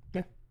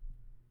 Yeah.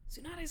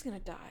 Tsunade's gonna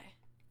die.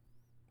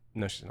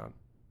 no, she's not.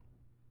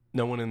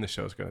 No one in the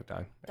show's gonna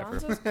die ever.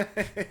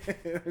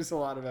 Danzo's There's a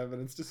lot of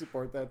evidence to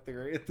support that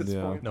theory at this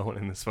Yeah. point. No one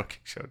in this fucking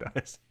show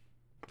dies.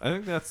 I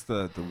think that's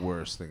the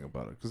worst thing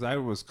about it because I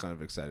was kind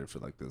of excited for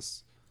like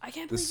this I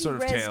can't this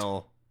believe sort of he rezzed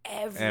tale.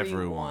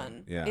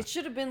 everyone. Yeah. It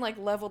should have been like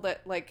leveled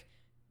at like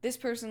this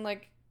person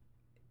like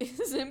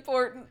is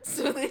important,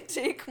 so they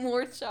take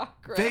more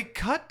chakra. They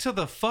cut to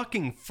the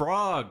fucking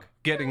frog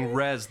getting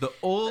rezzed. The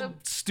old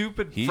The-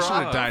 stupid He frog.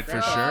 should have died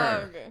for sure.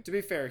 Frog. To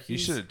be fair, He he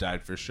should have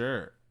died for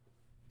sure.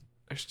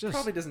 It's just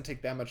probably doesn't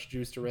take that much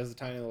juice to res a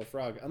tiny little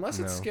frog, unless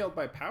it's No. scaled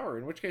by power,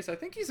 in which case I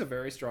think he's a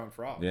very strong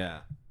frog.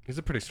 Yeah. he's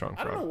a pretty strong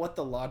I don't know frog. what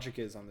the logic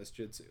is on this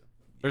jutsu.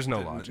 There's no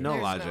There's logic. no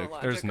There's logic.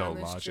 There's no on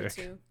this logic.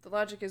 jutsu. The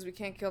logic is we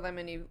can't kill that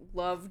many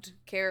loved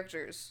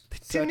characters.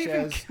 Such Didn't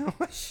even as kill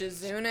it.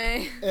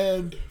 Shizune,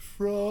 and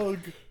frog.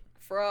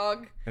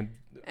 Frog,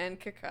 and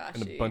Kakashi.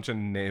 and a bunch of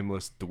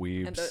nameless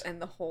dweebs.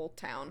 and the whole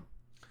town.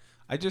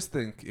 I just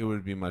think it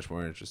would be much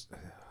more interesting.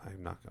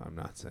 I'm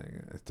not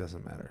saying it. It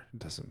doesn't matter. It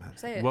doesn't matter.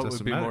 Say it. What Doesn't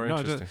would be matter. more No, it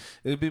interesting?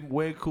 It'd be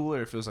way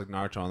cooler if it was like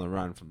Naruto on the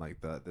run from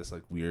like this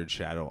like weird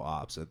shadow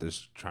ops that they're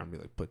trying to be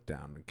like put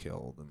down and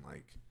killed and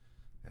like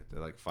have to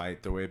like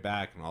fight their way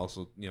back and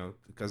also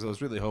because I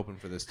was really hoping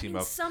for this team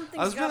up.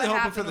 Something's I was really gotta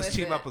hoping for happen this with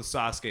team it. up with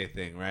Sasuke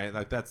thing, right?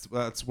 Like that's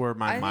where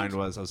my I mind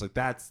think- was. I was like,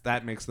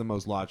 that makes the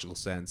most logical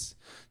sense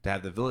to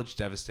have the village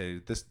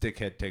devastated. This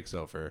dickhead takes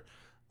over.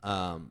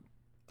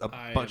 A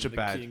bunch of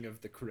bad. king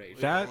of the creation.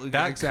 That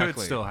Exactly. could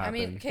still I happen.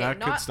 mean, okay, that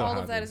could not still all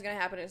happen. of that is going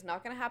to happen. It's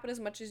not going to happen as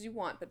much as you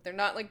want, but they're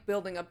not like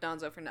building up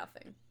Danzo for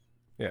nothing.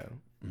 Yeah.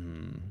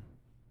 Mm.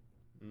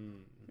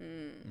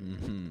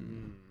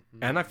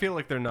 And I feel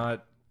like they're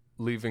not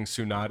leaving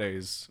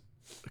Tsunade's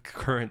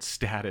current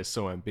status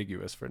so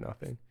ambiguous for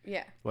nothing.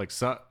 Yeah. Like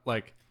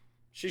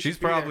She's She's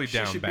probably She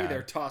down should be bad.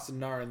 there tossing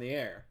Nara in the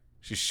air,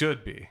 she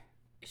should be.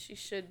 She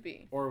should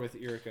be. or with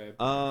Irika. praising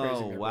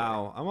Oh their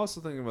wow! I'm also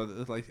thinking about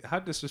it, like how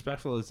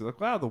disrespectful is it? Like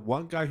wow, the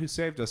one guy who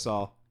saved us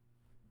all,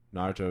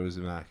 Naruto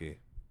Uzumaki.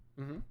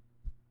 Mm-hmm.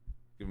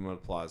 Give him an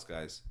applause,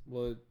 guys.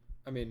 Well,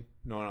 I mean,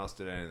 No one else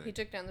did anything. He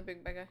took down the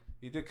big bad guy.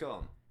 He did kill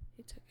him.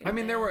 He took him I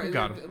mean, there down. were. You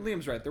got him.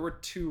 Liam's right. There were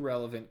two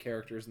relevant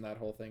characters in that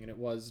whole thing, and it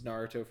was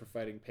Naruto for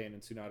fighting Pain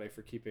and Tsunade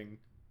for keeping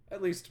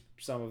at least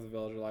some of the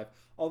village alive.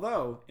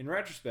 Although, in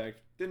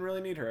retrospect, didn't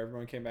really need her.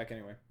 Everyone came back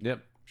anyway.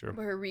 Yep. Sure.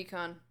 But her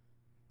recon,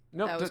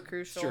 Nope. that was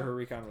crucial. Sure, her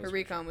recon was. Her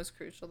recon was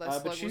crucial. That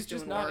but slug she's was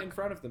just doing not work. in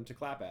front of them to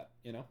clap at,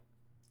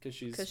 because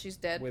Because she's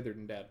dead. withered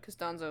and dead. Because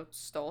Danzo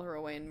stole her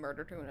away and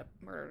murdered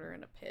her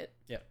in a pit.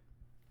 Yeah,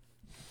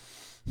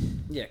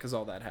 because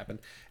all that happened.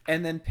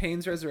 And then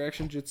Pain's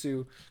resurrection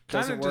jutsu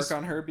doesn't Kinda work just-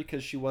 on her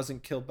because she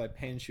wasn't killed by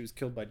Pain. She was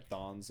killed by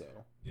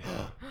Danzo.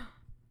 Yeah.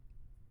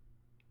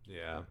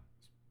 Yeah.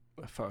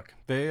 Fuck.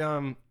 They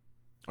Or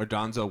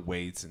Donzo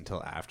waits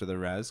until after the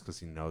res because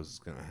he knows it's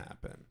gonna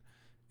happen,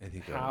 and he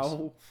goes,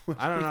 How? would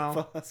I don't we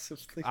know.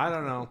 possibly "I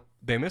don't know."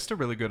 they missed a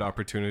really good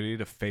opportunity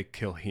to fake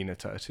kill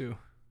Hinata too.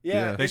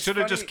 Yeah, They it's should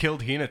have just funny.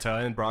 killed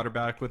Hinata and brought her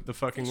back with the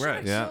fucking They should've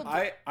res. Yeah. killed-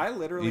 I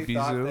literally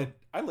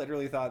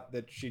Ibizu. thought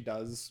that she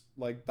does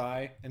like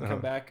die and Uh-huh.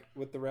 come back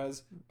with the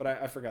res, but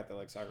I forgot that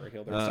like Sakura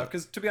healed her and Uh, stuff.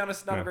 Because to be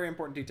honest, it's not yeah. a very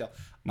important detail.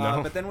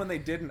 No. But then when they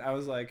didn't, I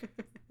was like,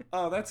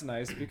 oh, that's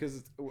nice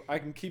because I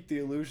can keep the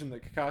illusion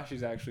that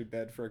Kakashi's actually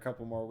dead for a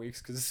couple more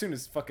weeks. Because as soon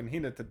as fucking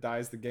Hinata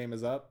dies, the game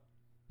is up.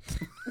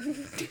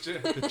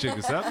 The jig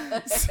is up.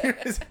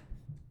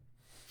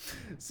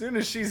 As soon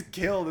as she's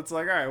killed, it's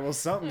like, all right, well,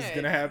 something's Alright,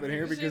 gonna happen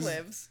here she because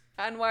lives.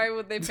 And why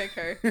would they pick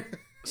her?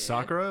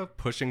 Sakura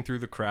pushing through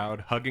the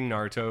crowd, hugging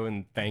Naruto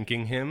and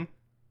thanking him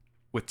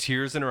with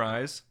tears in her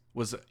eyes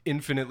was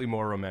infinitely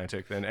more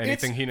romantic than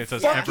anything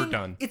Hinata's ever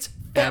done. It's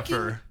fucking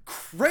Ever.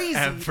 crazy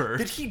Ever.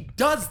 that he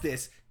does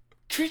this.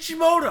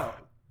 Kishimoto,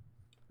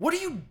 what are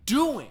you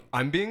doing?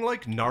 I'm being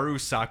like Naru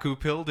Saku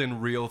pilled in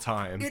real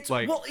time. It's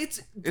like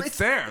it's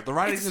there. The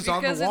writing it's is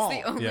on the Because wall.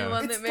 it's the only Yeah.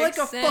 one it's that makes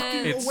like a sense.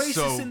 fucking It's oasis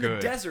so in good.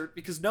 the desert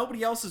because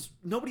nobody else's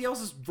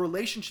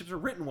relationships are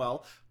written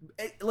well.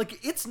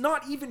 Like it's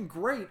not even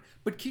great.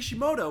 But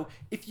Kishimoto,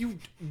 if you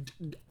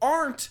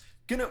aren't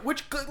gonna,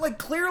 which like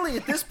clearly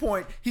at this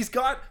point he's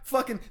got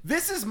fucking.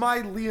 This is my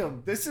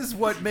Liam. This is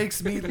what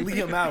makes me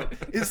Liam out.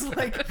 Is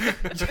like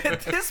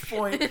at this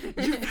point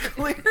you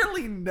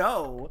clearly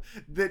know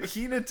that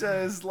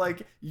Hinata is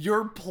like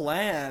your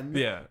plan.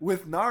 Yeah.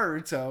 With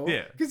Naruto.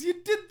 Yeah. Because you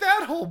did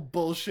that whole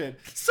bullshit.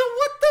 So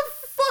what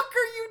the fuck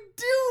are you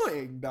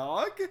doing,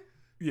 dog?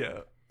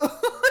 yeah.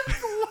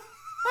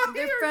 Why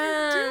They're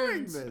are you doing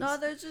friends. this? No,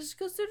 they're just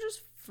because they're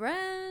just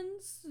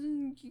friends.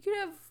 And you could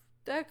have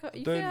that.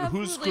 You Then can have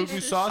who's Scooby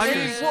relationships.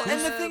 Sasuke's- well,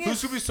 and the thing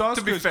Who's is- Scooby Sasuke's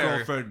To be fair.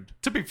 girlfriend?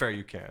 To be fair,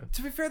 you can.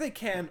 To be fair, they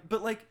can,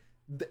 but like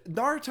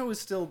Naruto is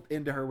still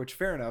into her, which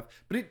fair enough.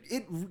 But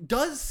it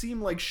does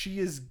seem like she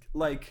is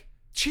like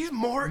She's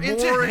more more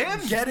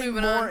getting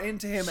Moving more on.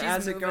 into him She's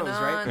as it moving goes,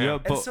 right? on. Yeah,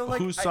 And but so, like,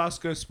 who's I-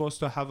 Sasuke supposed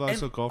to have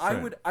as And a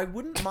girlfriend? I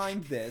wouldn't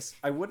mind this.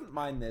 I wouldn't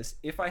mind this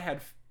if I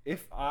had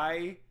if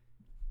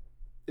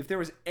there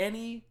was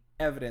any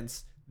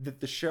evidence that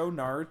the show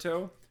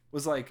Naruto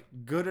was like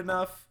good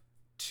enough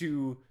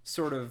to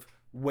sort of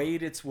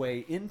wade its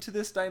way into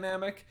this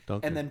dynamic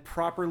Duncan. and then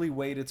properly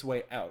wade its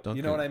way out.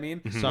 You know Duncan. what I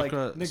mean?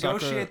 Sakura- Like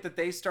negotiate Sakura- that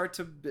they start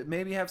to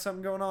maybe have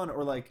something going on,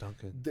 or like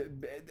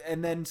Duncan.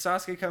 and then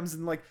Sasuke comes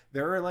and like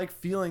there are like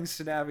feelings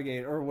to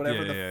navigate or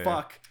whatever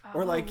fuck.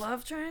 Or like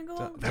love triangle.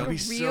 That'd Like a be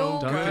so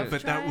real good, love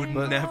but that would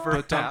triangle? never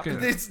But Duncan-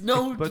 happen. it's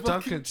no But fucking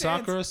Duncan, chance.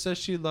 Sakura says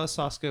she loves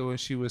Sasuke when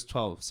she was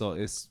 12, so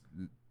it's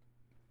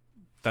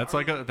That's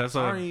like a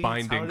Sorry,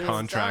 binding that's how it is.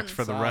 contract Done,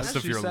 for the son. rest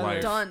of She your said it.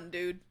 life. Done,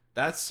 dude.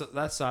 that's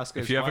Sasuke's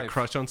If you have wife a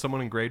crush on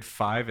someone in grade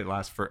 5, it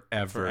lasts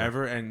forever.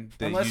 forever, and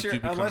then Unless you you're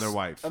do become their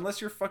wife.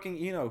 Unless you're fucking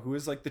Ino, who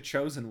is like the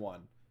chosen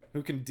one,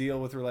 who can deal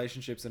with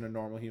relationships in a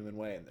normal human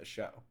way in this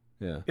show.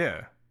 Yeah.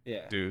 Yeah,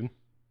 Yeah, dude.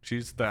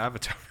 She's the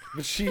avatar.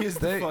 but she is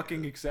the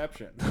fucking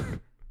exception.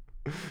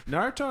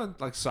 Naruto and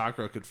like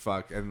Sakura could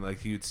fuck, and like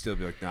he would still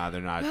be like, nah,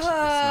 they're not. It's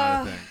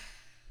not a thing.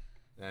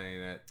 That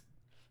ain't it.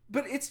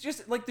 But it's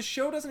just like the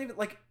show doesn't even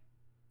like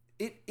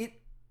it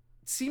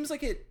seems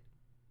like it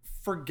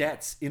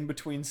forgets in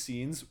between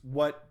scenes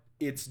what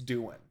it's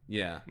doing.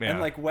 Yeah. Yeah. And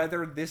like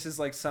whether this is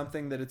like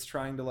something that it's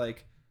trying to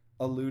like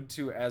allude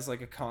to as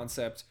like a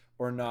concept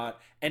or not,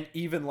 and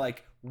even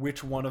like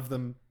which one of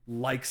them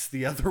likes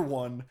the other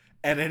one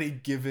at any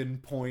given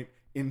point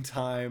in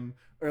time,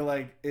 or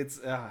like it's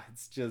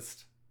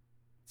just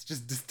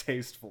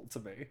distasteful to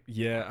me.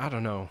 Yeah, I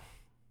don't know.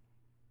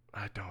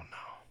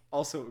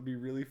 Also, it would be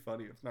really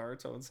funny if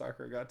Naruto and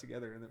Sakura got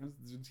together and it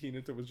was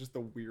Hinata was just the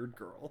weird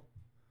girl.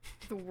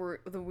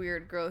 The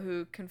weird girl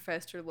who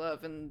confessed her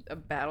love in a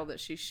battle that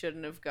she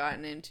shouldn't have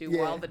gotten into,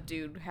 Yeah. while the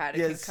dude had a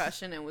Yes.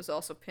 concussion and was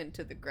also pinned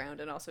to the ground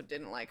and also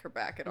didn't like her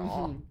back at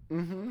all.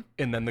 Mm-hmm.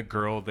 And then the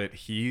girl that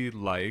he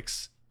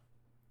likes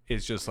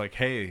is just like,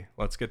 hey,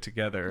 let's get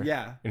together.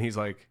 Yeah. And he's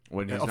like,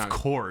 When he's of not-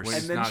 course. when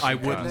he's not I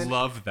concussed. would And then-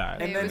 love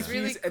that. And It then was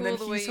really he's and then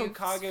cool the way he's you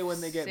Hokage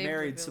when they get saved the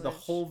married, so the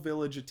village. whole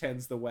village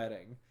attends the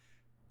wedding.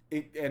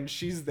 And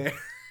she's there.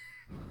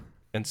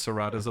 And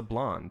Sarada's a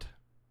blonde.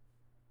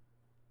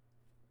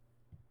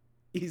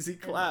 Easy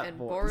clap, and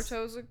boys.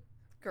 Boruto's a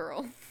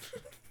girl.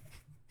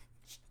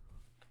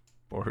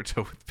 Boruto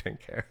with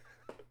pink hair.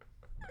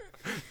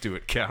 Do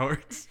it,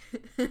 cowards.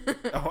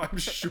 Oh, I'm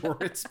sure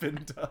it's been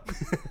done.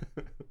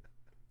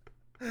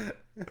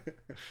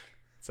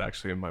 It's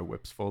actually in my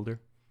whips folder.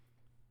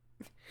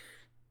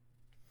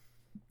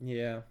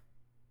 Yeah.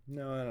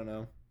 No, I don't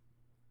know.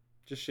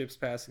 Just ships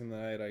passing the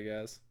night, I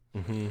guess.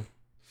 Mm-hmm.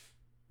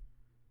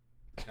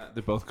 Yeah,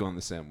 they're both going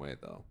the same way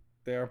though.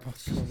 They are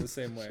both going the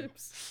same way.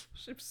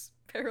 Ships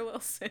parallel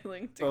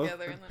sailing Both,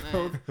 together in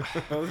the night.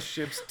 both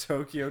ships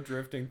Tokyo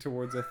drifting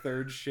towards a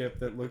third ship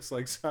that looks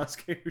like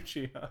Sasuke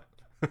Uchiha.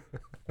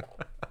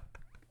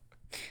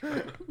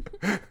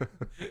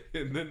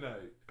 In the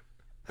night.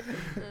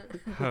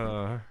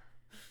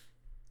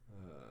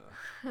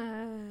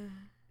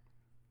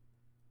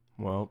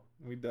 Well,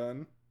 We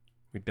done?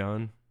 we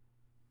done.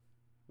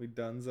 We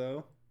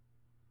donezo?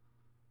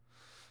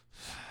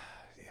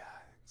 Yeah,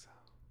 I think so.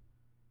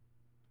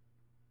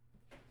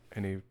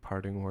 Any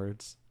parting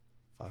words?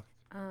 Fuck.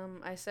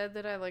 I said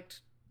that I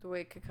liked the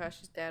way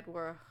Kakashi's dad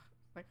wore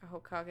a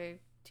Hokage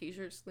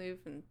t-shirt sleeve,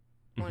 and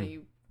one of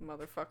you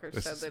motherfuckers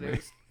This said is that me. it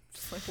was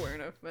just like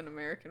wearing an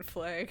American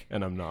flag,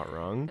 And I'm not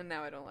wrong. and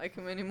now I don't like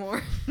him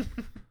anymore.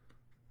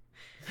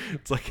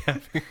 It's like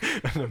having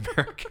an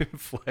American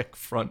flag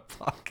front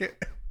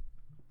pocket.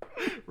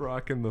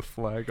 Rocking the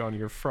flag on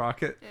your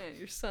frocket. Yeah,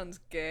 your son's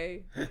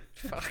gay.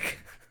 Fuck.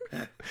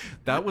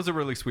 That was a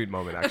really sweet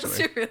moment, That was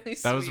actually. a really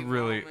That was sweet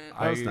really. moment.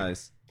 That was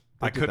nice.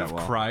 They I did could that have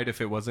well. cried if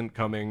it wasn't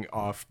coming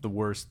off the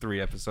worst 3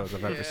 episodes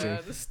I've ever Yeah, seen.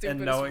 the stupidest And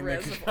knowing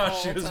that res of all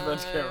Kakashi was about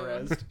to get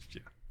time. rezzed.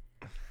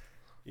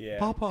 Yeah.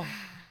 Papa.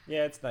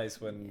 Yeah, it's nice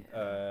when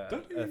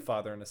a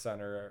father and a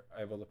son are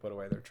able to put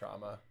away their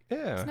trauma.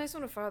 Yeah. It's nice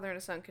when a father and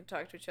a son can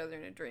talk to each other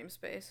in a dream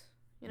space.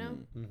 You know?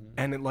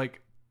 And it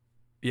like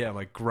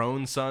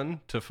grown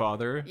son to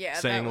father Yeah,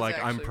 that saying was like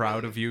I'm actually proud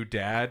really- of you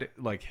dad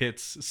like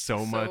hits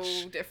so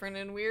much different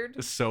and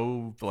weird.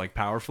 so like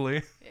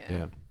powerfully.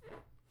 Yeah.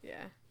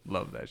 Yeah.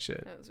 Love that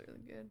shit. That was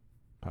really good.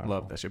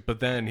 Love that shit. But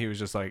then he was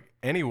just like,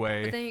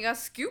 anyway, But then he got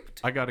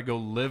scooped. I gotta go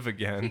live He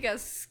again. got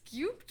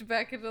scooped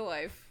back into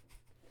life.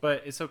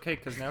 But it's okay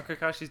because now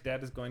Kakashi's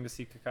dad is going to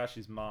see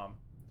Kakashi's mom.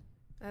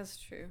 That's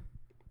true.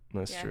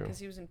 That's Yeah, true. because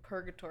he was in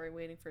purgatory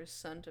waiting for his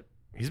son to.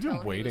 He's tell been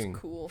him he was waiting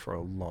cool. for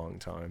a long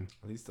time.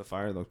 At least the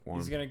fire looked warm.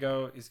 He's gonna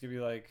go. He's gonna be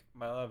like,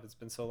 "My love, it's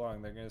been so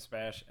long." They're gonna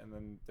smash, and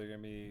then they're gonna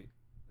be.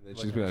 And then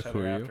looking she's be at like, each "Who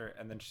other are you?" after,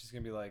 and then she's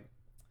gonna be like,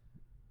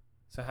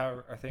 "So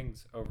how are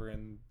things over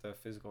in the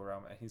physical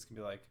realm?" And he's gonna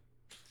be like,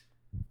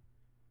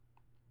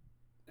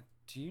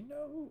 "Do you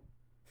know?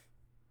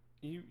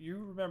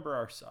 You remember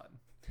our son?"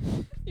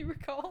 You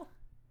recall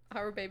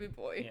our baby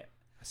boy? Yeah.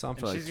 I saw him And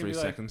for like she's gonna 3 be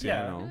like, seconds. "Yeah."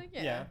 Yeah, I You're know. like,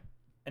 Yeah. yeah.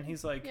 And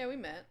he's like, Yeah, we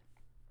met.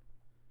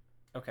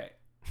 "Okay,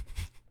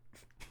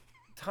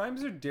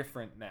 times are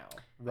different now,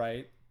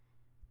 right?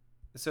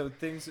 So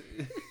things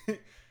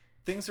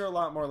things are a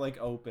lot more like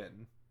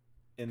open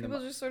in People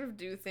the just sort of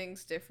do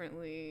things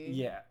differently.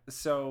 yeah.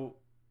 So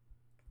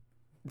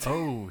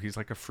Oh, he's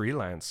like a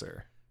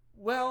freelancer.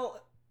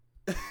 well.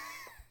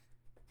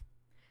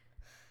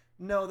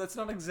 No, that's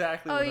not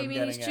exactly Oh, what you I'm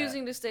mean he's getting at.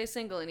 choosing to stay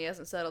single and he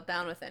hasn't settled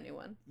down with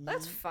anyone?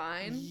 That's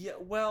fine. Yeah,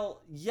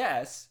 well,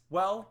 yes.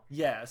 Well,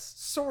 yes,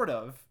 sort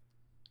of.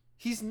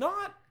 He's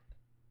not.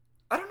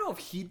 I don't know if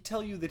he'd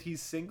tell you that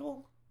he's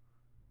single.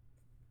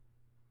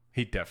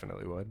 He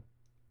definitely would.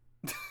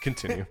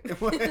 Continue.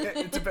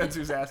 It depends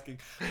who's asking.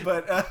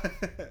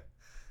 But,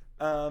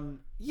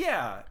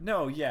 yeah.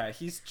 No, yeah.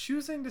 He's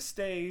choosing to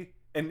stay.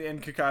 And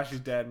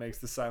Kakashi's dad makes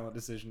the silent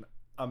decision.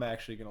 I'm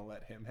actually going to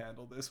let him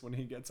handle this when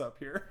he gets up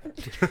here.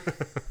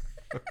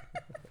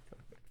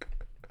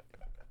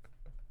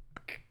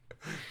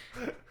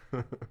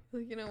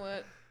 Like, you know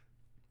what?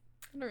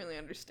 I don't really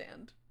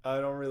understand. I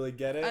don't really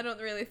get it. I don't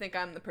really think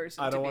I'm the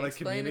person I to don't be want to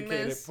explaining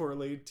communicate this. it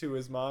poorly to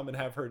his mom and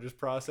have her just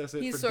process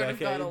it He's for sort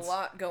decades. of got a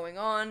lot going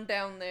on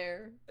down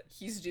there.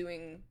 He's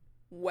doing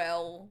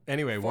well.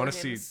 Anyway, for want to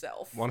see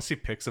himself.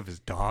 pics of his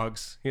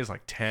dogs? He has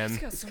like 10. He's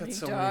got so, got many,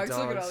 so many dogs. Look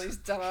at dogs. all these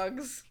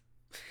dogs.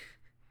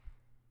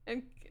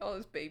 And all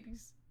his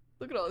babies.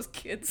 Look at all his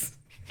kids.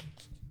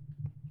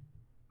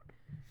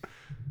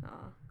 Aw.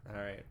 All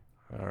right.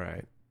 All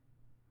right.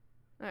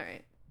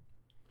 Alright.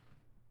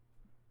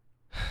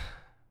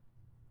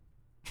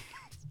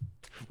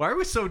 Why are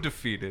we so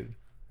defeated?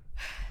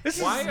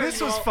 This Why are was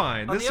you all-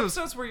 fine. On This the was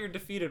episodes where you're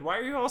defeated, why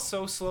are you all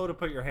so slow to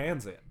put your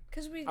hands in?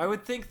 Because I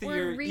would think that we're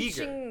you're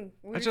reaching, eager.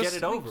 We're Get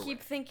it over we keep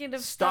with. thinking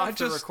of Stop stuff.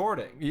 the just-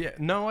 recording. yeah.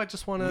 No, I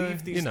just want to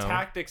Leave these you know.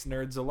 tactics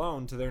nerds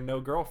alone to their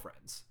no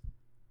girlfriends.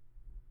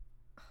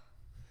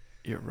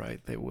 You're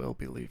right. They will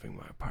be leaving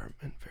my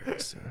apartment very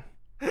soon.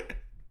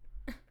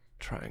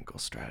 Triangle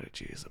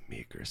Strategy is a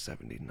meager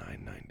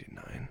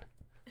 $79.99.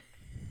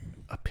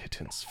 A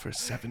pittance for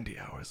 70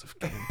 hours of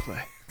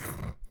gameplay.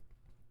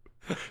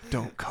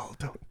 Don't call,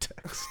 don't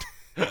text.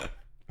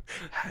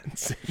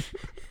 Hands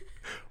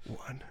in.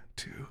 1,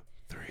 2,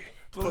 3.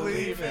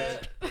 Believe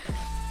it.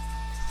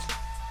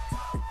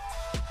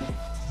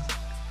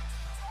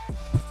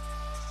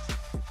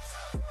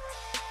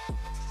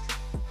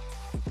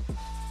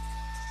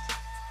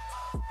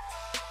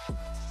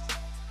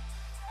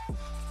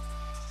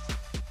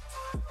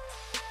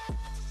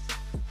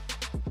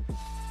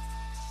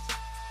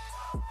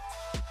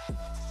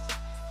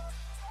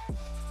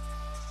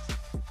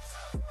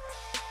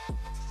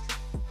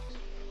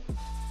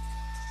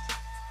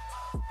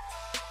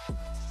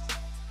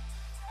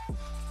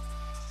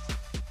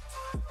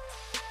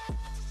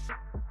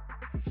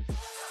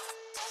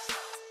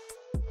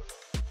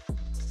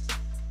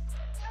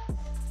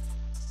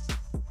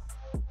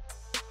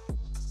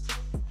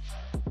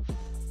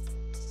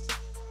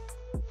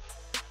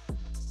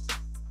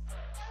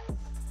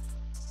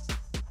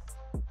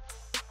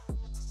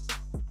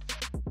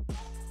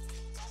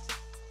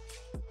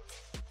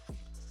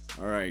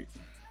 All right.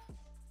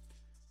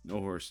 No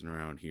horsing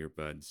around here,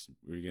 buds.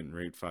 We're getting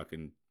right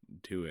fucking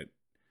to it.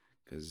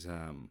 Because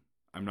I'm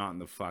not in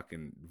the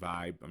fucking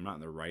vibe. I'm not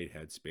in the right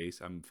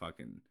headspace. I'm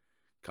fucking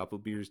couple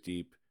beers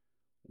deep,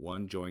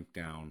 one joint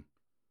down.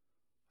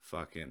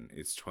 Fucking,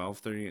 it's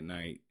 12:30 at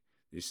night.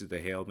 This is the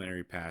Hail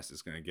Mary pass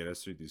that's going to get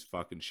us through these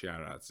fucking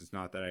shout-outs. It's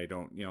not that I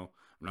don't, I'm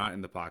not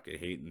in the pocket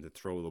hating to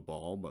throw the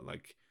ball, but,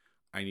 like,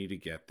 I need to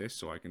get this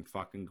so I can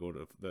fucking go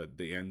to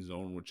the end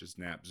zone, which is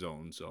nap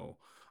zone. So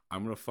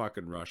I'm going to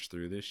fucking rush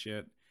through this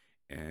shit,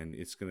 and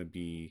it's going to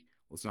be,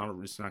 well,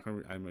 it's not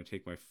going to, I'm going to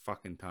take my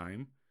fucking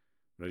time,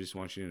 but I just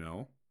want you to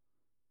know,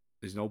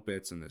 there's no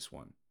bits in this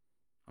one.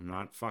 I'm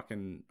not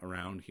fucking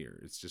around here.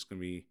 It's just going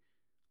to be,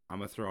 I'm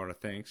going to throw out a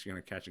thanks. You're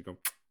going to catch it and go,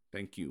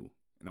 thank you.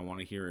 And I want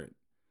to hear it.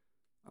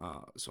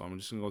 So I'm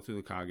just going to go through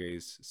the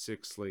Kages.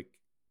 Six, Slick,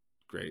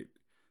 great.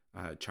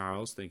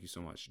 Charles, thank you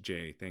so much.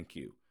 Jay, thank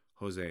you.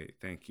 Jose,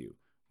 thank you.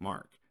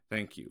 Mark,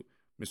 thank you.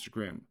 Mr.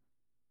 Grimm,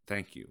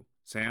 thank you.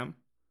 Sam,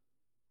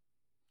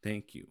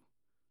 thank you.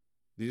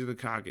 These are the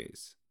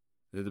Kages.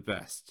 They're the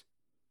best.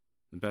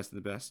 The best of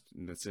the best,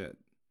 and that's it.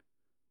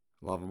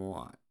 Love them a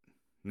lot.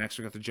 Next,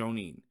 we got the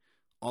Jonine.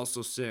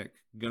 Also sick.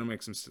 Gonna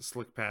make some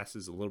slick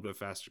passes a little bit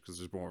faster because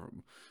there's more of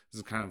them. This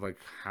is kind of like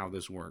how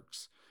this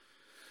works.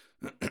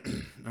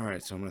 All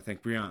right, so I'm gonna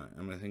thank Brianna.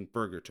 I'm gonna thank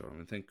Burgerto. I'm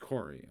gonna thank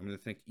Corey. I'm gonna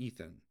thank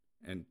Ethan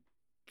and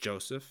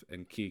Joseph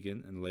and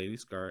Keegan and Lady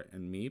Scar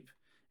and Meep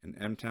and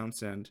M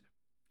Townsend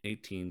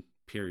 18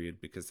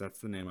 period, because that's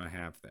the name I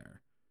have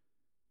there.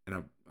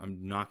 And I'm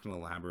not gonna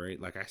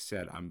elaborate. Like I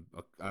said, I'm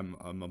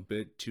a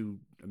bit too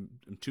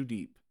I'm too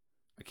deep.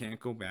 I can't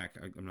go back.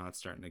 I'm not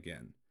starting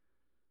again.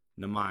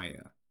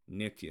 Namaya,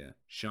 Nitya,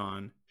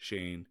 Sean,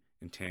 Shane,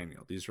 and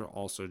Taniel. These are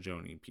also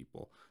Joni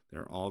people.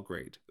 They're all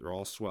great. They're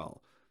all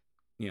swell.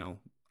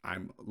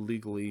 I'm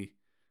legally,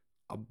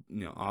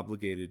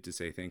 obligated to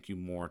say thank you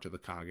more to the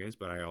Kages,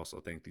 but I also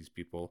thank these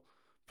people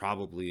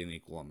probably an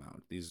equal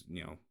amount. These,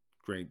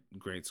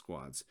 great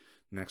squads.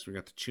 Next, we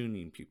got the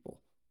Chunin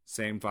people.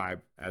 Same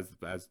vibe as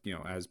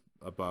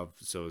above,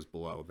 so is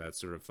below. That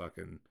sort of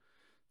fucking,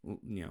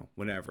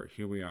 whatever.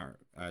 Here we are.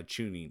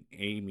 Chunin,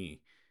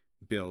 Amy,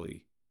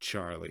 Billy,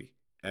 Charlie,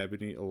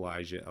 Ebony,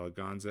 Elijah,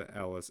 Eleganza,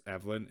 Ellis,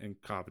 Evelyn,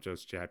 and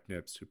Copitos Chap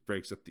Nips, who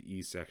breaks up the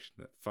E section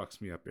that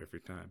fucks me up every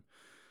time.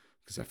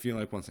 Because I feel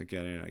like once I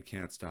get in, I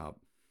can't stop.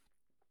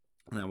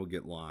 And I will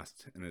get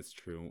lost, and it's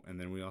true. And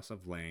then we also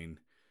have Lane,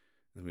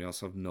 and we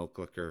also have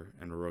Milklicker,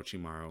 and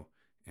Orochimaru,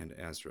 and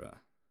Ezra.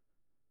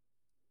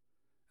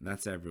 And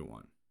that's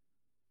everyone.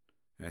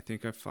 And I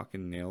think I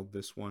fucking nailed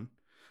this one.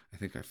 I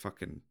think I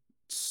fucking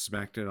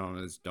smacked it on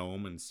its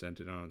dome and sent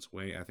it on its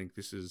way. I think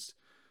this is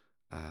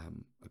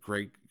a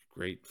great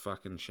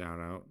fucking shout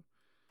out.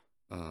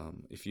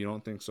 If you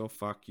don't think so,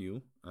 fuck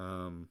you.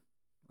 I'm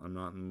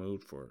not in the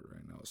mood for it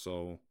right now.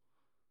 So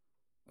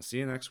I'll see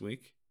you next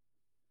week.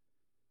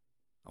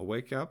 I'll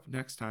wake up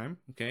next time,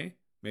 okay?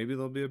 Maybe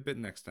there'll be a bit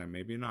next time.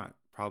 Maybe not.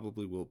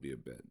 Probably will be a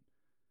bit.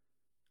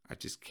 I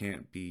just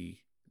can't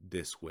be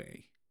this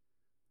way.